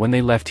spear when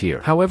they left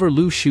here. However,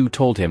 Lu Shu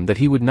told him that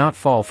he would not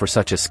fall for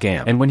such a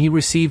scam, and when he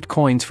received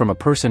coins from a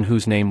person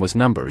whose name was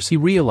Numbers, he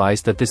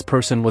realized that this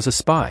person was a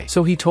spy,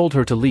 so he told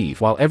her to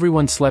leave. While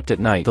everyone slept at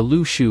night, the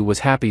Lu Shu was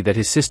happy that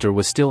his sister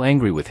was still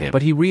angry with him,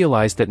 but he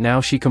realized that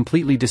now she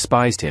completely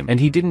despised him, and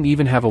he didn't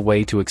even have a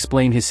way to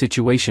explain his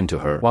situation to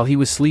her. While he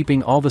was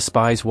sleeping, all the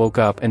spies woke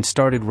up and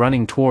started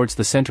running towards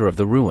the center of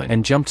the ruin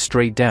and jumped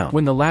straight down.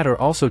 When the latter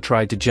also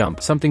tried to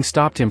jump, something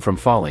stopped him from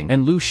falling,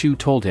 and Lu Shu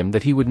told him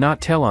that he would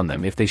not tell on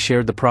them if they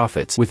shared the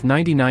profits, with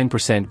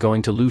 99%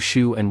 going to Lu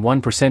Shu and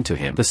 1% to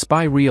him. The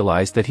spy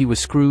realized that he was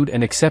screwed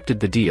and accepted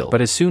the deal,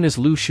 but as soon as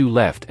Lu Shu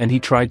left and he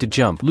tried to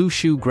jump, Lu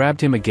Shu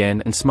grabbed him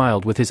again and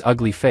smiled with his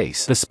ugly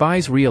face. The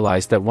spies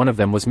realized that one of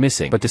them was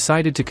missing, but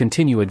decided to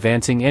continue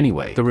advancing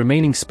anyway. The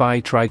remaining spy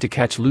tried to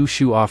catch Lu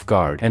Shu off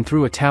guard and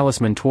threw a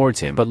talisman towards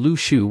him, but Lu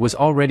Shu was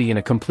already in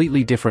a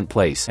completely different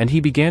place, and he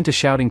began to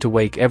shouting to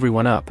wake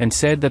everyone up and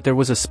said that there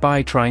was a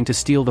spy trying to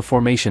steal the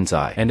formation's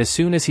eye, and as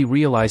soon as he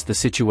realized the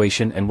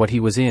situation and what he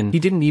was in, he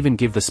didn't even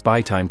give the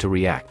spy time to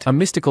react. A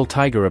mystical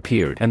tiger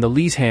appeared, and the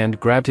Li's hand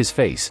grabbed his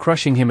face,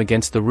 crushing him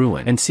against the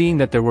ruin, and seeing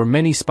that there were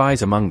many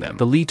spies among them,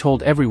 the Li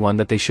told everyone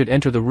that they should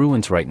enter the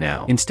ruins right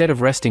now, instead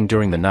of resting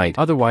during the night,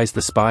 otherwise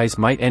the spies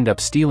might end up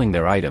stealing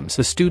their items.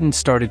 The students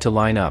started to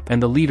line up,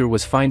 and the leader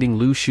was finding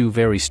Lu Shu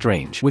very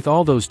strange, with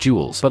all those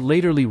jewels, but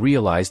later Li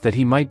realized that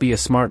he might be a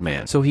smart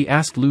man, so he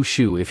asked Lu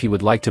Shu if he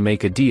would like to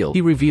make a deal.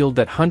 He revealed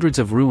that hundreds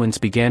of ruins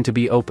began to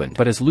be opened,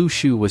 but as Lu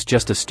Shu was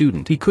just a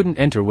student, he couldn't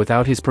enter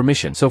without his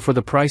permission, so for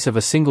the price of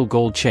a single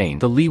gold chain,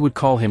 the Li would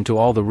call him to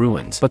all the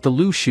ruins, but the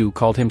Lu Shu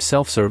called him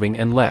self-serving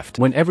and left.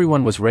 When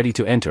everyone was ready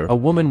to enter, a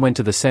woman went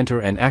to the center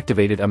and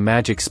activated a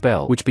magic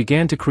spell, which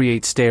began to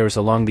create stairs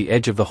along the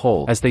edge of the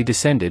hole. As they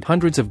descended,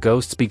 hundreds of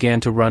ghosts began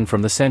to run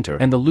from the center,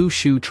 and the Lu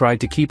Shu tried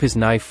to keep his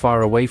knife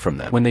far away from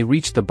them. When they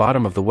reached the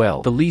bottom of the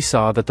well, the Li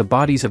saw that the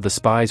bodies of the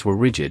spies were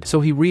rigid, so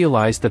he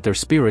realized that their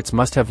spirits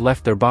must have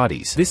left their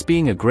bodies, this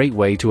being a great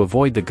way to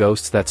avoid the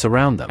ghosts that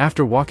surround them.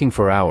 After walking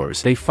for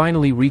hours, they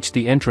finally reached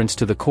the entrance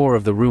to the core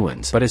of the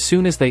ruins, but as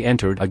soon as they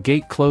entered, a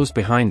gate closed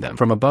behind them.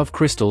 From above,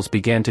 crystals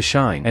began to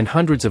shine, and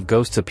hundreds of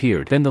ghosts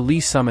appeared. Then the Lee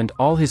summoned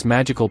all his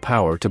magical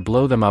power to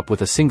blow them up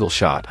with a single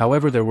shot.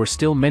 However, there were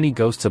still many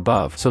ghosts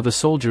above, so the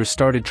soldiers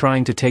started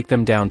trying to take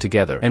them down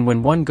together, and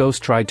when one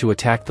ghost tried to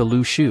attack the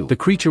Lu Shu, the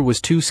creature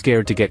was too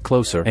scared to get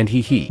closer, and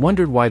he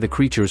wondered why the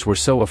creatures were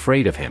so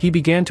afraid of him. He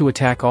began to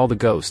attack all the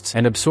ghosts,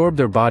 and absorb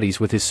their bodies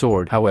with his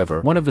sword.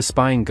 However, one of the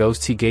spying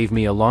ghosts he gave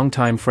me a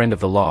longtime friend of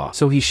the law,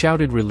 so he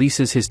shouted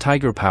releases his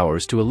tiger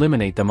powers to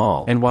eliminate them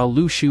all, and while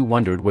Lu Shu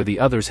wondered where the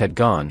others had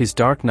gone, his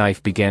dark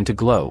knife began to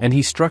glow, and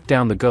he struck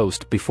down the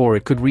ghost before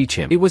it could reach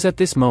him. It was at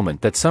this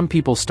moment that some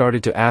people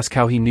started to ask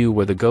how he knew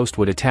where the ghost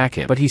would attack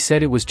him, but he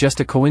said it was just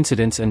a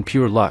coincidence and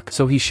pure luck,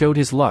 so he showed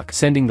his luck,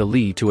 sending the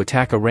Lee to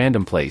attack a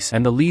random place,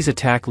 and the Lee's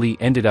attack Lee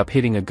ended up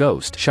hitting a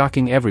ghost,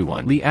 shocking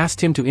everyone. Lee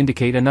asked him to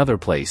indicate another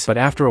place, but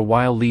after a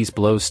while Lee's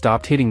blows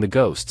stopped hitting the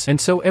ghosts, and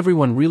so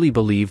everyone really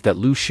believed that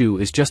Lu Shu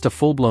is just a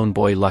full-blown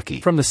boy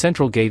lucky. From the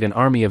central gate an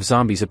army of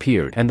zombies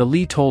appeared, and the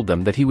Lee told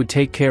them that he would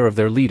take care of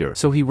their leader,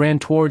 so he ran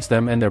towards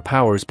them and their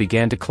powers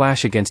began to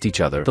clash against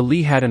each other. The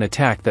Lee had an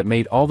attack that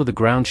made all of the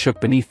ground shook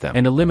beneath them,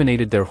 and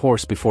eliminated their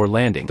horse before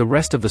landing. The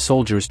rest of the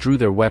soldiers drew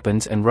their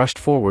weapons and rushed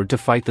forward to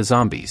fight the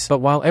zombies. But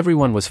while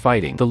everyone was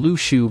fighting, the Lu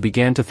Shu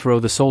began to throw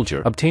the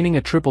soldier, obtaining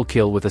a triple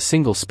kill with a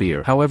single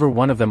spear. However,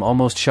 one of them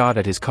almost shot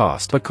at his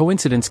cost, but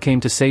coincidence came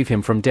to save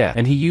him from death,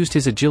 and he used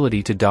his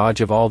agility to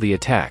dodge of all the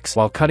attacks.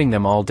 While cutting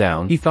them all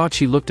down, he thought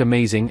she looked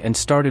amazing and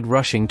started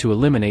rushing to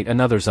eliminate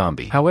another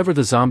zombie. However,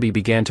 the zombie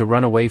began to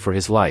run away for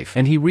his life,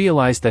 and he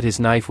realized that his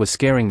knife was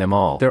scaring them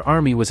all. Their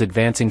army was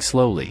advancing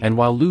slowly, and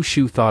while Lu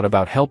Shu thought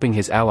about helping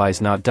his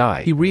allies not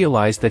die, he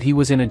realized that he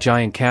was in a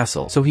giant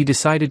castle, so he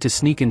decided to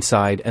sneak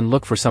inside and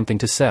look for something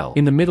to sell.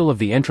 In the middle of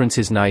the entrance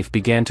his knife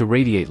began to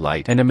radiate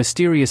light, and a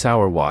mysterious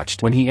hour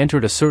watched. When he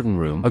entered a certain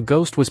room, a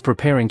ghost was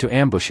preparing to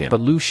ambush him,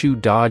 but Lu Shu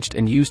dodged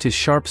and used his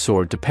sharp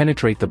sword to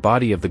penetrate the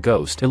body of the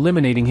ghost,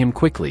 eliminating him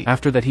quickly.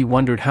 After that he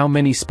wondered how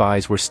many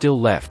spies were still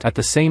left. At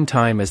the same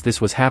time as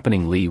this was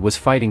happening, Lee was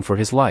fighting for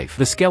his life.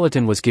 The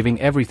skeleton was giving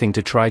everything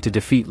to try to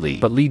defeat Lee,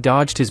 but Lee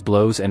dodged his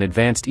blows and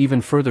advanced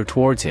even further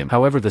towards him.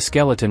 However, the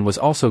skeleton was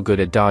also good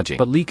at dodging,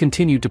 but Lee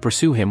continued to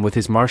pursue him with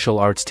his martial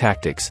arts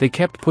tactics. They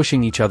kept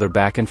pushing each other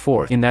back and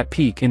forth in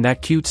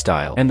that cute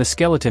style, and the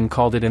skeleton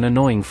called it an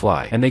annoying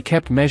fly, and they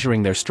kept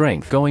measuring their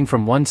strength, going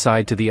from one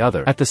side to the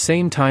other. At the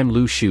same time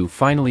Lu Shu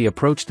finally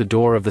approached the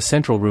door of the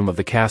central room of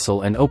the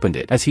castle and opened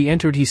it. As he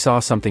entered he saw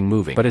something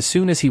moving, but as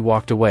soon as he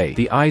walked away,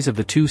 the eyes of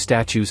the two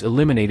statues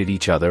eliminated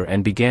each other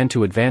and began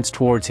to advance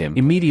towards him.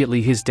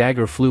 Immediately his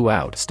dagger flew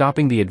out,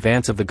 stopping the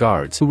advance of the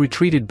guards, who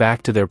retreated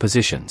back to their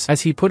positions.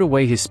 As he put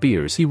away his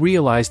spears, he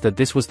realized that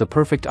this was the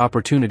perfect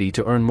opportunity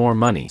to earn more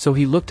money, so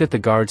he looked at the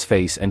guard's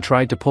face and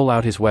tried to pull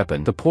out his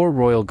weapon. The poor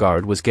royal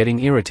guard was getting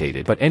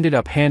irritated, but ended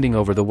up handing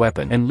over the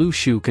weapon, and Lu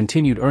Shu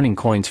continued earning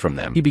coins from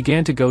them. He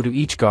began to go to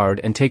each guard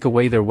and take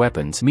away their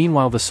weapons.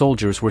 Meanwhile the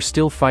soldiers were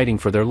still fighting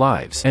for their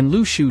lives, and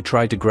Lu Shu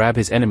tried to grab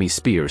his enemy's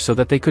spear so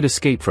that they could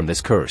escape from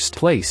this cursed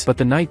place, but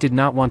the knight did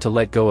not want to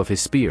let go of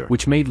his spear,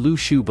 which made Lu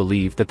Shu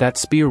believe that that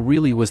spear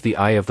really was the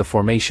eye of the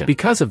formation.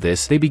 Because of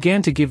this, they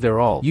began to give their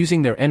all,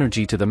 using their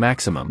energy to the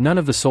maximum. None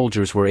of the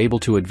soldiers were able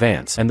to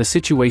advance, and the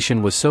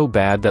situation was so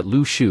bad that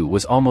Lu Shu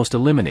was almost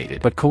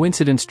eliminated, but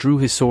coincidence drew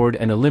his sword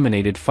and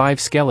eliminated 5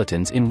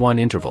 skeletons in one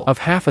interval of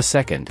half a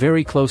second.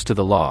 Very close to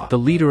the law, the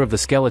leader of the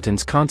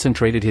skeletons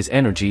concentrated his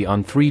energy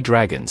on 3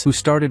 dragons, who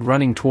started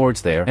running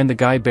towards there, and the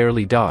guy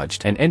barely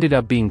dodged, and ended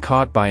up being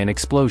caught by an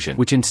explosion,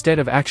 which instead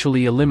of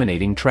actually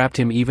eliminating trapped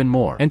him even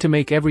more. And to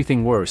make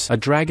everything worse, a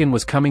dragon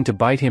was coming to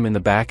bite him in the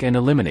back and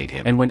eliminate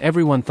him, and when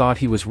everyone thought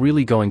he was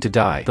really going to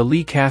die, the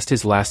Lee cast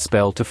his last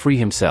spell to free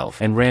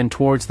himself, and ran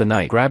towards the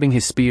knight, grabbing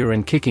his spear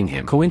and kicking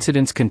him.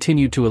 Coincidence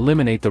continued to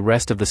eliminate the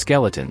rest of the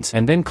skeletons,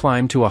 and then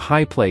climbed to a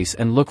high place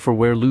and look for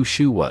where Lu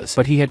Shu was,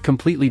 but he had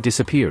completely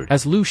disappeared.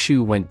 As Lu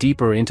Shu went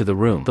deeper into the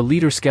room, the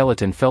leader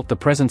skeleton felt the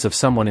presence of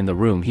someone in the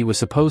room he was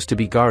supposed to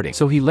be guarding,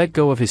 so he let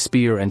go of his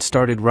spear and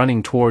started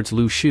running towards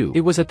Lu Shu.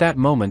 It was at that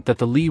moment that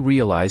the Lee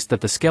realized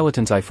that the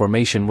skeleton's eye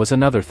formation was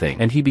another thing,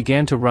 and he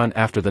began to run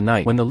after the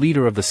knight. When the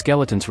leader of the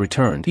skeletons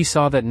returned, he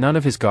saw that none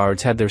of his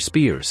guards had their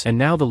spears, and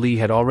now the Lee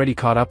had already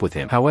caught up with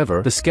him.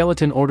 However, the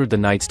skeleton ordered the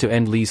knights to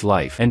end Lee's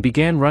life, and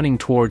began running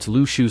towards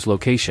Lu Shu's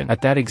location.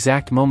 At that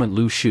exact moment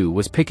Lu Shu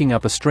was picking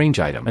up a strange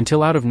item,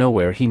 until out of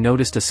nowhere he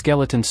noticed a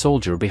skeleton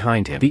soldier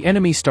behind him. The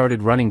enemy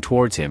started running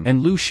towards him,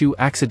 and Lu Shu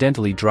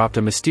accidentally dropped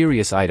a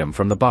mysterious item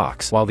from the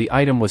box. While the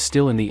item was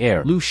still in the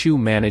air, Lu Shu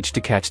managed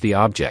to catch the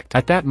object.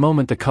 At that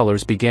moment the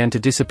colors began to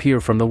disappear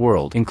from the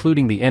world,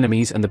 including the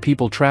enemies and the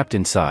people trapped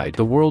inside.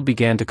 The world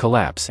began to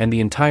collapse, and the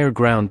entire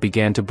ground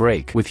began to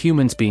break. With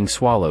humans being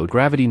swallowed,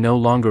 gravity no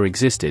longer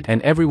existed,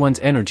 and everyone's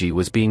energy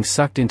was being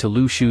sucked into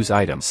Lu Shu's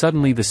item.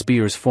 Suddenly the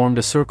spears formed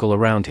a circle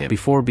around him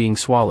before being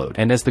swallowed,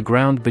 and as the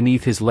ground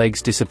beneath his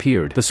legs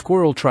disappeared, the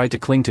squirrel tried to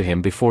cling to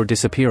him before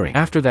disappearing.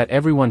 After that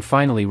everyone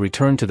finally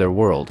returned to their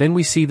world. Then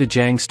we see the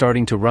Jang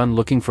starting to run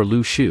looking for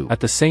Lu Shu. At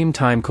the same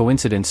time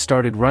coincidence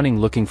started running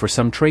looking for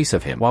some trace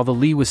of him, while the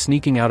Li was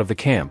sneaking out of the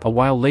camp. A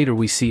while later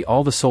we see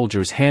all the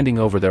soldiers handing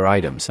over their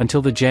items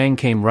until the Jiang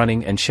came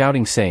running and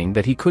shouting saying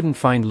that he couldn't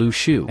find Lu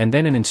Shu, and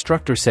then an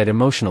instructor said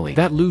emotionally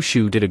that Lu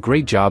Shu did a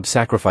great job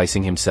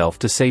sacrificing himself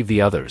to save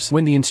the others.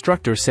 When the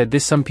instructor said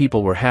this, some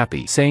people were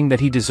happy, saying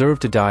that he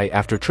deserved to die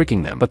after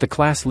tricking them, but the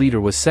class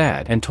leader was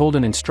sad and told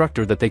an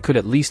instructor that they could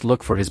at least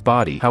look for his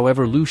body.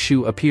 However, Lu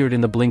Shu appeared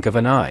in the blink of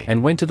an eye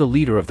and went to the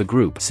leader of the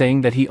group,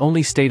 saying that he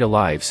only stayed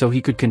alive so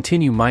he could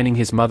continue mining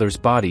his mother's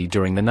body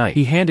during the night.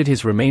 He handed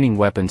his remaining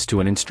weapons to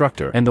an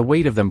instructor, and the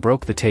weight of them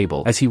broke the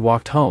table. As he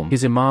walked home,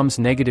 his imam's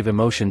negative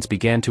emotions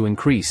began to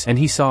increase, and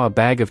he saw a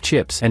bag of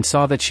chips and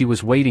saw that she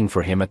was waiting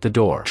for him at the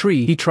door.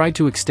 He tried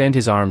to extend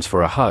his arms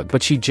for a hug,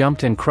 but she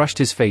jumped and crushed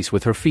his face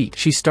with her feet.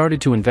 She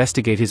started to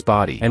investigate his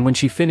body, and when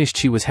she finished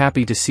she was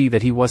happy to see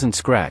that he wasn't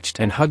scratched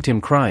and hugged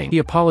him crying. He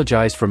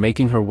apologized for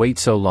making her wait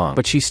so long,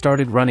 but she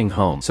started running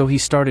home, so he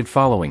started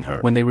following her.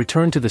 When they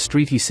returned to the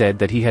street, he said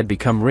that he had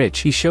become rich.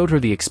 He showed her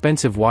the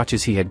expensive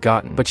watches he had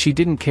gotten, but she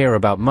didn't care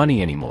about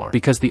money anymore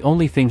because the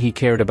only thing he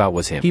cared about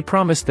was him. He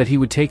promised that he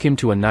would take him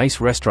to a nice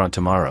restaurant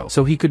tomorrow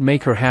so he could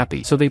make her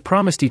happy, so they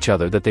promised each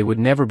other that they would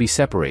never be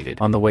separated.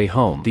 On the way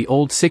home, the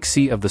old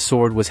 6C of the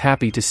sword was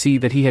happy to see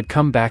that he had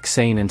come back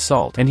sane and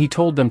salt, and he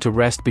told them to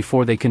rest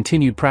before they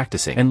continued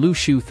practicing, and Lu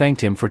Shu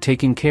thanked him for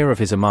taking care of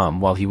his imam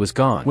while he was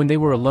gone. When they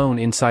were alone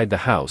inside the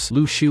house,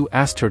 Lu Shu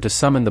asked her to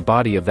summon the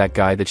body of that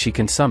guy that she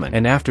can summon,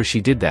 and after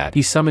she did that,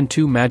 he summoned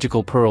 2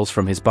 magical pearls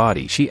from his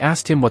body. She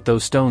asked him what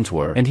those stones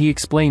were, and he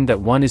explained that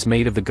one is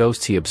made of the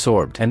ghosts he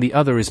absorbed, and the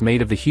other is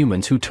made of the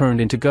humans who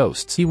turned into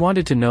ghosts. He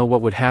wanted to know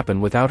what would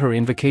happen without her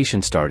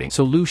invocation starting,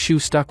 so Lu Shu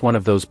stuck one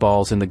of those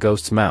balls in the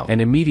ghost's mouth,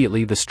 and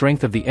immediately the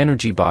strength of the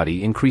energy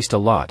body increased a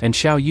lot, and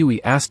Xiao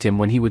Yui asked him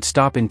when he would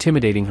stop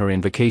intimidating her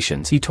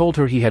invocations. He told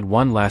her he had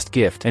one last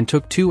gift and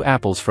took 2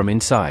 apples from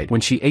inside.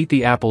 When she ate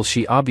the apples,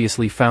 she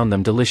obviously found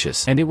them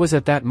delicious, and it was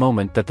at that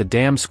moment that the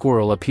damn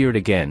squirrel appeared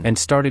again and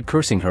started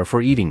cursing her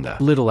for eating the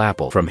little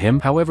apple from him.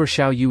 However,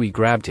 Xiao Yui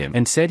grabbed him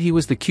and said he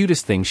was the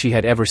cutest thing she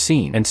had ever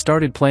seen and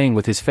started playing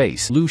with his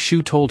face. Lu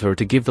Shu told her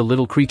to give the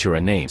little creature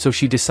a name, so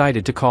she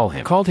decided to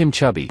called him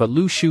Chubby, but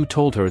Lu Shu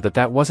told her that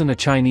that wasn't a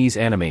Chinese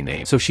anime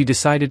name, so she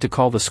decided to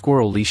call the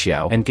squirrel Li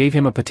Xiao and gave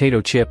him a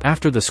potato chip.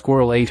 After the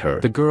squirrel ate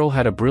her, the girl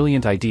had a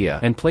brilliant idea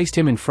and placed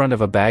him in front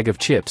of a bag of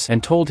chips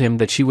and told him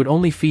that she would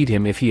only feed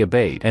him if he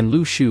obeyed, and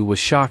Lu Shu was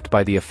shocked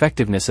by the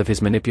effectiveness of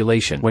his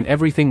manipulation. When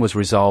everything was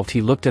resolved,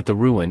 he looked at the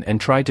ruin and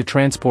tried to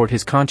transport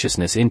his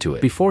consciousness into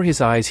it. Before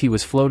his eyes he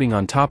was floating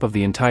on top of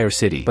the entire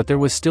city, but there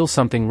was still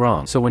something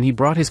wrong, so when he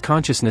brought his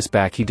consciousness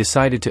back, he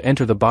decided to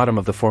enter the bottom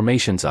of the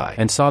formation's eye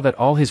and saw that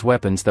all his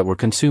weapons that were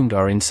consumed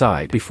are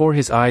inside. Before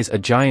his eyes a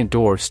giant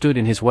door stood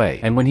in his way,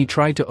 and when he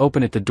tried to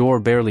open it the door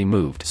barely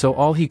moved, so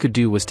all he could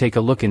do was take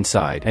a look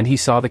inside, and he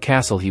saw the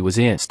castle he was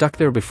in, stuck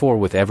there before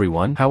with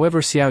everyone.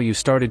 However, Xiao Yu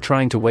started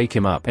trying to wake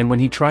him up, and when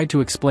he tried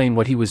to explain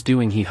what he was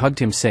doing, he hugged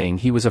him saying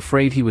he was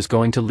afraid he was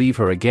going to leave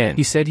her again.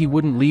 He said he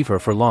wouldn't leave her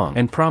for long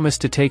and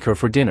promised to take her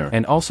for dinner,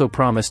 and also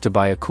promised to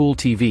buy a cool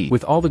TV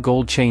with all the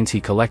gold chains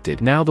he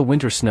collected. Now the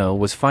winter snow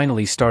was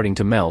finally starting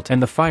to melt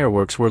and the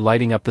fireworks were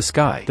lighting up the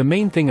sky. The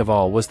main thing of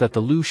all was that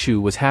the Lu Shu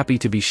was happy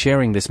to be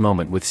sharing this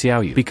moment with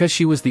Xiao Yu because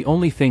she was the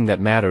only thing that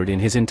mattered in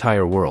his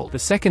entire world. The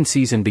second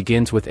season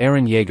begins with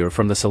Eren Yeager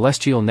from the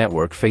Celestial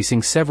Network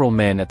facing several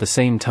men at the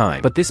same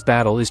time, but this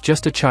battle is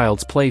just a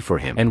child's play for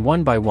him, and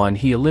one by one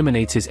he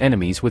eliminates his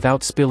enemies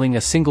without spilling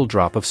a single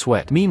drop of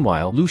sweat.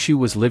 Meanwhile, Lu Shu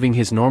was living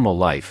his normal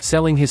life,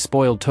 selling his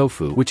spoiled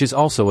tofu, which is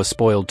also a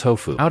spoiled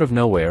tofu. Out of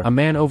nowhere, a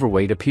man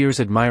overweight appears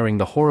admiring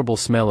the horrible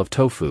smell of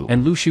tofu,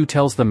 and Lu Shu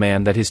tells the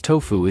man that his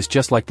tofu is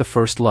just like the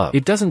first love.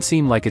 It doesn't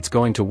seem like it's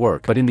going to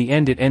work, but in the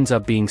end it ends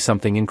up being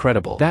something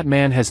incredible. That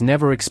man has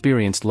never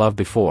experienced love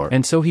before,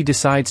 and so he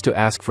decides to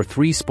ask for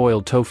 3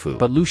 spoiled tofu,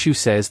 but Lu Shu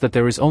says that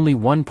there is only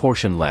 1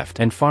 portion left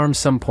and farms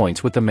some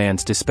points with the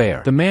man's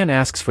despair. The man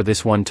asks for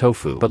this 1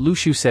 tofu, but Lu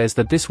Shu says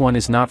that this one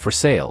is not for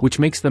sale, which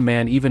makes the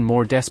man even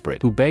more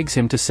desperate, who begs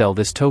him to sell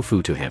this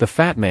tofu to him. The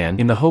fat man,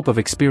 in the hope of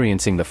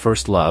experiencing the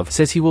first love,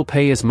 says he will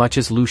pay as much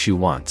as Lu Shu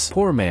wants.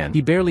 Poor man,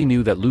 he barely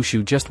knew that Lu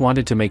Shu just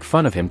wanted to make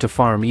fun of him to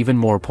farm even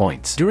more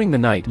points. During the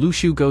night, Lu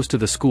Shu goes to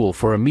the school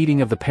for a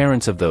meeting of the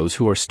parents of those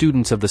who are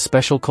students of the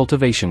special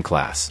cultivation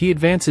class. He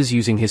advances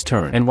using his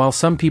turn, and while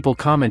some people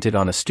commented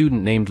on a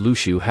student named Lu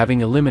Shu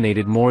having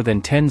eliminated more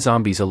than 10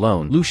 zombies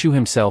alone, Lu Shu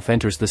himself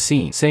enters the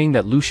scene, saying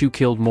that Lu Shu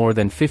killed more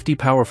than 50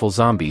 powerful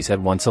zombies at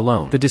once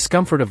alone. The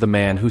discomfort of the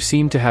man who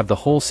seemed to have the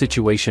whole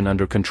situation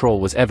under control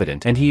was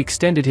evident, and he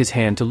extended his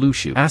hand to Lu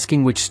Shu,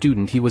 asking which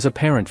student he was a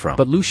parent from.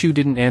 But Lu Shu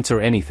didn't answer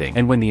anything,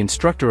 and when the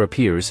instructor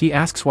appears, he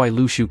asks why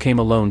Lu Shu came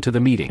alone to the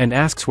meeting, and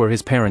asks where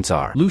his parents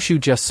are. Lu Shu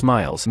just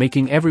smiles,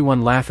 making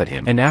everyone laugh at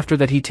him, and after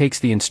that he takes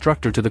the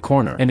instructor to the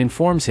corner and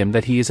informs him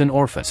that he is an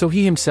orphan. So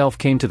he himself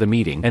came to the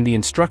meeting, and the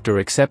instructor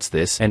accepts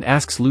this and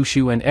asks Lu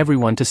Shu and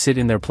everyone to sit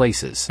in their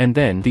places. And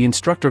then, the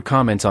instructor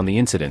comments on the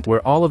incident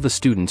where all of the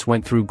students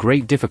went through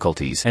great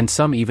difficulties and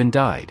some even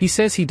died. He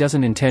says he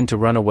doesn't intend to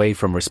run away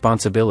from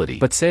responsibility,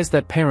 but says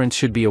that parents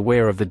should be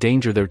aware of the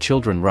danger their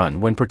children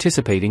run when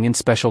participating in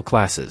special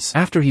classes.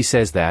 After he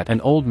says that,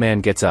 an old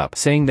man gets up up,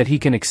 saying that he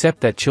can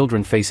accept that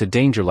children face a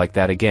danger like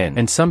that again,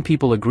 and some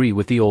people agree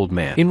with the old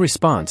man. In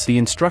response, the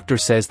instructor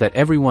says that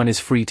everyone is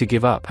free to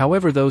give up.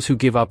 However, those who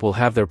give up will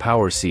have their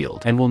powers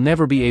sealed, and will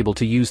never be able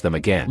to use them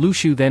again. Lu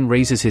Shu then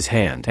raises his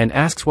hand, and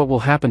asks what will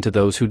happen to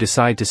those who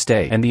decide to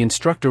stay, and the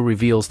instructor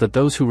reveals that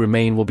those who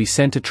remain will be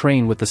sent to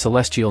train with the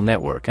Celestial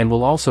Network, and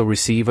will also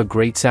receive a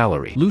great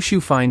salary. Lu Shu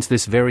finds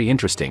this very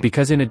interesting,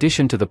 because in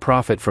addition to the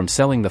profit from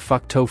selling the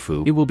fuck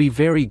tofu, it will be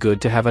very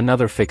good to have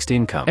another fixed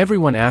income.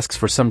 Everyone asks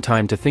for some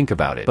time to think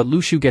about it, but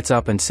Lu Shu gets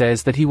up and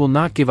says that he will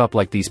not give up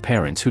like these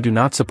parents who do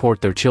not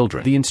support their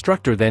children. The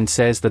instructor then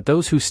says that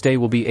those who stay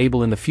will be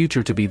able in the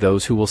future to be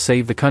those who will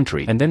save the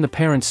country, and then the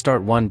parents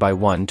start one by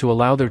one to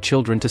allow their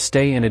children to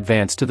stay and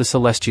advance to the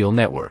Celestial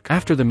Network.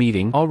 After the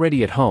meeting,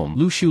 already at home,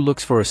 Lu Shu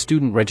looks for a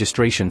student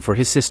registration for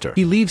his sister.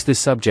 He leaves this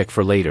subject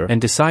for later and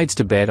decides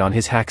to bet on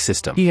his hack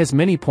system. He has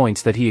many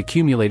points that he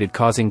accumulated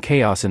causing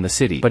chaos in the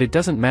city, but it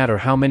doesn't matter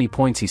how many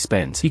points he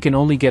spends, he can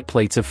only get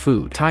plates of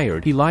food.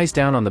 Tired, he lies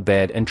down on the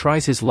bed and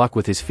tries his luck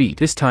with his feet,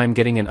 this time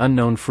getting an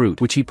unknown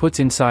fruit which he puts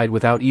inside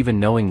without even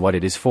knowing what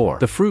it is for.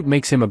 The fruit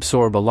makes him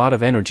absorb a lot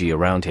of energy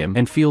around him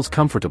and feels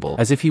comfortable,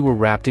 as if he were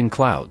wrapped in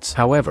clouds.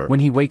 However, when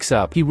he wakes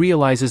up, he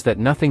realizes that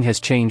nothing has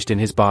changed in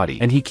his body,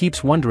 and he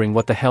keeps wondering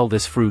what the hell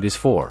this fruit is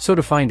for. So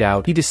to find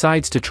out, he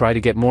decides to try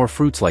to get more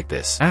fruits like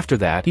this. After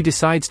that, he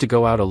decides to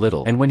go out a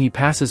little, and when he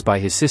passes by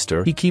his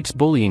sister, he keeps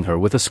bullying her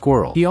with a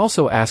squirrel. He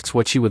also asks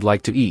what she would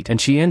like to eat, and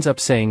she ends up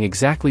saying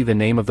exactly the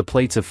name of the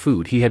plates of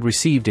food he had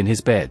received in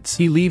his beds.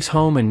 He leaves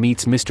home and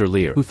meets Mr.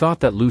 Lear, who thought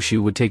that Lu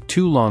Shu would take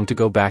too long to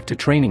go back to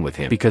training with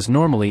him, because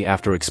normally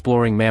after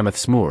exploring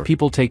Mammoth's Moor,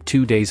 people take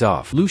 2 days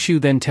off. Lu Shu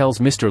then tells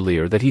Mr.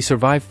 Lear that he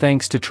survived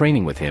thanks to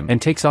training with him,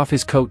 and takes off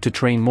his coat to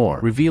train more,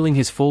 revealing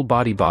his full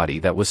body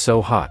that was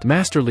so hot.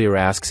 Master Lear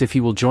asks if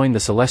he will join the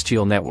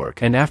Celestial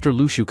Network, and after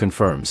Lu Shu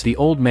confirms, the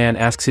old man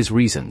asks his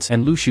reasons,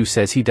 and Lu Shu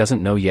says he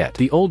doesn't know yet.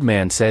 The old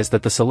man says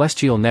that the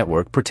Celestial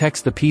Network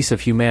protects the peace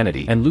of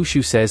humanity, and Lu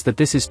Shu says that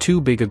this is too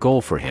big a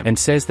goal for him, and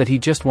says that he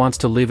just wants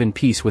to live in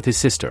peace with his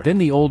sister. Then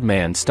the old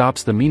man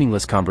stops the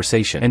meaningless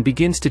conversation, and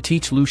begins to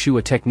teach Lu Shu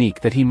a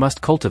technique that he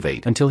must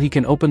cultivate until he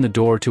can open the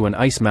door to an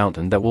ice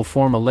mountain that will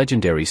form a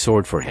legendary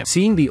sword for him.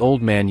 Seeing the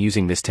old man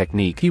using this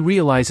technique, he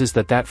realizes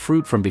that that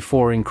fruit from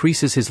before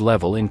increases his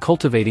level in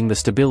cultivating the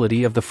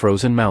stability of the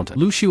frozen mountain.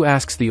 Lu Shu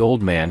asks the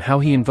old man how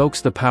he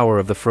invokes the power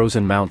of the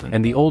frozen mountain,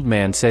 and the old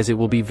man says it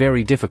will be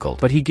very difficult,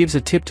 but he gives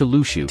a tip to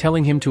Lu Shu,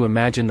 telling him to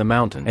imagine the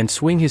mountain and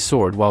swing his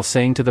sword while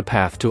saying to the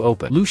path to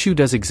open. Lu Shu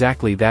does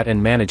exactly that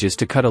and manages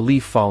to cut a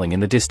leaf falling in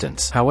the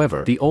distance.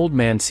 However, the old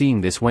man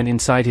seeing this went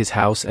inside his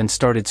house and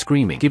started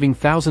screaming, giving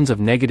thousands of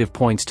negative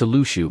points to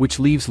Lu Shu, which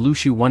leaves Lu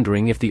Shu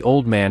wondering if the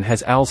old man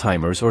has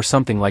Alzheimer's or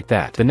something like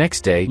that. The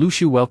next day, Lu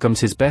Shu welcomes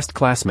his best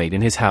classmate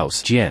in his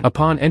house, Jian.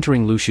 Upon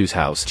entering Lu Shu's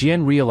house,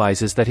 Jian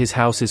realizes that his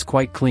house is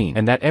quite clean,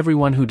 and that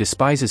everyone who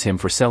despises him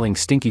for selling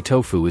stinky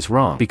tofu is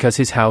wrong, because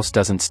his house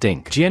doesn't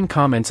stink. Jian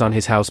comments on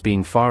his house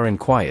being far and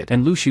quiet,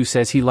 and Lu Shu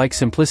says he likes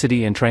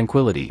simplicity and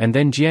tranquility, and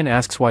then Jian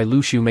asks why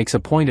Lu Shu makes a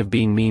point of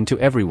being mean to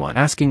everyone,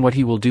 asking what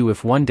he will do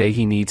if one day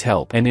he needs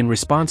help, and in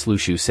response Lu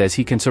Shu says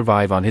he can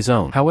survive on his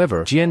own.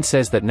 However, Jian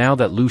says that now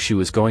that Lu Shu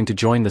is going to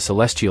join the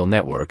Celestial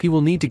Network, he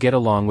will need to get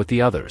along with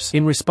the others.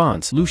 In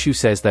response, Lu Shu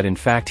says that in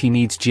fact he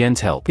needs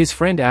Jian's help. His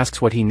friend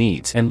asks what he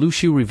needs, and Lu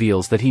Shu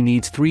reveals that he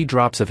needs 3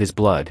 drops of his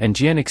blood, and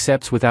Jian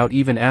accepts without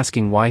even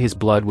asking why his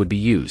blood would be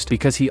used,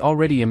 because he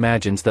already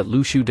imagines that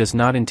Lu Shu does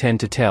not intend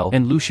to tell,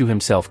 and Lu Shu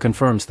himself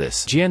confirms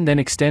this. Jian then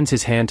extends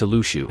his hand to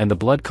Lu Shu, and the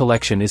blood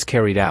collection is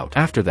carried out.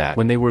 After that,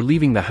 when they were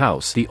leaving the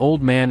house, the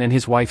old man and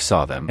his wife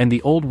saw them, and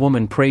the old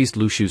woman praised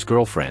Lu Shu's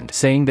girlfriend,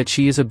 saying that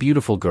she is a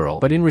beautiful girl,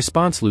 but in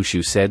response Lu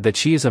Shu said that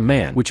she is a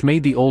man, which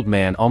made the old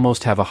man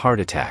almost have a heart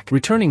attack.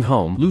 Returning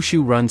home, Lu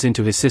Shu runs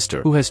into his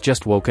sister, who has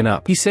just woken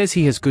up. He says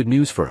he has good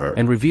news for her,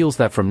 and reveals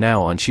that from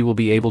now on she will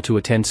be able to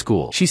attend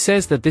school. She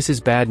says that this is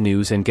bad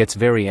news and gets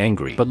very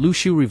angry, but Lu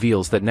Shu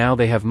reveals that now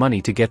they have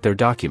money to get their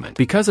document.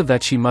 Because of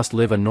that she must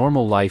live a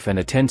normal life and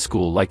attend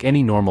school like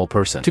any normal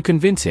person. To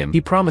convince him,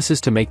 he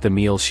promises to make the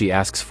meals she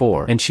asks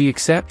for, and she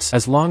accepts,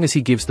 as long as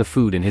he gives the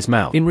food in his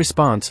mouth. In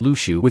response, Lu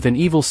Shu, with an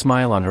evil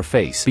smile on her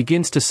face,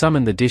 begins to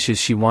summon the dishes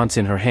she wants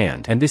in her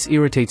hand, and this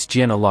irritates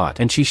Jian a lot,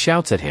 and she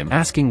shouts at him,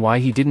 asking why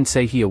he didn't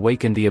say he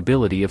awakened the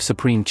ability of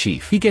Supreme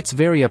Chief. He gets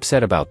very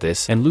upset about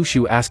this, and Lu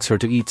Shu asks her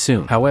to eat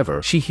soon.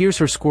 However, she hears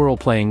her squirrel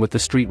playing with the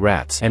street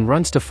rats, and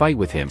runs to fight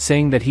with him,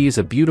 saying that he is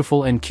a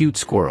beautiful and cute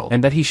squirrel,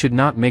 and that he should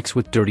not mix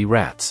with dirty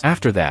rats.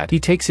 After that, he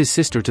takes his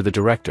sister to the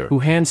director, who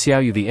hands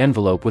Xiaoyu the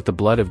envelope with the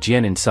blood of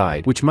Jian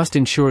inside, which must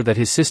ensure that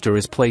his sister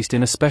is placed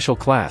in a special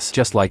class,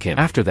 just like him.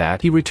 After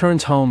that, he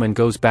returns home and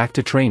goes back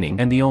to training,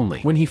 and the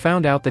only when he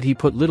found out that he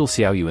put little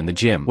Xiaoyu in the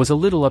gym, was a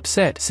little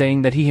upset,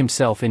 saying that he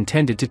himself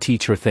intended to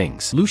teach her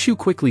things. Lu Shu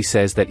quickly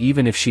says that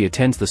even if she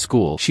attends the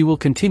school, she will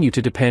continue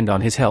to depend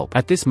on his help.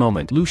 At this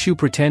moment, Lu Shu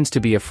pretends to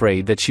be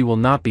afraid that she will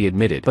not be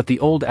admitted, but the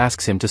old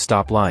asks him to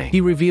stop lying.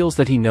 He reveals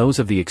that he knows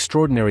of the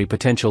extraordinary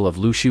potential of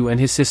Lu Shu and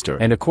his sister,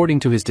 and according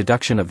to his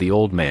deduction of the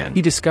old man,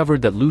 he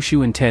discovered that Lu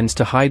Shu intends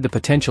to hide the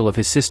potential of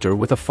his sister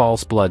with a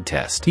false blood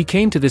test. He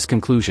came to this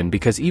conclusion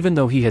because even even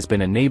though he has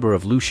been a neighbor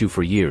of Lu Shu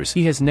for years,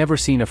 he has never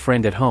seen a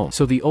friend at home.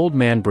 So the old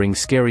man brings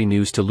scary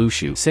news to Lu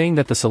Shu, saying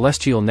that the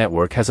Celestial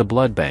Network has a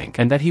blood bank,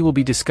 and that he will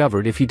be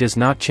discovered if he does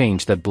not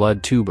change that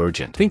blood tube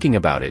urgent. Thinking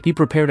about it, he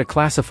prepared a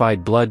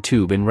classified blood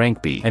tube in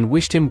rank B, and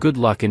wished him good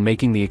luck in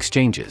making the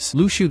exchanges.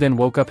 Lu Shu then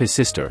woke up his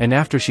sister, and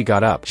after she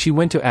got up, she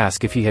went to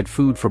ask if he had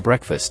food for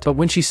breakfast, but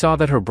when she saw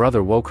that her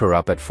brother woke her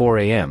up at 4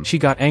 a.m., she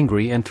got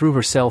angry and threw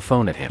her cell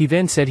phone at him. He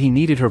then said he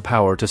needed her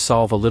power to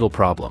solve a little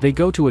problem. They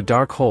go to a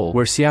dark hole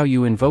where Xiao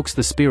Yu invokes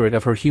the spirit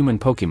of her human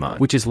Pokemon,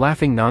 which is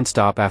laughing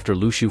non-stop after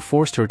Lu Shu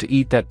forced her to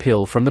eat that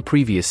pill from the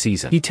previous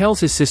season. He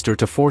tells his sister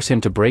to force him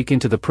to break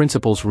into the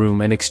principal's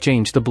room and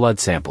exchange the blood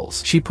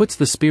samples. She puts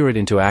the spirit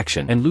into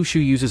action, and Lu Shu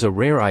uses a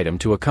rare item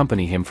to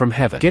accompany him from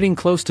heaven. Getting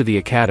close to the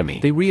academy,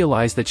 they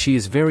realize that she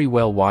is very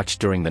well watched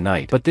during the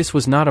night, but this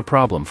was not a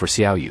problem for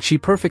Xiao Yu. She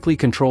perfectly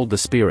controlled the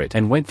spirit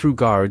and went through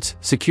guards,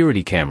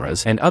 security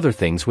cameras, and other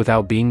things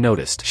without being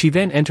noticed. She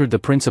then entered the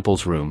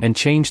principal's room and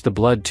changed the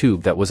blood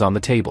tube that was on the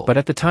table. But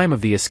at the time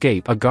of the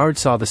escape, a guard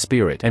saw the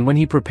spirit, and when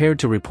he prepared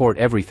to report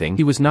everything,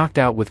 he was knocked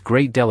out with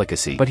great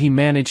delicacy, but he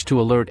managed to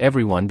alert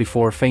everyone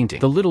before fainting.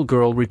 The little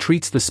girl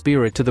retreats the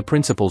spirit to the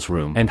principal's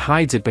room and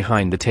hides it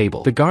behind the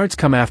table. The guards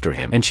come after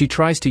him, and she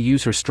tries to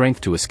use her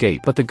strength to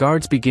escape, but the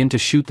guards begin to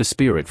shoot the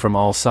spirit from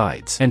all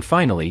sides. And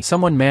finally,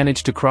 someone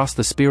managed to cross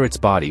the spirit's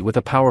body with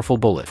a powerful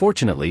bullet.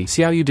 Fortunately,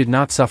 Xiao Yu did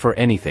not suffer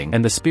anything,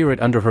 and the spirit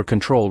under her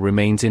control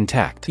remains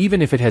intact.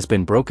 Even if it has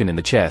been broken in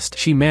the chest,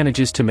 she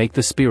manages to make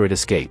the spirit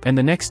escape. And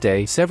the next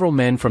day, several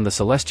men from the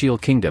Celestial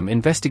Kingdom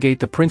investigate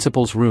the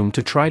principal's room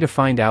to try to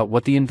find out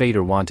what the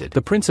invader wanted.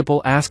 The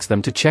principal asks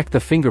them to check the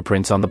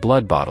fingerprints on the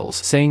blood bottles,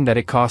 saying that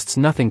it costs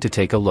nothing to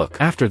take a look.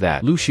 After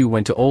that, Lu Shu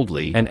went to Old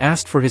Li and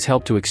asked for his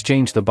help to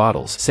exchange the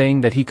bottles,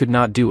 saying that he could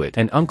not do it,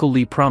 and Uncle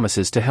Li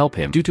promises to help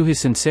him due to his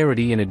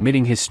sincerity in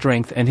admitting his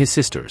strength and his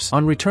sister's.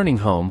 On returning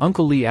home,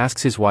 Uncle Li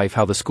asks his wife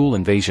how the school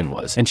invasion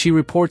was, and she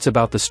reports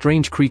about the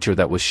strange creature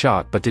that was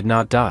shot but did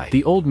not die.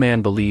 The old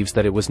man believes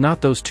that it was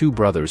not those two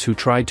brothers who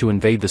tried to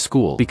invade the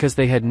school because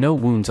they had no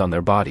wounds on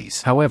their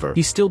bodies. However,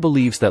 he still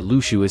believes that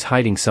Lu Shu is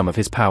hiding some of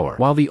his power.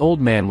 While the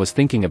old man was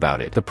thinking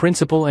about it, the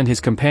principal and his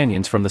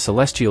companions from the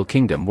Celestial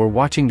Kingdom were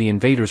watching the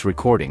invaders'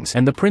 recordings,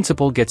 and the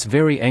principal gets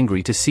very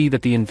angry to see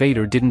that the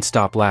invader didn't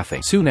stop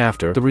laughing. Soon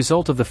after, the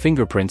result of the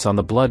fingerprints on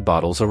the blood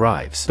bottles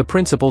arrives. The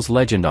principal's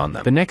legend on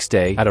them. The next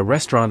day, at a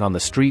restaurant on the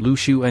street, Lu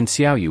Shu and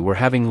Xiao Yu were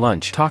having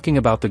lunch, talking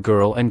about the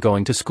girl and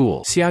going to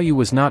school. Xiao Yu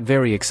was not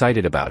very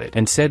excited about it,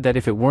 and said that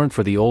if it weren't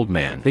for the old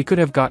man, they could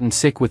have gotten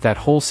sick with that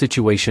whole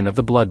situation of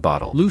the blood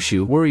bottle. Lu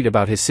Shu, worried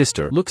about his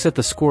sister, looks at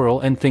the squirrel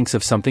and thinks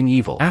of something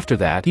evil. After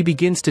that, he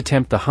begins to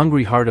tempt the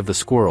hungry heart of the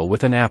squirrel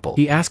with an apple.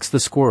 He asks the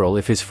squirrel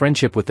if his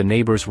friendship with the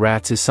neighbor's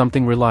rats is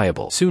something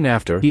reliable. Soon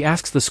after, he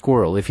asks the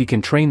squirrel if he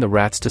can train the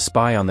rats to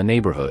spy on the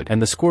neighborhood,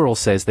 and the squirrel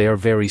says they are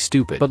very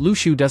stupid. But Lu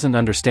Shu doesn't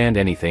understand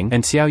anything,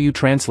 and Xiao Yu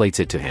translates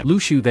it to him. Lu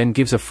Shu then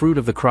gives a fruit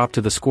of the crop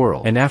to the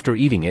squirrel, and after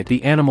eating it,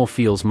 the animal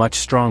feels much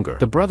stronger.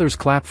 The brothers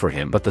clap for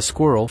him, but the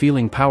squirrel,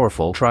 feeling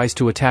powerful, tries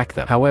to attack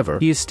them. However,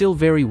 he is still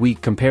very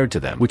weak compared to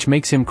them, which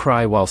makes him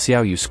cry while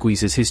Xiao Yu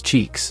squeezes his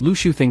cheeks. Lu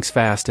Shu thinks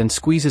fast and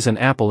squeezes an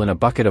apple in a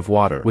bucket of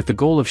water, with the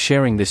goal of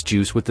sharing this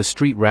juice with the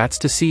street rats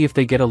to see if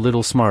they get a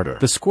little smarter.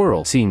 The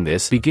squirrel, seeing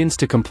this, begins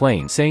to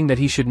complain, saying that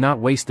he should not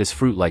waste this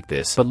fruit like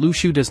this, but Lu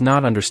Shu does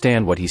not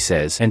understand what he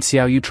says, and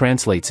Xiao Yu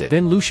translates it.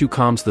 Then Lu Shu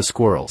calms the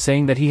squirrel,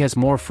 saying that he has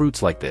more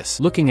fruits like this.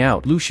 Looking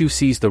out, Lu Shu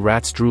sees the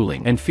rats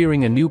drooling, and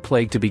fearing a new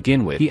plague to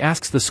begin with, he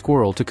asks the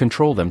squirrel to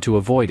control them to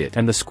avoid it,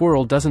 and the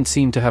squirrel doesn't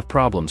seem to have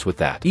problems with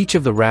that. Each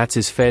of the rats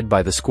is fed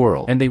by the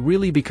squirrel, and they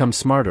really become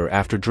smarter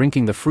after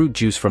drinking the fruit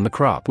juice from the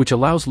crop, which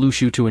allows Lu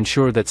Shu to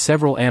ensure that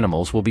several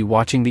animals will be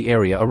watching the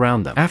area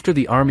around them. After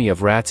the army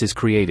of rats is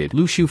created,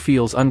 Lu Shu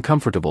feels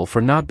uncomfortable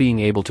for not being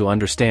able to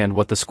understand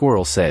what the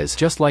squirrel says,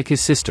 just like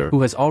his sister,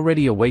 who has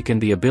already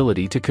awakened the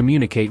ability to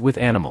communicate with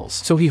animals.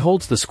 So he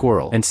holds the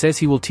squirrel and says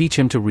he will teach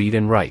him to read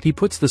and write. He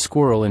puts the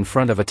squirrel in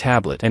front of a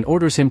tablet and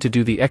orders him to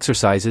do the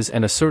exercises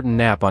and a certain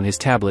nap on his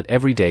tablet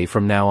every day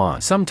from now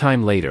on. Some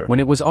time later, when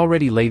it was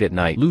already late at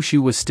night, Lu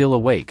Shu was still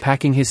awake,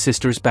 packing his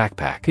sister's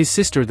backpack. His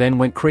sister then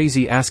went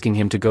crazy asking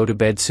him to go to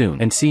bed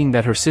soon, and seeing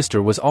that her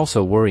sister was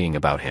also worrying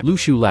about him, Lu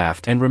Shu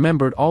laughed and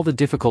remembered all the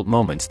difficult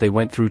moments they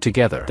went through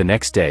together. The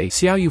next day,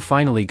 Xiao Yu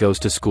finally goes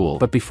to school,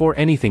 but before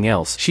anything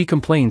else, she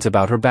complains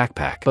about her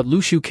backpack. But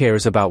Lu Shu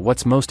cares about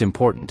what's most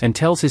important, and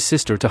tells his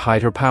sister to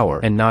hide her power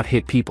and not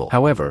hit people.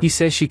 However, he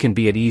says she can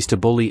be at ease to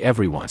bully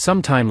everyone.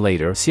 Some time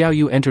later, Xiao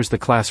Yu enters the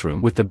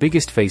classroom with the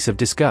biggest face of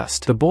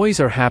disgust. The boys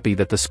are happy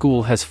that the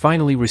school has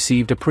finally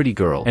received a pretty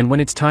girl, and when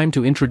it's time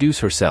to introduce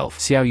herself,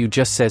 Xiao Yu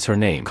just says her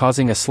name,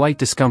 causing a slight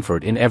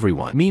discomfort in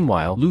everyone.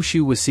 Meanwhile, Lu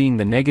Shu was seeing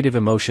the negative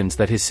emotions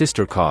that his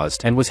sister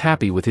caused and was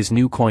happy with his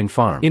new coin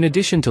farm. In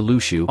addition to Lu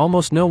Shu,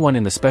 almost no one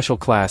in the special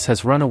class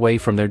has run away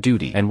from their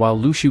duty, and while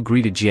Lu Shu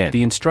greeted Jian,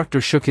 the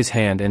instructor shook his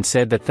hand and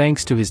said that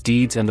thanks to his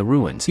deeds and the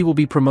ruins, he will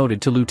be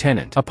promoted to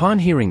lieutenant. Upon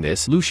hearing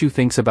this, Lu Shu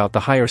thinks about the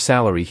higher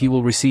salary he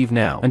will receive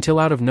now, until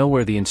out of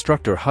nowhere the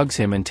instructor hugs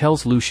him and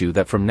tells Lu Shu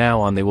that from now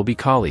on they will be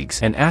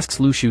colleagues, and asks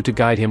Lu Shu to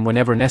guide him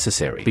whenever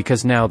necessary,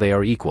 because now they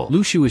are equal. equal.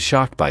 Lu Shu is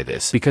shocked by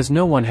this, because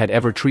no one had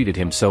ever treated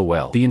him so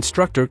well. The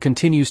instructor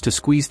continues to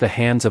squeeze the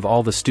hands of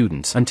all the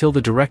students until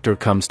the director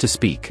comes to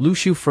speak. Lu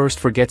Shu first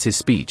forgets his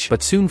speech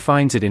but soon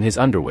finds it in his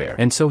underwear,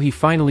 and so he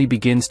finally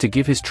begins to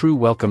give his true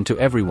welcome to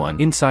everyone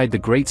inside the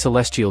great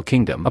celestial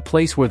kingdom, a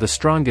place where the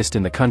strongest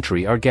in the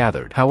country are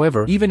gathered.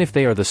 However, even if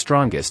they are the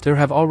strongest, there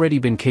have already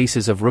been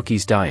cases of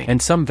rookies dying,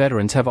 and some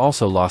veterans have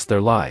also lost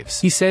their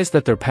lives. He says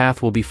that their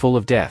path will be full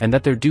of death and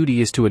that their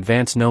duty is to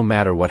advance no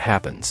matter what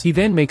happens. He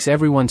then makes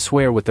everyone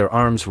swear with their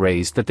arms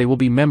raised that they will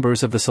be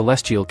members of the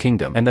celestial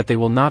kingdom and that they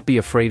will not be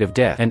afraid of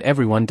death, and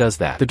everyone does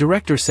that. The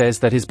director says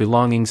that his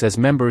belongings as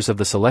members of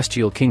the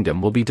celestial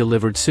kingdom will be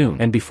delivered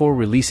soon, and before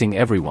releasing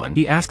everyone,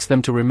 he asks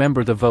them to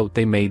remember the vote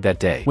they made that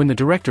day. When the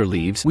director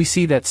leaves, we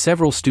see that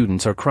several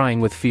students are crying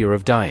with fear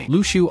of dying.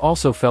 Lu Shu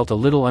also felt a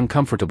little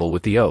uncomfortable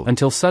with the oath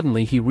until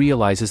suddenly he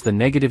realizes the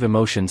negative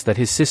emotions that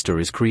his sister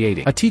is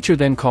creating. A teacher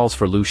then calls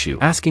for Lu Shu,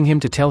 asking him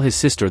to tell his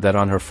sister that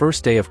on her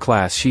first day of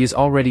class she is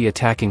already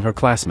attacking her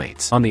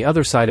classmates. On the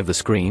other side of the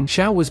screen,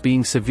 Xiao was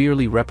being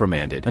severely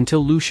reprimanded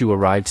until Lu Shu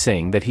arrived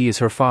saying that he is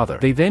her father.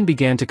 They then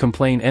began to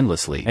complain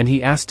endlessly, and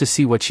he asked to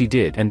see what she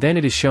did, and then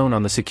it is shown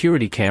on the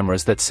security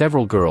cameras that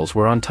several girls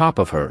were on top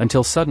of her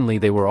until suddenly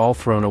they were all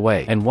thrown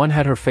away, and one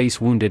had her face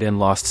wounded and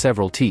lost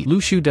several teeth.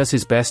 Lu Shu does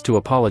his best to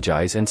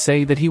apologize and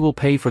say that he will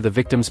pay for the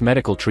victim's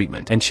medical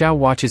treatment, and Xiao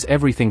watches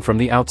everything from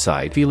the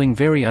outside, feeling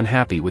very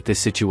unhappy with this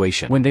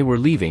situation. When they were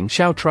leaving,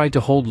 Xiao tried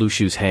to hold Lu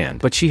Shu's hand,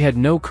 but she had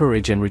no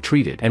courage and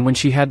retreated, and when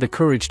she had the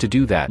courage to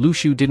do that, Lu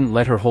Shu didn't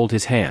let her hold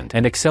his hand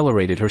and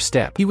accelerated her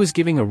step. He was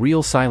giving a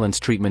real silence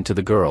treatment to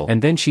the girl,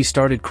 and then she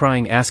started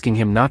crying, asking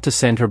him not to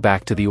send her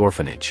back to the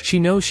orphanage. She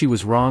knows she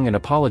was wrong and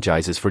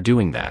apologizes for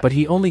doing that, but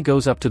he only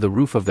goes up to the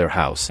roof of their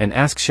house and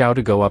asks Xiao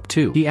to go up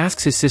too. He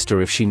asks his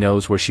sister if she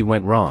knows where she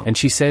went wrong, and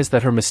she says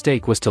that her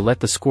mistake was to let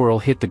the squirrel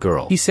hit the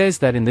girl. He says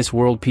that in this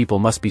world people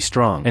must be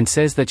strong, and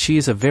says that she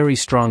is a very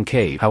strong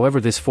cave, however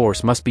this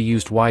force must be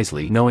used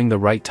wisely, knowing the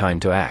right time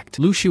to act.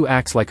 Lu Shu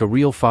acts like a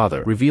real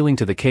father, revealing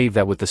to the cave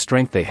that with the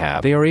strength they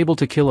have, they are able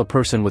to kill a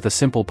person with a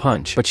simple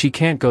punch, but she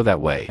can't go that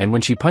way, and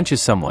when she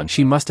punches someone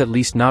she must at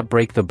least not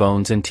break the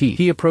bones and teeth.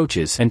 He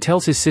approaches and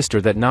tells his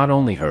sister that not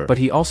only her, but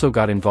he also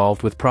got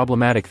involved with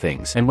problematic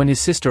things, and when his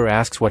sister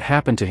asks what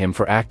happened to him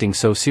for acting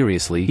so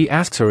seriously, he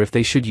asks her if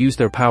they should use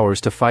their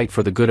powers to fight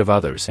for the good of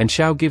others, and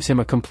Xiao gives him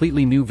a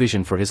completely new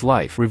vision for his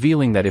life,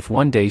 revealing that if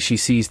one day she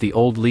sees the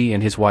old Li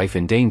and his wife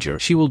in danger,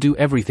 she will do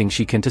everything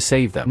she can to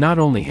save them. Not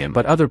only him,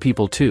 but other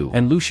people too,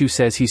 and Lu Shu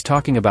says he's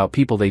talking about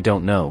people they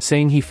don't know,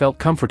 saying he felt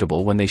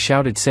comfortable when they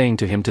shouted saying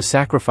to him to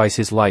sacrifice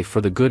his life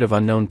for the good of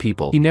unknown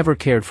people. He never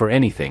cared for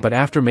anything, but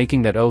after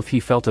making that oath he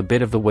felt a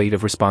bit of the weight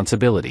of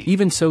responsibility.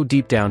 Even so,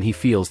 deep down he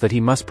feels that he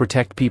must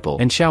protect people,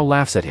 and Xiao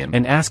laughs at him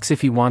and asks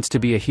if he wants to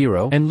be a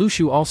hero, and Lu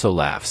Shu also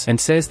laughs and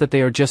says that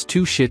they are just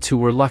two shits who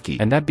were lucky,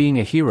 and that being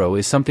a hero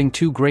is something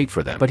too great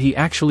for them, but he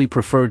actually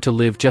preferred to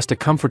live just a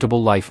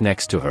comfortable life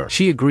next to her.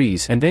 She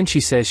agrees, and then she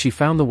says she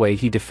found the way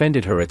he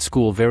defended her at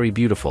school very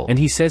beautiful, and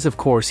he says of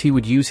course he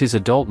would use his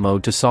adult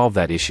mode to solve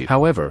that issue.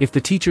 However, if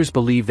the teachers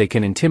believe they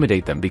can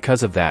intimidate them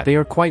because of that, they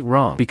are quite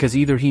wrong, because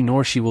either he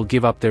nor she will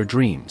give up their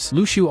dreams.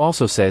 Lu Shu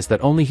also says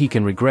that only he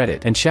can regret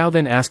it, and Xiao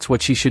then asks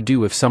what she should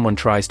do if someone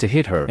tries to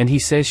hit her, and he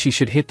says she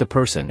should hit the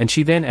person, and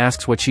she then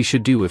asks what she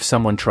should do if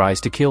someone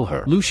tries to kill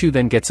her. Lu Shu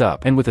then gets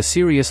up, and with a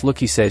serious look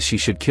he says she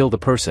should kill the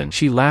person.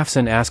 She laughs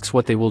and asks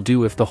what they will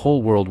do if the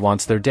whole world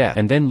wants their death,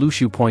 and then Lu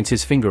Shu points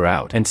his finger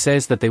out and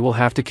says that they will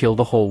have to kill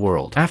the whole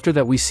world. After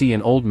that we see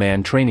an old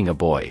man training a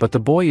boy, but the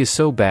boy is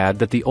so bad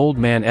that the old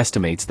man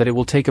estimates that it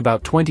will take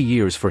about 20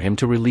 years for him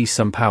to release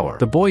some power.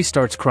 The boy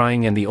starts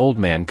crying and the old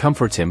man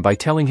comforts him by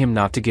telling him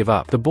not to give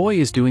up. The boy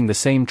is doing the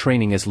same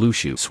training as Lu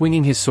Shu,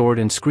 swinging his sword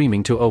and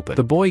screaming to open.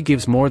 The boy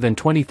gives more than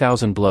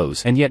 20,000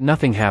 blows, and yet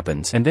nothing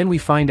happens, and then we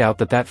find out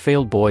that that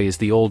failed boy is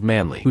the old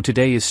Manly, who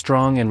today is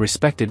strong and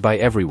respected by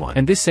everyone,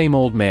 and this same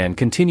old man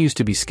continues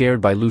to be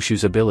scared by Lu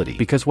Shu's ability,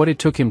 because what it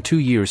took him 2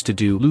 years to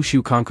do, Lu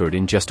Shu conquered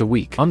in just a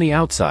week. On the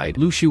outside,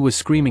 Lu Shu was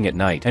screaming at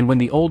night, and when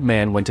the old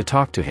man went to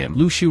talk to him,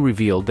 Lu Shu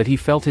revealed that he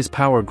felt his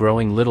power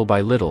growing little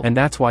by little, and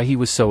that's why he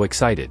was so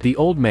excited. The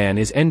old man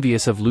is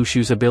envious of Lu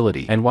Shu's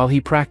ability, and while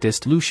he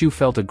practiced, Lu Shu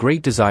felt a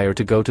great desire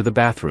to go to the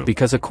bathroom,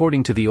 because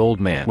according to the old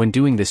man, when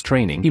doing this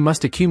training, he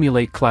must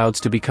accumulate clouds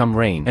to become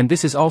rain, and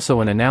this is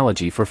also an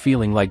analogy for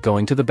feeling like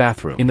going to the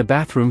bathroom. In the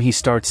bathroom he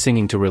starts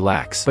singing to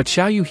relax, but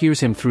Xiaoyu hears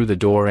him through the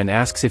door and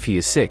asks if he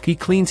is sick. He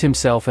cleans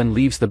himself and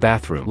leaves the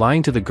bathroom,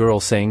 lying to the girl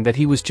saying that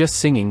he was just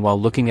singing while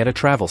looking at a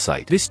travel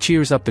site. This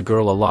cheers up the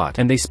girl a lot,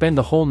 and they spend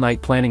the whole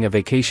night planning a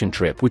vacation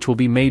trip which will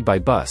be made by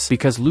bus,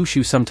 because Lu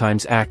Shu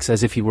sometimes acts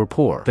as if he were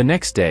poor. The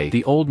next day,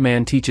 the old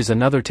man teaches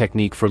another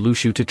technique for Lu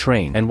Shu to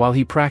train, and while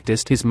he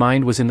practiced, his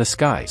mind was in the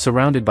sky,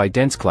 surrounded by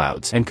dense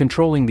clouds, and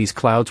controlling these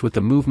clouds with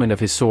the movement of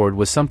his sword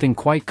was something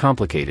quite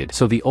complicated,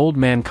 so the old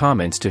man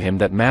comments to him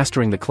that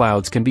mastering the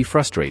clouds can be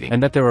frustrating,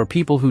 and that there are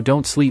people who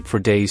don't sleep for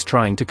days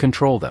trying to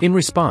control them. In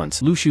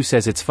response, Lu Shu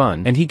says it's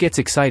fun, and he gets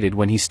excited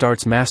when he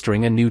starts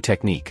mastering a new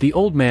technique. The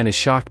old man is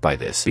shocked by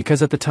this,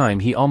 because at the time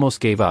he almost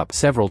gave up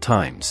several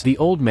times. The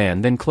old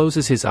man then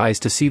closes his eyes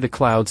to see the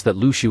clouds that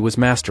Lu Shu was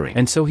mastering,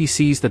 and so he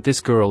sees that this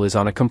girl is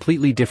on a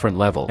completely different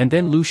level, and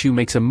then Lu Shu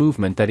makes a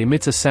movement that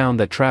emits a sound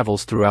that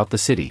travels throughout the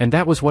city, and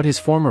that was what his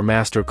former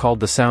master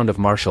called the sound of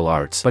martial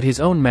arts, but his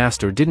own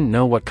master didn't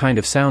know what kind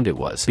of sound it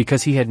was,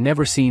 because he had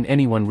never seen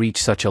anyone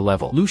reach such a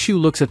level. Lu Shu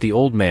looks at the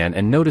old man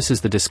and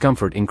notices the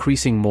discomfort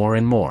increasing more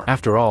and more.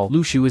 After all,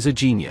 Lu Shu is a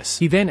genius.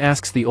 He then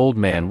asks the old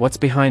man what's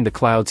behind the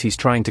clouds he's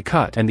trying to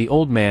cut, and the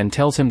old man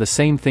tells him the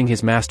same thing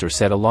his master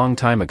said a long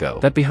time ago,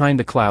 that behind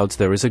the clouds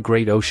there is a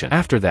great ocean.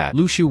 After that,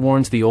 Lu Shu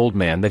warns the old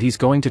man that he's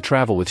going to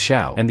travel with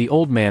Xiao, and the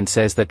old man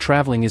says that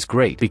traveling is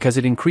great because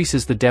it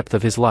increases the depth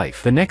of his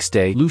life. The next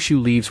day, Lu Shu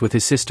leaves with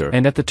his sister,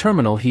 and at the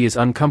terminal he is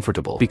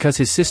uncomfortable because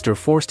his sister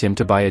forced him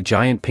to buy a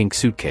giant pink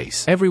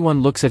suitcase.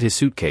 Everyone looks at his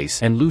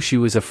suitcase, and Lu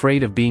Shu is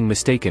afraid of being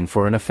mistaken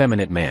for an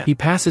effeminate man. He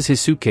passes his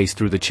suitcase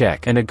through the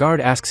check, and a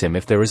guard asks him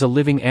if there is a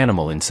living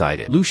animal inside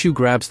it. Lu Shu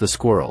grabs the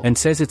squirrel and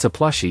says it's a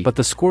plushie, but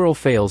the squirrel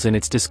fails in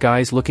its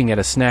disguise looking at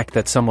a snack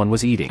that someone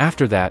was eating.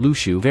 After that, Lu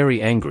Shu,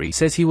 very angry,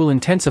 says he will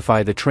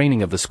intensify the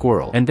training of the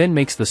squirrel, and then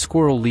makes the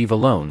squirrel leave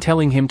alone,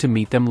 telling him to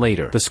meet them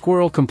later. The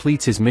squirrel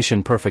completes his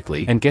mission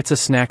perfectly and gets a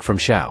snack from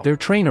Xiao. Their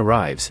train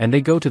arrives, and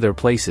they go to their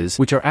places,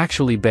 which are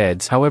actually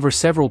beds. However,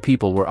 several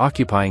people were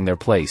occupying their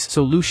place,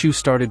 so Lu Shu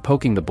started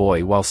poking the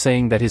boy while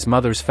saying that his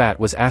mother's fat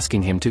was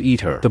asking him to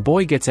eat her. The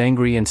boy gets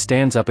angry and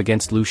stands up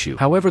against Lu Shu.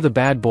 However, the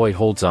bad boy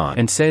holds on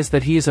and says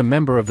that he is a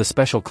member of the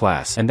special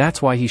class, and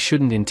that's why he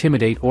shouldn't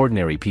intimidate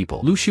ordinary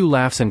people. Lu Shu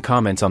laughs and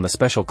comments on the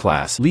special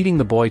class, leading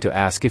the boy to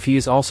ask if he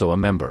is also a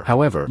member.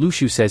 However, Lu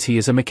Shu says he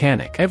is a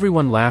mechanic.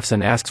 Everyone laughs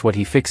and asks what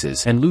he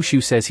fixes, and Lu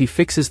Shu says he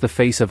fixes the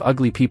face of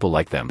ugly people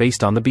like them,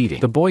 based on the beating.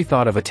 The boy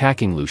thought of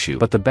attacking Lu Shu,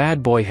 but the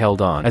bad boy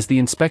held on as the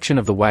inspection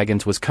of the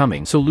wagons was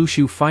coming, so Lu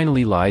Shu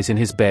finally lies in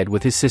his bed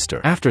with his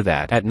sister. After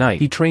that, at night,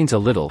 he trains a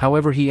little.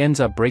 However, he ends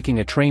up breaking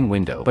a train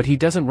window, but he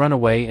doesn't run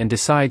away and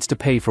decides to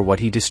pay for what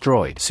he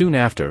destroyed. Soon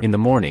after, in the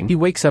morning, he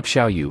wakes up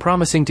Xiao Yu,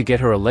 promising to get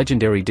her a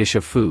legendary dish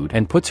of food,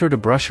 and puts her to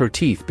brush her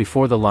teeth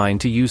before the line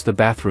to use the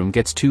bathroom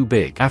gets too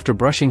big. After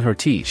brushing her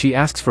teeth, she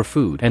asks for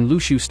food, and Lu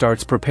Shu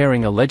starts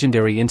preparing a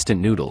legendary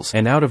instant noodles,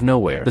 and out of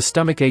nowhere, the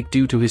stomachache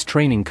due to his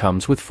training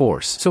comes with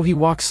force. So he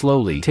walks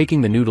slowly,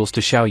 taking the noodles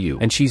to Xiao Yu,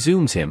 and she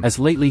zooms him, as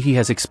lately he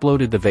has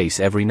exploded the vase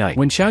every night.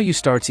 When Xiao Yu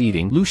starts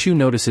eating, Lu Shu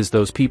notices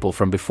those people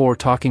from before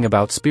talking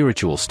about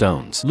spiritual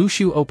stones. Lu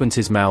Shu opens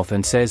his mouth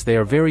and says they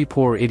are very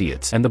poor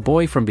idiots, and the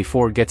boy from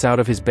before gets out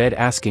of his bed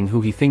asking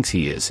who he thinks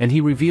he is, and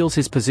he reveals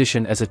his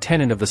position as a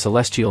tenant of the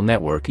Celestial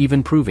Network,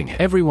 even proving it.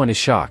 Everyone is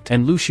shocked,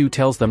 and Lu Shu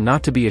tells them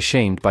not to be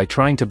ashamed by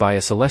trying to buy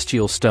a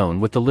celestial stone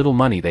with the little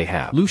money they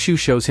have. Lu Shu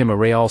shows him a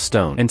real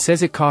stone and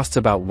says it costs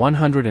about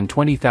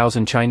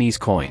 120,000 Chinese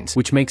coins,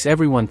 which makes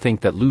everyone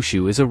think that Lu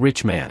Shu is a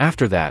rich man.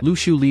 After that, Lu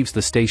Shu leaves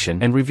the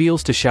station and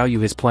reveals to Xiao Yu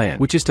his plan,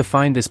 which is to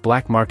find this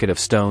black market of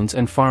stones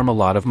and farm a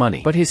lot of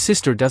money. But his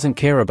sister doesn't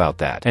care about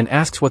that and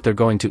asks what they're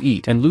going to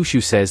eat, and Lu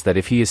Shu says that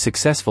if he is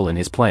successful in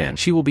his plan,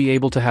 she will be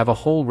able to have a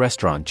whole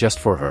restaurant just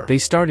for her. They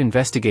start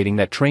investigating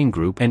that train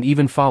group and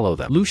even follow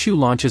them. Lu Shu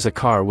launches a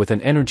car with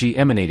an energy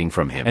emanating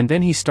from him, and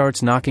then he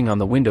starts knocking on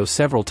the window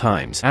several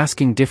times,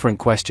 asking different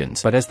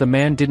questions, but as the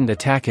man didn't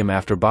attack him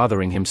after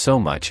bothering him so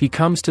much, he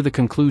comes to the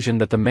conclusion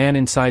that the man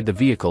inside the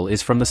vehicle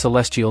is from the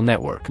Celestial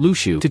Network. Lu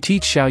Shu, to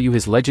teach Xiao Yu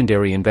his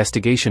legendary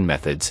investigation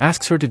methods,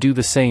 asks her to do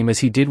the same as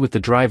he did with the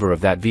driver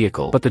of that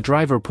vehicle, but the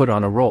driver put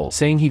on a role,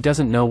 saying he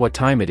doesn't know what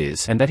time it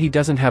is and that he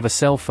doesn't have a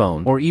cell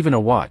phone or even a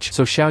watch,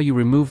 so Xiao Yu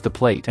removed the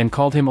plate and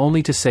called him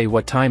only to say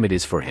what time it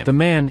is for him. The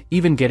man,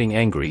 even getting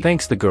angry,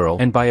 thanks the girl,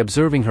 and by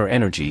observing her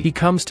energy, he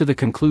comes to the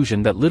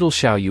conclusion that little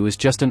Xiao Yu is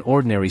just an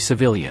ordinary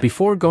civilian.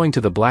 Before going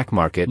to the black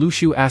market, Lu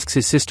Shu asks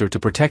his sister to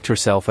protect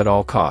herself at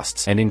all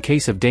costs, and in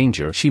case of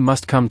danger, she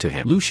must come to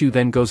him. Lu Shu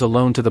then goes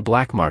alone to the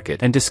black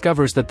market and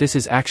discovers that this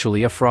is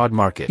actually a fraud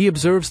market. He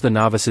observes the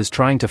novices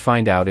trying to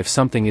find out if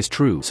something is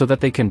true so that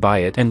they can buy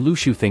it, and Lu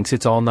Shu thinks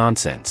it's all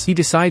nonsense. He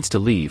decides to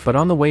leave, but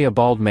on the way a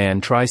bald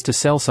man tries to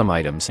sell some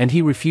items and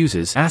he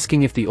refuses,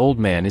 asking if the old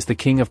man is the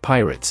king of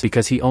pirates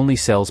because he only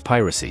sells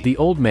piracy. The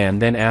old man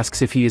then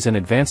asks if he is an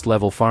advanced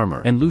level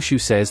farmer, and Lu Shu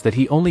says that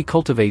he only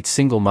cultivates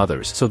single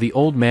mothers, so the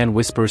old man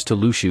whispers to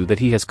Lu Shu that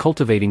he has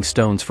cultivating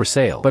stones for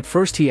sale. But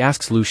first he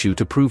asks Lu Shu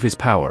to prove his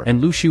power,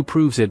 and Lu Shu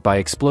proves it by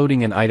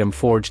exploding an item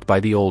forged by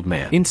the old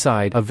man.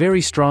 Inside, a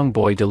very strong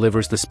boy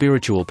delivers the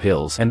spiritual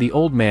pills, and the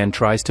old man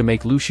tries to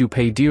make Lu Shu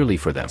pay dearly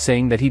for them,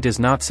 saying that he does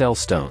not sell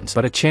stones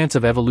but a chance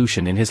of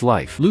evolution in his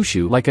life. Lu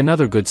Shu, like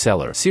another good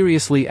seller,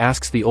 seriously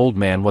asks the old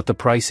man what the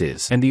price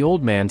is, and the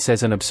old man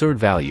says an absurd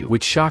value,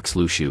 which shocks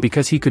Lu Shu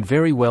because he could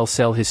very well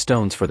sell his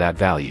stones for that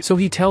value. So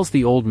he tells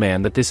the old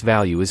man that this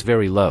value is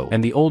very low,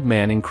 and the old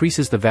man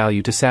increases the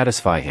value to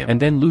satisfy him, and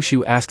then Lu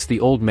Shu asks the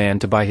old man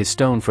to buy his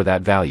stone for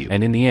that value,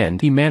 and in the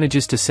end, he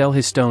manages to sell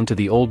his stone to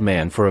the old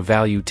man for a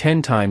value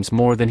 10 times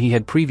more than he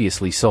had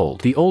previously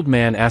sold. The old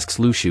man asks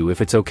Lu Shu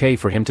if it's okay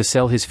for him to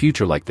sell his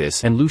future like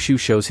this, and Lu Shu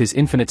shows his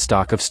infinite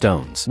stock of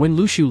stones. When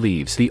Lu Shu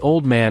leaves, the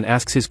old man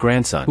asks his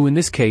grandson, who in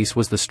this case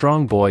was the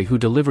strong boy who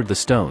delivered the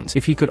stones,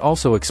 if he could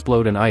also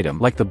explode an item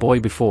like the boy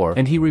before,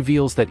 and he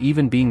reveals that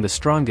even being the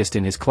strongest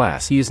in his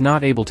class, he is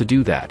not able to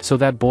do that, so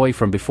that boy boy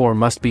from before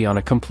must be on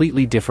a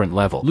completely different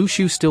level. Lu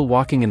Shu, still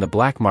walking in the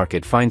black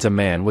market, finds a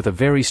man with a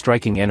very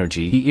striking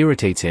energy. He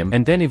irritates him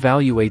and then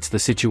evaluates the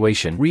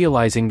situation,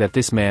 realizing that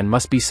this man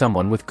must be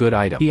someone with good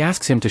item. He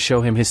asks him to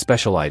show him his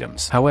special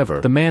items.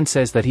 However, the man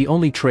says that he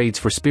only trades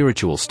for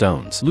spiritual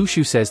stones. Lu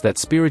Shu says that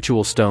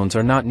spiritual stones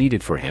are not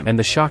needed for him, and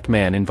the shocked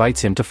man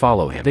invites him to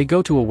follow him. They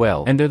go to a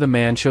well, and there the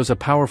man shows a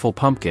powerful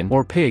pumpkin,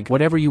 or pig,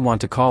 whatever you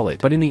want to call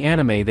it, but in the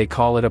anime they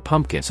call it a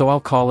pumpkin, so I'll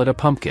call it a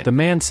pumpkin. The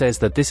man says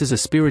that this is a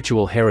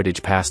spiritual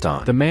heritage passed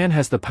on. The man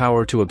has the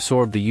power to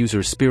absorb the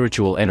user's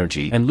spiritual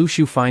energy, and Lu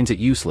Shu finds it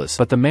useless,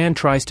 but the man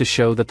tries to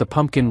show that the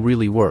pumpkin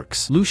really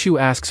works. Lu Shu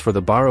asks for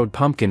the borrowed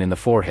pumpkin in the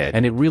forehead,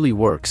 and it really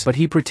works, but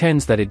he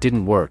pretends that it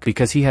didn't work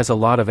because he has a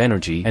lot of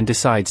energy and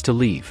decides to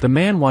leave. The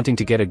man, wanting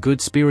to get a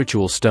good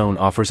spiritual stone,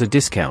 offers a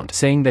discount,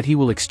 saying that he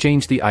will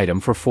exchange the item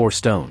for 4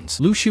 stones.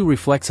 Lu Shu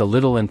reflects a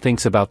little and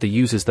thinks about the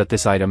uses that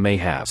this item may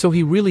have, so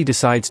he really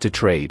decides to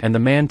trade, and the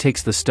man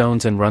takes the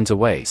stones and runs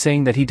away,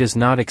 saying that he does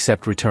not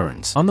accept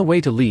returns. On the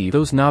way to leave,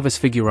 those novice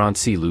figurants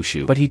see Lu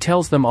Shu, but he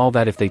tells them all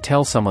that if they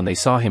tell someone they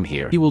saw him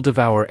here, he will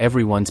devour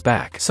everyone's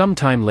back. Some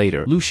time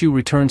later, Lu Shu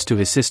returns to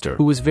his sister,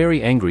 who is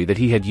very angry that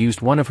he had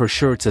used one of her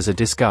shirts as a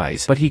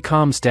disguise, but he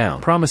calms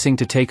down, promising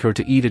to take her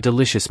to eat a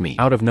delicious meat.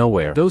 Out of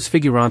nowhere, those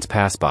figurants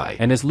pass by,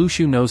 and as Lu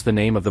Shu knows the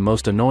name of the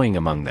most annoying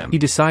among them, he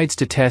decides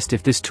to test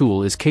if this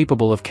tool is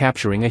capable of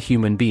capturing a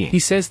human being. He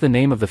says the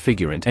name of the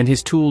figurant, and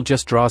his tool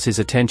just draws his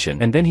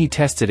attention, and then he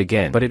tests it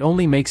again, but it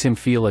only makes him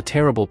feel a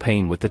terrible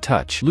pain with the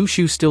touch. Lu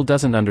Shu still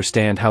doesn't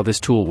understand how this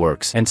tool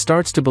works, and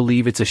starts to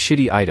believe it's a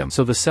shitty item,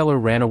 so the seller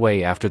ran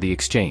away after the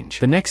exchange.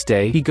 The next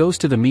day, he goes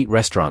to the meat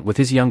restaurant with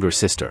his younger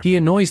sister. He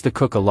annoys the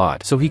cook a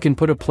lot, so he can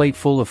put a plate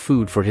full of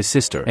food for his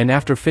sister, and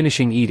after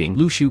finishing eating,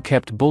 Lu Shu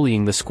kept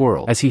bullying the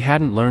squirrel, as he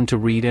hadn't learned to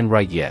read and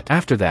write yet.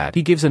 After that,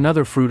 he gives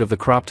another fruit of the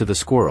crop to the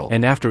squirrel,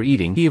 and after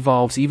eating, he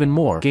evolves even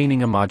more,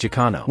 gaining a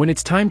Magicano. When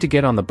it's time to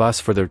get on the bus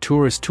for their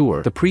tourist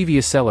tour, the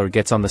previous seller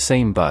gets on the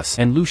same bus,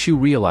 and Lu Shu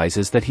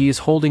realizes that he is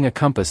holding a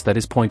compass that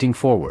is pointing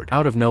forward.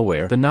 Out of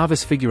nowhere, the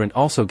novice figurant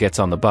also gets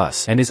on the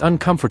bus, and is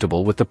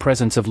uncomfortable with the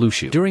presence of Lu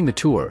Shu. During the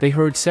tour, they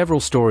heard several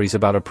stories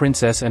about a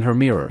princess and her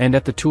mirror, and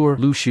at the tour,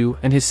 Lu Shu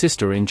and his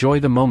sister enjoy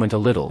the moment a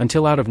little,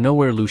 until out of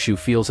nowhere Lu Shu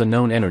feels a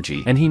known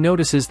energy, and he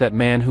notices that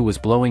man who was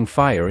blowing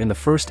fire in the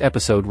first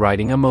episode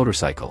riding a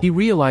motorcycle. He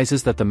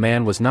realizes that the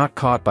man was not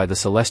caught by the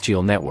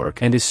celestial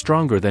network, and is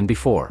stronger than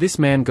before. This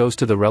man goes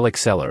to the relic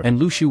cellar, and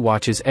Lu Shu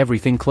watches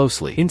everything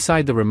closely.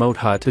 Inside the remote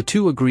hut, the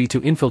two agree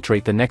to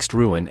infiltrate the next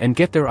ruin and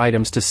get their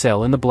items to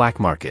sell in the black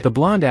market. The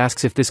blonde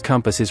asks if this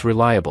compass is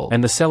reliable,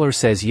 and the seller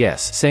says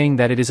yes, saying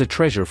that it is a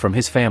treasure from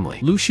his family.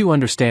 Lu Shu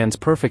understands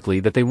perfectly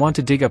that they want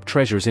to dig up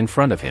treasures in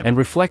front of him, and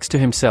reflects to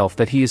himself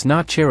that he is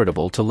not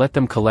charitable to let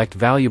them collect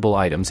valuable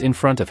items in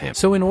front of him.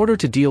 So in order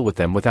to deal with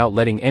them without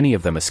letting any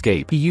of them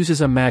escape, he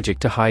uses a magic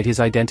to hide his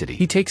identity.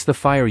 He takes the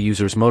fire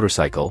user's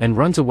motorcycle and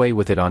runs away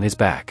with it on his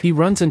back. He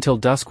runs until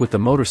dusk with the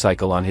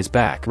motorcycle on his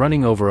back,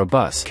 running over a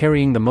bus,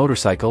 carrying the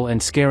motorcycle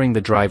and scaring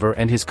the driver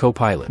and his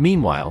co-pilot.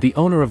 Meanwhile, the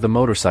owner of the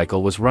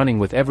motorcycle was running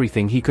with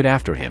everything he could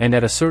after him, and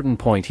at a certain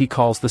point he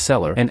calls the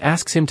seller and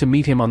asks him to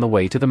meet him on the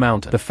way to the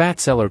mountain. The fat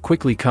seller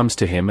quickly comes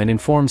to him and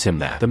informs him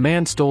that the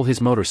man stole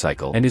his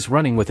motorcycle and is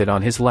running with it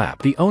on his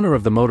lap. The owner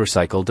of the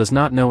motorcycle does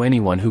not know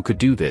anyone who could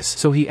do this,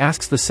 so he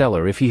asks the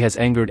seller if he has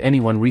angered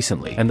anyone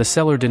recently, and the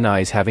seller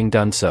denies having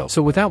done so.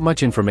 So without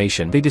much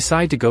information, they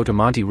decide to go to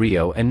Monte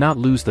Rio and not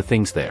lose the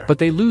things there. But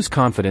they lose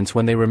confidence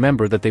when they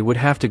remember that they would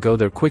have to go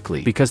there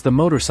quickly because the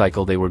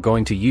motorcycle they were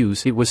going to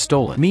use, it was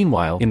stolen.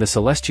 Meanwhile, in the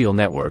celestial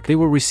network, they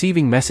were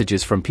receiving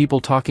messages from people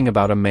talking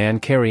about a man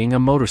carrying a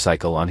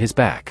motorcycle on his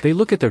back. They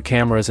look at their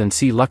cameras and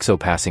see Luxo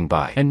passing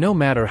by, and no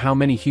matter how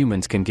many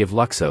humans can give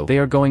Luxo, they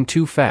are going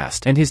too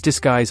fast, and his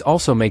disguise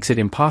also makes it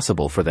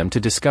impossible for them to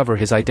discover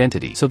his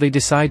identity, so they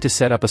decide to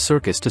set up a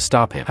circus to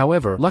stop him.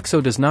 However,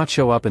 Luxo does not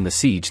show up in the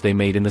siege they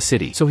made in the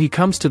city, so he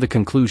comes to the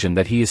conclusion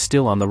that he is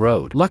still on the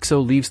road.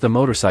 Luxo leaves the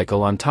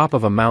motorcycle on top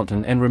of a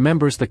mountain and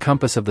remembers the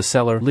compass of the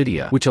seller,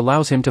 Lydia, which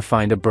allows him to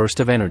find a burst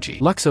of energy.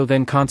 Luxo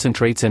then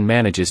concentrates and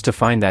manages to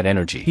find that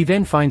energy. He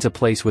then finds a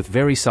place with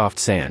very soft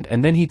sand,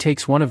 and then he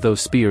takes one of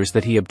those spears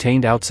that he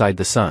obtained outside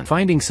the sun.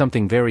 Finding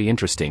something very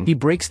interesting, he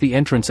breaks the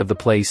entrance of the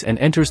place and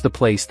enters the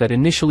place that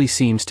initially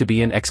seems to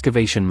be an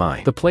excavation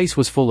mine. The place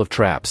was full of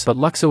traps, but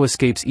Luxo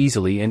escapes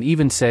easily and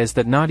even says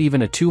that not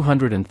even a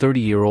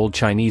 230-year-old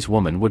Chinese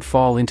woman would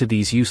fall into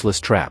these useless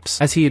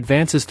traps. As he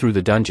advances through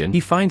the dungeon, he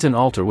finds an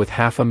altar with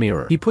half a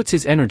mirror. He puts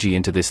his energy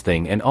into this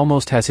thing and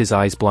almost has his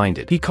eyes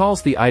blinded. He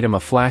calls the item a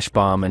flash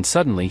bomb, and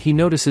suddenly he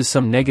notices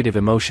some negative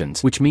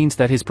emotions, which means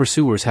that his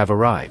pursuers have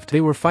arrived.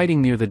 They were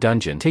fighting near the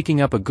dungeon,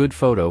 taking up a good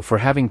photo for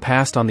having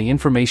passed on the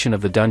information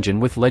of the dungeon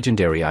with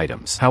legendary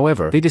items.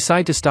 However, they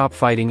decide to stop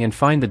fighting and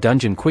find the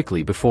dungeon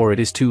quickly before it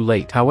is too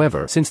late.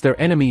 However, since their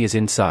enemy is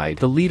inside,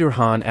 the leader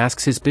Han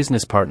asks his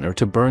business partner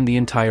to burn the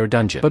entire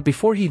dungeon. But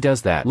before he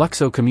does that,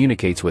 Luxo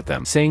communicates with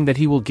them, saying that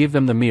he will give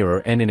them the mirror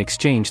and in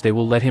exchange they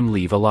will let him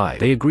leave alive.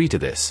 They agree to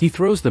this. He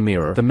throws the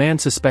mirror the man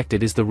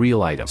suspected is the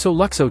real item, so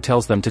Luxo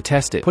tells them to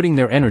test it, putting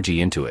their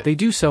energy into it. They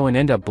do so and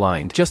end up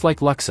blind, just like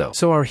Luxo.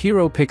 So our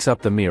hero picks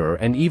up the mirror,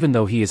 and even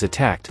though he is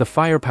attacked, the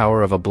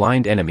firepower of a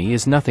blind enemy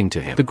is nothing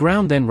to him. The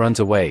ground then runs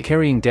away,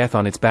 carrying death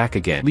on its back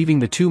again, leaving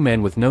the two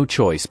men with no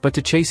choice but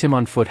to chase him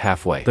on foot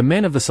halfway. The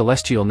men of the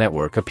Celestial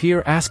Network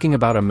appear asking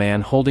about a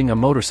man holding a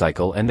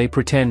motorcycle, and they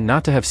pretend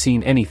not to have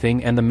seen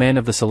anything, and the men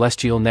of the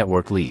Celestial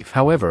Network leave.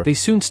 However, they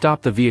soon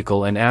stop the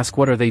vehicle and ask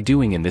what are they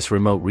doing in this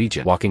remote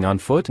region. Walking on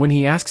foot? When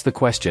he asks the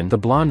question, the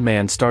blonde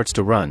man starts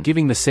to run,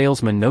 giving the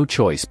salesman no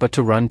choice but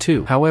to run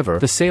too. However,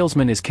 the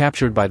salesman is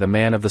captured by the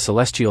man of the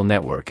Celestial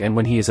Network, and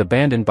when he is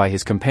abandoned by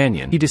his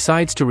companion, he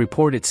decides to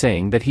report it,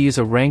 saying that he is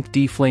a rank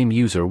D flame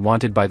user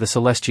wanted by the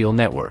Celestial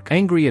Network.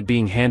 Angry at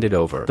being handed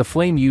over, the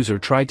flame user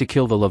tried to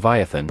kill the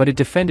Leviathan, but it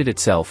defended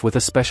itself with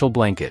a special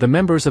blanket. The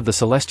members of the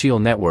Celestial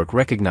Network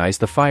recognized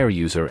the fire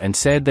user and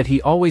said that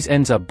he always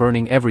ends up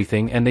burning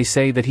everything, and they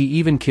say that he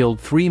even killed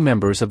 3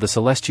 members of the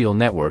Celestial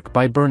Network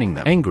by burning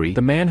them. Angry,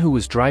 the man who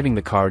was driving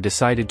the car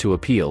decided to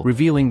appeal,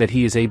 revealing that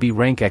he is a B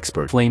rank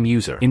expert flame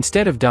user.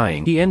 Instead of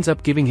dying, he ends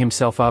up giving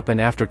himself up, and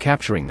after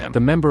capturing them, the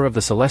member of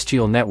the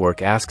Celestial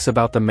Network asks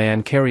about the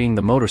man carrying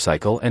the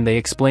motorcycle, and they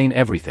explain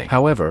everything.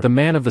 However, the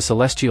man of the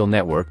Celestial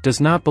Network does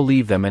not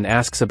believe them and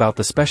asks about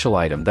the special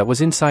item that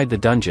was inside the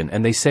dungeon,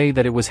 and they say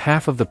that it was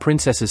half of the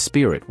princess's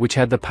spirit, which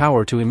had the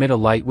power to emit a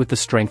light with the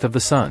strength of the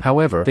sun.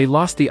 However, they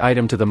lost the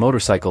item to the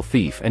motorcycle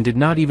thief and did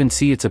not even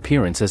see its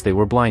appearance as they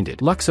were blinded.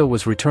 Luxo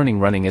was returning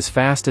running as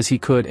fast as he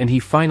could, and he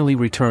finally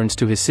returns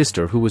to his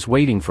sister, who was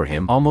waiting for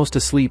him, almost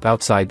asleep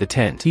outside the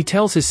tent. He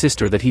tells his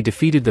sister that he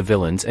defeated the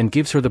villains and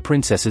gives her the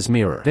princess's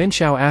mirror. Then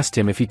Xiao asked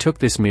him if he took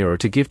this mirror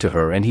to give to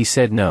her, and he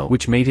said no,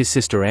 which made his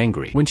sister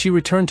angry. When she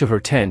returned to her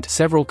tent,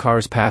 several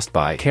cars passed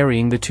by,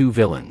 carrying the 2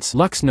 villains.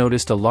 Lux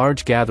noticed a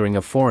large gathering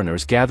of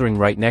foreigners gathering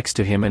right next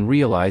to him and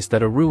realized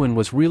that a ruin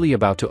was really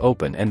about to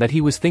open, and that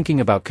he was thinking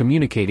about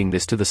communicating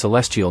this to the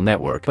Celestial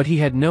Network, but he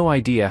had no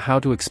idea how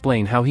to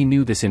explain how he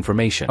knew this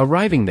information.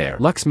 Arriving there,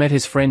 Lux met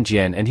his friend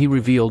Jian, and he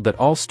revealed that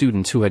all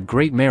students who had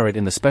great merit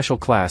in the special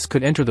class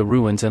could enter the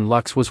ruins, and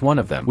Lux was one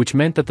of them, which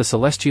meant that the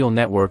Celestial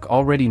Network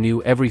already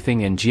knew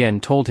everything, and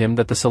Jian told him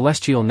that the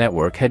Celestial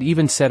Network had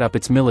even set up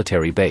its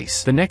military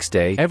base. The next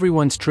day,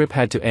 everyone's trip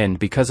had to end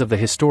because of the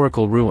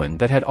historical ruin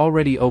that had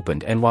already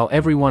opened, and while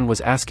everyone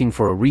was asking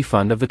for a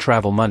refund of the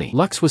travel money,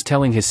 Lux was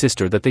telling his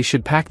sister that they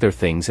should pack their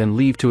things and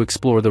leave to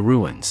explore the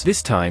ruins.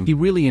 This time, he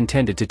really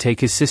intended to take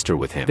his sister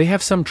with him. They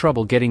have some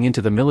trouble getting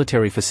into the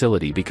military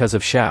facility because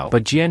of Xiao,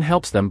 but Jian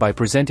helps them by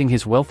presenting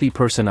his wealthy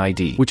person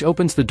ID, which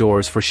opens the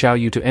doors for Xiao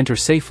Yu to enter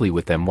safely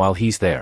with them while he's there.